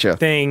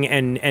thing,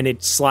 and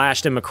it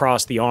slashed him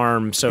across the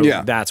arm. So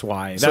that's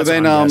why. That's so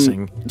then what I'm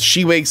guessing.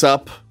 She wakes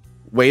up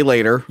way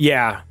later.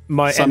 Yeah.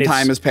 Some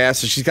time has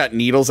passed, and she's got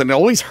needles, and it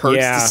always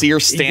hurts to see her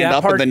stand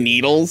up with the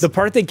needles. The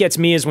part that gets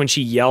me is when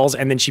she yells,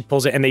 and then she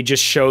pulls it, and they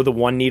just show the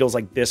one needle's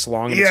like this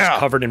long, and it's just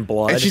covered in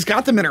blood. And she's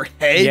got them in her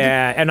head.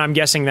 Yeah, and I'm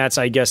guessing that's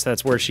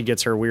where she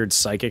gets her weird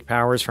psychic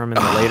powers from in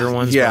the later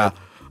ones. Yeah.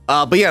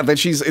 But yeah, then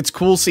it's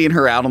cool seeing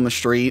her out on the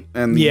street,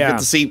 and you get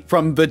to see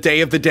from the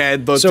Day of the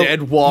Dead, the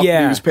Dead Walk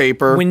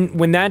newspaper.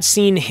 When that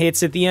scene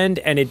hits at the end,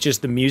 and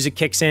the music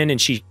kicks in,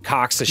 and she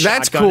cocks the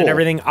shotgun and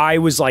everything, I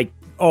was like,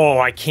 oh,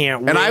 I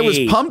can't wait. And I was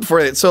pumped for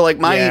it. So like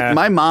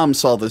my mom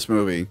saw this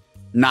movie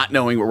not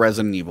knowing what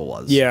Resident Evil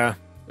was. Yeah.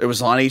 It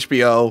was on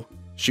HBO.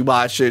 She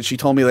watched it. She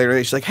told me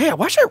later, she's like, hey, I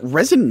watched that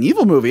Resident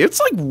Evil movie. It's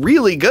like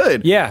really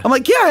good. Yeah. I'm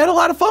like, yeah, I had a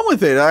lot of fun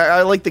with it.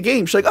 I like the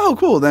game. She's like, oh,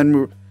 cool.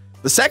 Then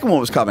the second one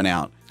was coming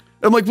out.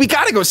 I'm like, we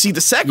got to go see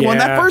the second one.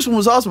 That first one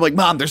was awesome. I'm like,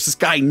 Mom, there's this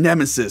guy,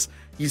 Nemesis.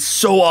 He's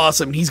so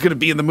awesome. He's going to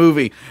be in the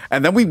movie.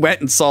 And then we went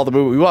and saw the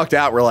movie. We walked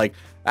out. We're like,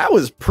 that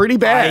was pretty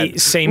bad.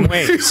 Same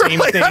way. Same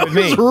like, thing with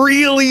me. That was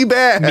really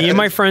bad. Me and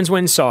my friends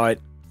went and saw it.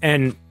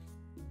 And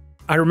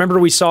I remember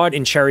we saw it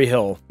in Cherry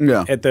Hill.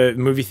 Yeah. At the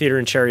movie theater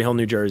in Cherry Hill,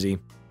 New Jersey.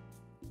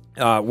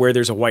 Where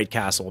there's a White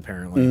Castle,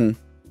 apparently.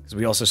 Because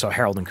we also saw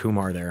Harold and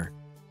Kumar there.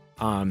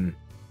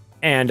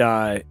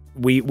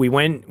 We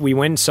went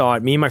and saw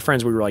it. Me and my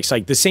friends, we were like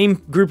psyched. The same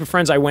group of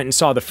friends I went and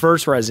saw the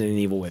first Resident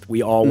Evil with,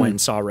 we all went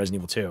and saw Resident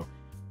Evil 2.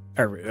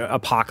 Or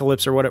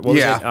Apocalypse or what was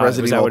it?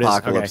 Resident Evil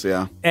Apocalypse,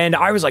 yeah. And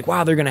I was like,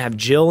 wow, they're going to have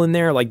Jill in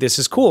there? Like, this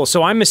is cool.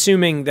 So I'm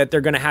assuming that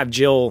they're going to have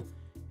Jill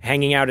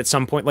hanging out at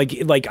some point.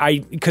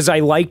 Because I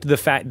liked the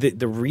fact that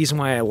the reason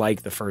why I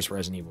like the first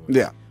Resident Evil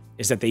movie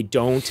is that they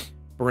don't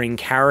bring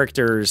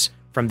characters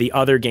from the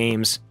other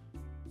games.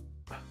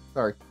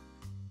 Sorry.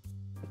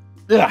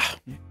 Ugh.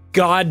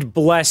 God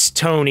bless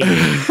Tony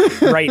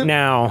right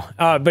now.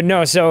 But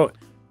no, so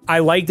I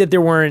like that there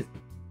weren't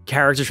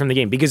characters from the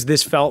game, because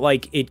this felt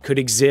like it could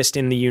exist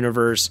in the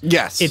universe.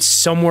 Yes. It's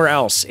somewhere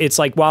else. It's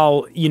like,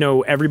 while,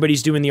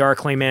 everybody's doing the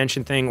Arclay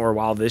Mansion thing, or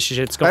while this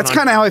shit's going on. That's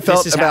kind of how I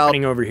felt this is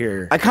happening over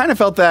here. I kind of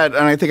felt that,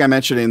 and I think I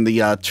mentioned in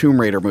the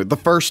Tomb Raider movie, the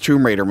first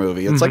Tomb Raider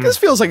movie. It's like, this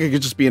feels like it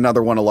could just be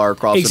another one of Lara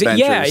Croft's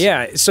adventures.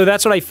 Yeah. So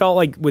that's what I felt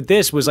like with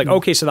this, was like,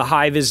 okay, so the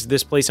hive is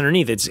this place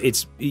underneath.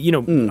 It's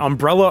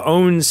Umbrella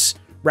owns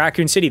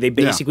Racoon City. They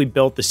basically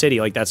built the city.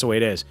 Like, that's the way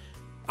it is.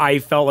 I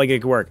felt like it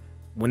could work.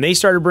 When they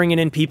started bringing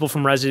in people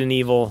from Resident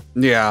Evil,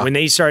 when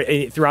they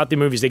started throughout the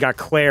movies, they got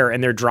Claire,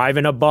 and they're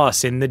driving a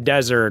bus in the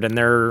desert, and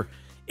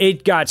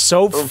it got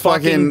so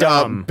fucking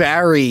dumb.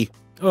 Barry.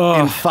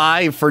 in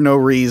 5 for no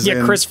reason.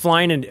 Yeah, Chris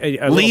flying and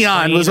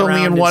Leon was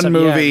only in one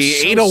movie.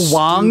 Yeah, Ada so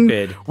Wong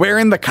stupid.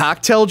 wearing the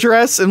cocktail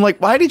dress, and like,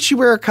 why did she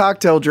wear a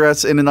cocktail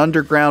dress in an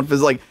underground?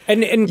 Like,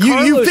 and you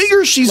Carlos,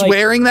 figure she's like,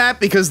 wearing that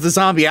because the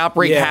zombie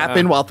outbreak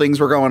happened while things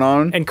were going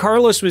on. And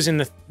Carlos was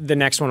in the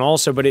next one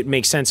also, but it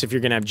makes sense if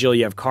you're gonna have Jill,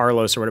 you have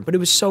Carlos or whatever. But it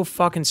was so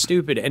fucking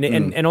stupid,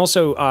 and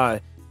also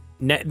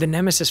the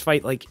Nemesis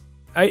fight, like.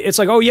 It's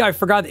like, oh yeah, I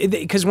forgot,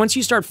 because once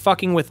you start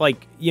fucking with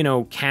like, you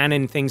know,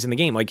 canon things in the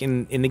game, like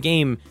in the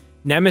game,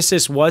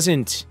 Nemesis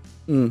wasn't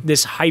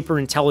this hyper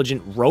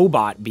intelligent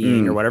robot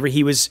being or whatever.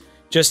 He was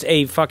just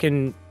a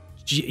fucking,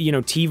 you know,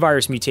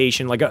 T-virus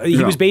mutation. Like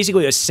he was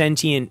basically a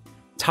sentient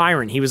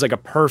tyrant. He was like a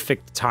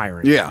perfect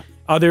tyrant. Yeah,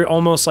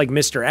 almost like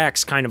Mr.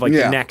 X, kind of like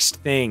the next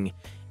thing,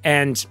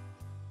 and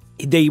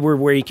they were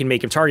where you can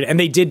make him target. And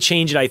they did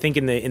change it, I think,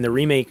 in the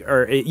remake,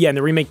 in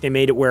the remake they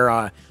made it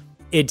where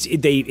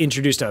they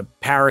introduced a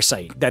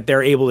parasite that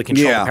they're able to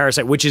control the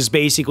parasite, which is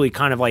basically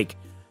kind of like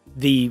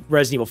the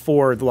Resident Evil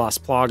 4, the Las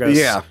Plagas.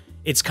 Yeah.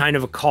 It's kind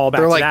of a callback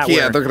to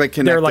that.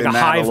 They're like a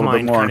hive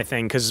mind kind of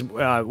thing, because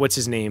what's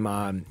his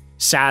name?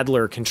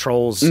 Sadler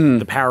controls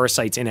the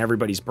parasites in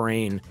everybody's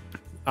brain.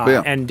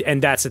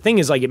 And that's the thing,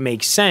 is like, it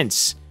makes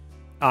sense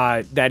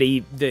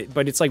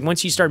but it's like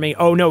once you start making,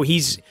 oh no,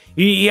 he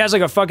has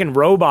like a fucking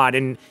robot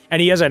and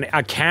he has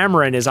a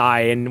camera in his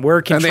eye and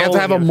we're controlling. And they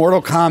have to have a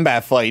Mortal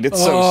Kombat fight. It's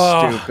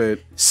so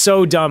stupid.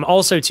 So dumb.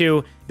 Also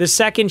too, the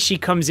second she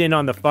comes in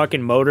on the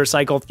fucking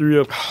motorcycle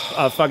through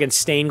a fucking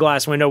stained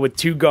glass window with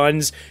 2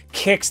 guns,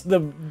 kicks the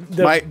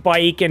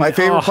bike, and my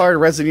favorite part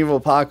of Resident Evil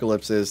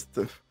Apocalypse is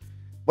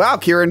wow,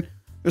 Kieran,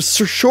 there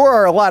sure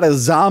are a lot of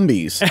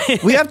zombies.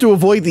 We have to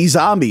avoid these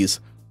zombies.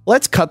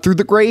 Let's cut through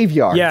the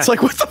graveyard. Yeah. It's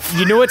like, what the fuck?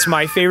 You know what's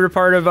my favorite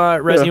part of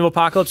Resident Evil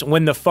Apocalypse?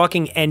 When the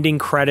fucking ending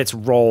credits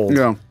rolled.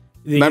 Yeah.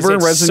 Remember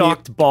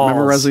Resident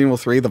Evil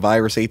 3, the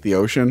virus ate the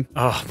ocean?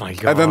 Oh my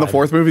God. And then the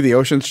 4th movie, the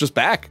ocean's just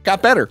back.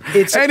 Got better.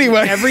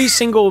 Anyway. Every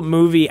single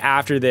movie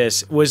after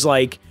this was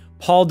like,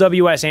 Paul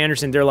W.S.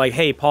 Anderson, they're like,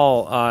 hey,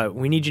 Paul,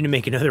 we need you to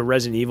make another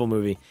Resident Evil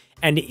movie.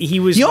 And he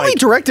only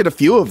directed a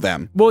few of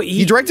them. Well,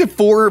 he directed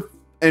 4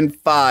 and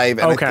 5.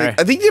 And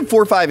I think he did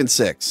 4, 5, and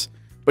 6.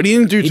 But he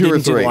didn't do 2 or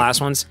 3. Do the last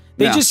ones.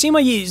 They just seem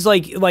like he's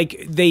like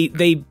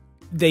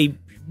they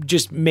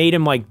just made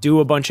him like do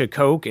a bunch of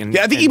coke and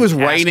I think he was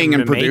writing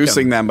and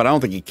producing them, but I don't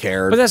think he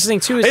cared. But that's the thing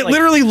too. Is it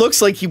literally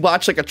looks like he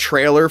watched like a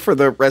trailer for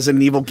the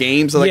Resident Evil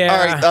games. Like,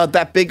 all right,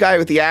 that big guy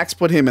with the axe,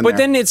 put him in there. But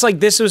then it's like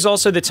this was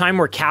also the time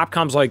where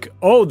Capcom's like,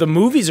 oh, the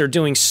movies are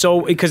doing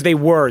so, because they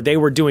were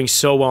doing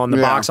so well in the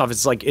box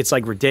office. It's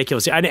like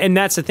ridiculous. And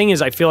that's the thing,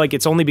 is I feel like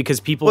it's only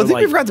because people. Well, I think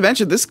we forgot to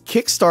mention this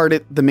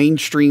kickstarted the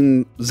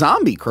mainstream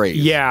zombie craze.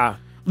 Yeah.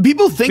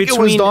 People think it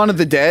was Dawn of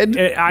the Dead.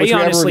 I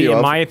honestly,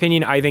 in my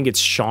opinion, I think it's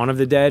Shaun of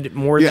the Dead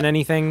more than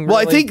anything. Well,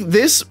 I think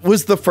this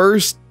was the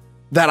first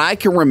that I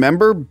can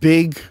remember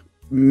big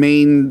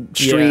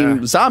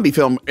mainstream zombie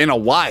film in a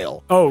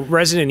while. Oh,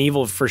 Resident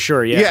Evil for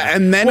sure, Yeah,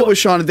 and then it was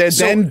Shaun of the Dead.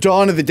 So then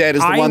Dawn of the Dead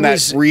is the one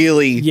that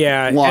really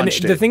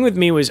launched it. The thing with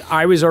me was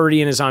I was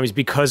already into zombies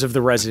because of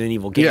the Resident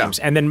Evil games.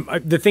 And then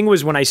the thing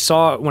was when I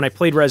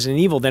played Resident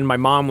Evil, then my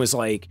mom was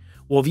like,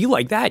 well, if you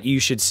like that, you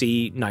should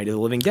see Night of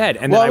the Living Dead.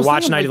 And then I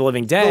watched Night of the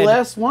Living Dead. The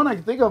last one I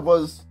could think of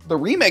was the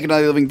remake of Night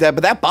of the Living Dead,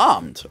 but that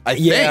bombed, I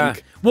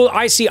think. Well,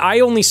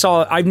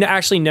 I've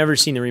actually never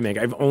seen the remake.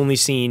 I've only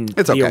seen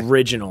the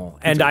original.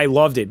 And I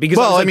loved it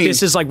because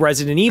this is like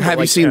Resident Evil. Have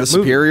you seen the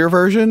superior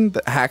version,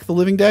 the Hack the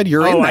Living Dead?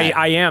 You're in that.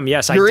 I am,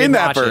 yes. You're in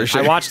that version.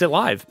 I watched it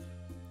live.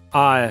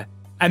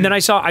 And then I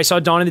saw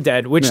Dawn of the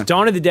Dead, which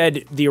Dawn of the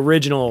Dead, the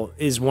original,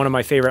 is one of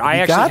my favorite.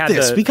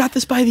 We got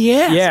this by the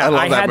ass. Yeah,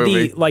 I had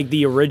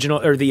the original,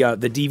 or the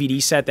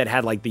DVD set that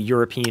had like the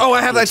European. Oh,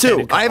 I have that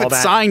too. I have it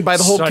signed by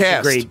the whole cast. Such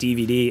a great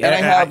DVD. And I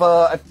have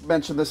I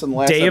mentioned this in the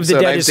last episode.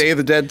 Day of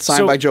the Dead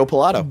signed by Joe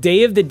Pilato.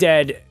 Day of the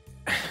Dead.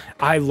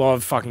 I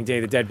love fucking Day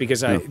of the Dead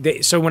because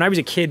so when I was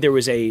a kid, there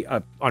was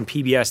on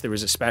PBS there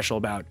was a special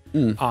about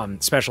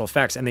special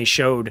effects, and they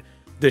showed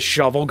the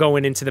shovel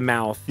going into the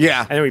mouth.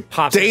 Yeah. And then he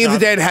pops Day of the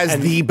Dead has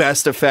the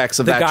best effects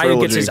of that trilogy. The guy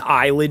who gets his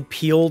eyelid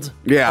peeled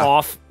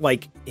off,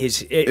 like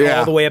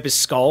all the way up his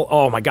skull.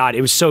 Oh my God,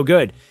 it was so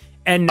good.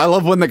 And I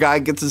love when the guy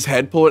gets his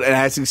head pulled and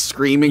as he's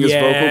screaming, his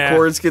vocal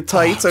cords get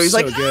tight. So he's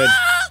like, good.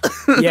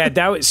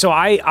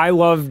 I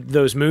loved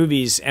those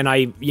movies, and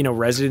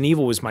Resident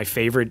Evil was my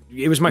favorite.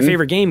 It was my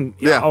favorite game.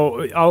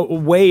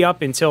 Way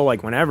up until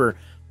like whenever.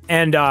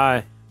 And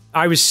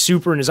I was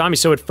super into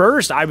zombies. So at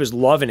first I was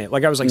loving it.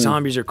 Like I was like,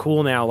 zombies are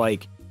cool now.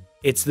 Like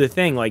it's the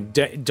thing. Like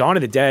Dawn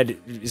of the Dead,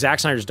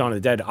 Zack Snyder's Dawn of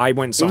the Dead. I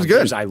went and saw it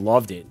because I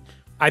loved it.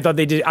 I thought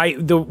they did.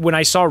 When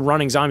I saw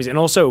Running Zombies, and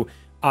also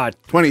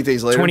 28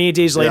 Days Later. 28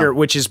 Days Later,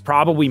 which is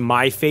probably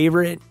my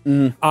favorite.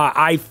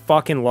 I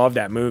fucking love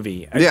that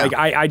movie. Like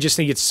I just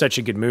think it's such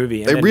a good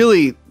movie. And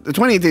the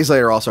 28 Days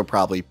Later also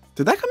probably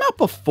Did that come out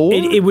before?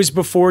 It was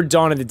before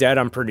Dawn of the Dead,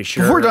 I'm pretty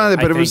sure. Before Dawn of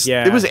the Dead, but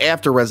yeah. it was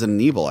after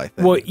Resident Evil, I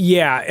think. Well,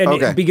 yeah, and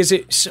Okay. because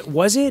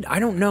was it? I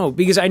don't know,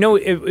 because I know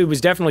it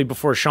was definitely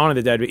before Shaun of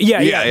the Dead.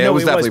 Yeah, it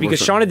was definitely because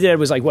before. Shaun of the Dead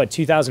was like what,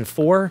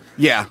 2004?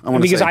 Yeah, I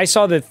want to Because say. I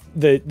saw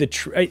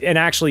and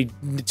actually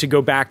to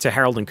go back to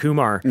Harold and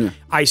Kumar,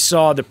 I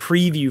saw the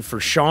preview for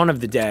Shaun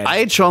of the Dead. I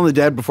had Shaun of the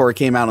Dead before it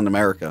came out in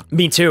America.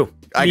 Me too.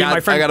 I Me and my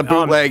friend, got a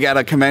bootleg at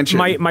a convention.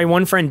 My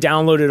one friend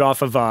downloaded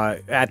off of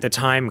at the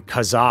time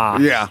Kazaa.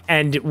 Yeah.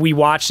 And we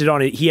watched it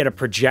on it. He had a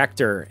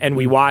projector, and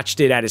we watched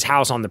it at his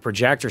house on the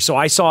projector. So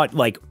I saw it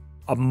like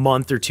a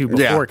month or two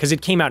before, because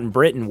it came out in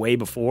Britain way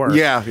before.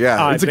 Yeah,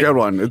 it's a good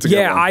one. It's a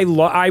good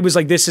one. I was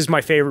like, this is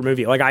my favorite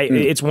movie. Like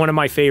it's one of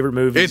my favorite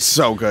movies. It's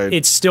so good.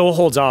 It still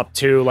holds up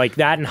too. Like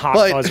that and Hot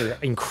Fuzz are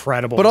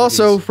incredible. But movies.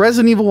 also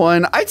Resident Evil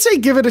 1, I'd say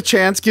give it a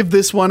chance. Give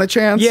this one a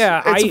chance.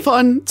 Yeah, it's a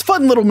fun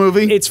little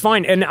movie. It's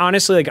fine. And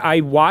honestly, like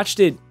I watched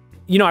it.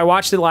 I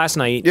watched it last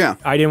night. Yeah.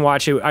 I didn't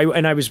watch it.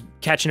 I was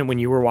catching it when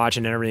you were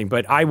watching and everything,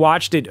 but I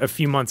watched it a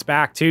few months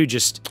back too.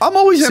 I'm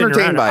always sitting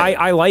entertained around. by it.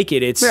 I like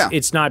it.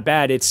 It's not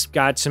bad. It's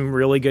got some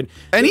really good.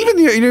 And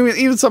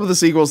even some of the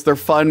sequels, they're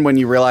fun when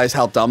you realize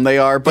how dumb they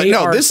are. But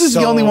this is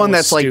the only one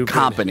that's like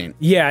competent.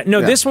 Yeah. No,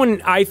 this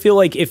one, I feel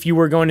like if you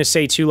were going to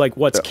say too, like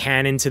what's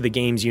canon to the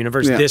game's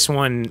universe, this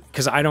one,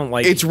 because I don't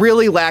like it's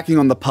really lacking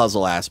on the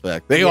puzzle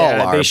aspect. They all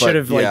are. They should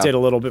have did a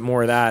little bit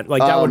more of that.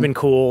 Like that would have been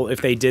cool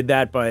if they did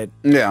that, but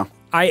yeah.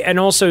 And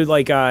also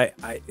like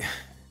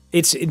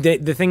it's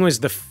the thing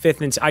was the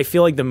fifth and I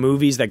feel like the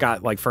movies that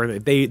got like further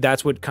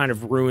that's what kind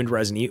of ruined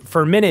Resident Evil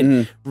for a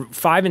minute.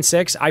 5 and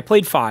 6, I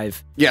played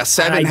 5. Yeah,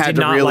 7 had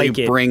to really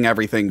bring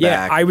everything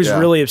back. Yeah, I was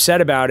really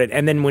upset about it.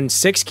 And then when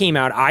 6 came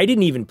out, I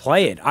didn't even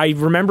play it. I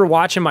remember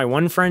watching my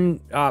one friend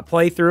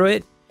play through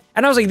it.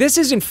 And I was like, this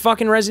isn't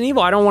fucking Resident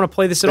Evil. I don't want to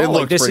play this at all.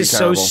 Like, this is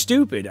so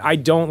stupid. I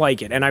don't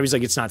like it. And I was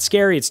like, it's not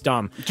scary. It's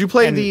dumb. Did you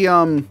play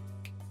the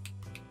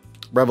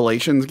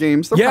Revelations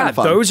games? They're kind of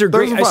fun. Those are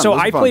great. So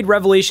I fun. played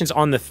Revelations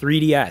on the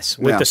 3DS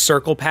with the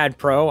Circle Pad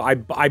Pro. I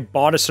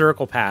bought a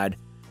Circle Pad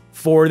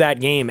for that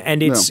game,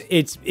 and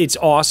it's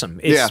awesome.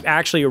 It's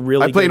actually a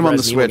really I played good them on the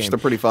Resident Evil Switch. game. They're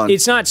pretty fun.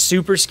 It's not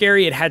super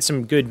scary. It had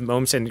some good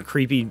moments and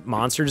creepy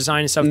monster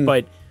design and stuff,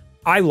 but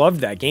I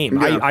loved that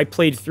game. Yeah. I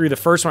played through the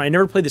first one. I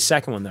never played the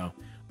second one, though.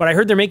 But I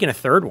heard they're making a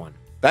third one.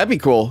 That'd be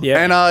cool.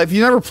 Yeah. And if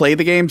you never played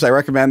the games, I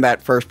recommend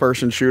that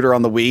first-person shooter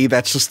on the Wii.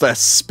 That's just a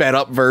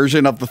sped-up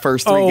version of the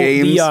first 3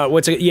 games.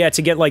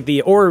 To get like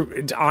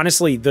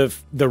honestly, the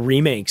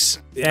remakes.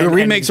 The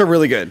remakes are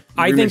really good.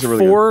 I think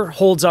 4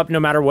 holds up no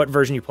matter what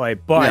version you play.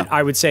 But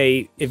I would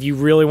say if you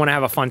really want to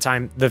have a fun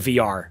time, the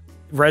VR.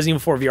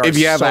 Resident Evil 4 VR. If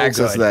you have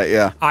access to that,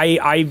 yeah.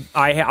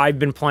 I've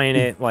been playing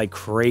it like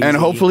crazy. And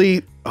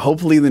hopefully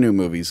the new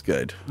movie's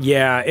good.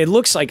 Yeah, it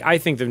looks like I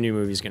think the new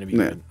movie's going to be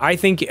good. I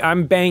think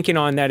I'm banking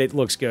on that it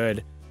looks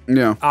good.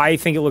 Yeah. I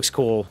think it looks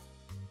cool.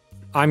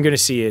 I'm going to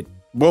see it.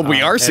 Well,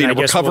 we are seeing it.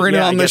 We're covering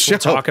it on this show.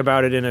 We'll talk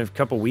about it in a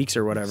couple weeks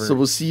or whatever. So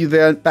we'll see you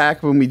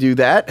back when we do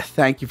that.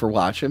 Thank you for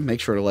watching. Make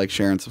sure to like,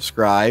 share, and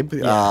subscribe.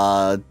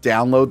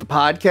 Download the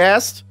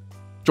podcast.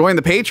 Join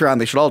the Patreon.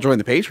 They should all join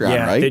the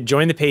Patreon, right?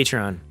 Join the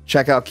Patreon.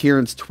 Check out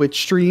Kieran's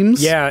Twitch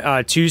streams.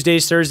 Yeah,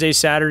 Tuesdays, Thursdays,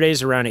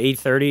 Saturdays around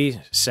 8:30.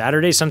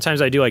 Saturdays,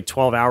 sometimes I do like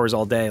 12 hours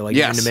all day, like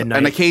into midnight.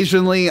 And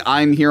occasionally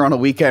I'm here on a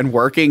weekend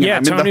working. Yeah,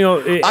 I'm Tony,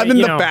 in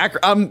the back.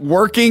 I'm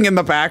working in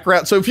the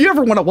background. So if you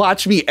ever want to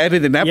watch me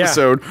edit an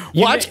episode,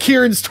 watch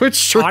Kieran's Twitch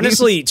streams.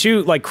 Honestly,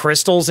 too, like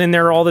Crystal's in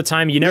there all the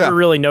time. You never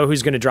really know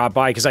who's going to drop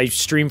by because I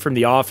stream from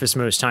the office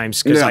most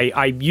times because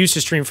I used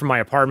to stream from my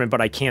apartment,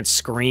 but I can't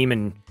scream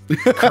and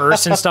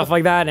curse and stuff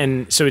like that,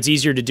 and so it's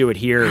easier to do it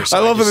here. So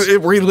I love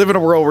it. We live in a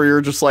world where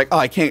you're just like, oh,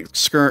 I can't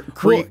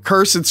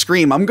curse and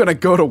scream. I'm gonna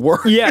go to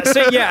work.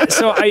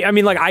 So I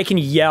mean, like I can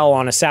yell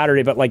on a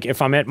Saturday, but like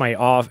if I'm at my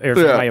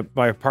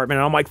my apartment,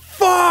 and I'm like,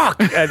 fuck.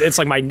 It's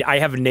like I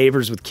have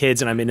neighbors with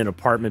kids, and I'm in an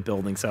apartment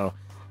building, so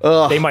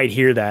they might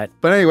hear that.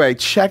 But anyway,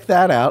 check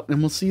that out,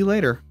 and we'll see you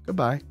later.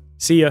 Goodbye.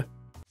 See ya.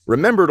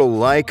 Remember to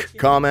like,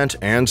 comment,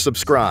 and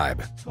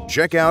subscribe.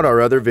 Check out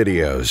our other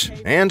videos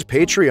and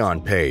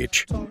Patreon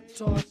page.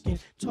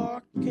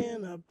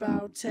 Talking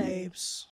about tapes.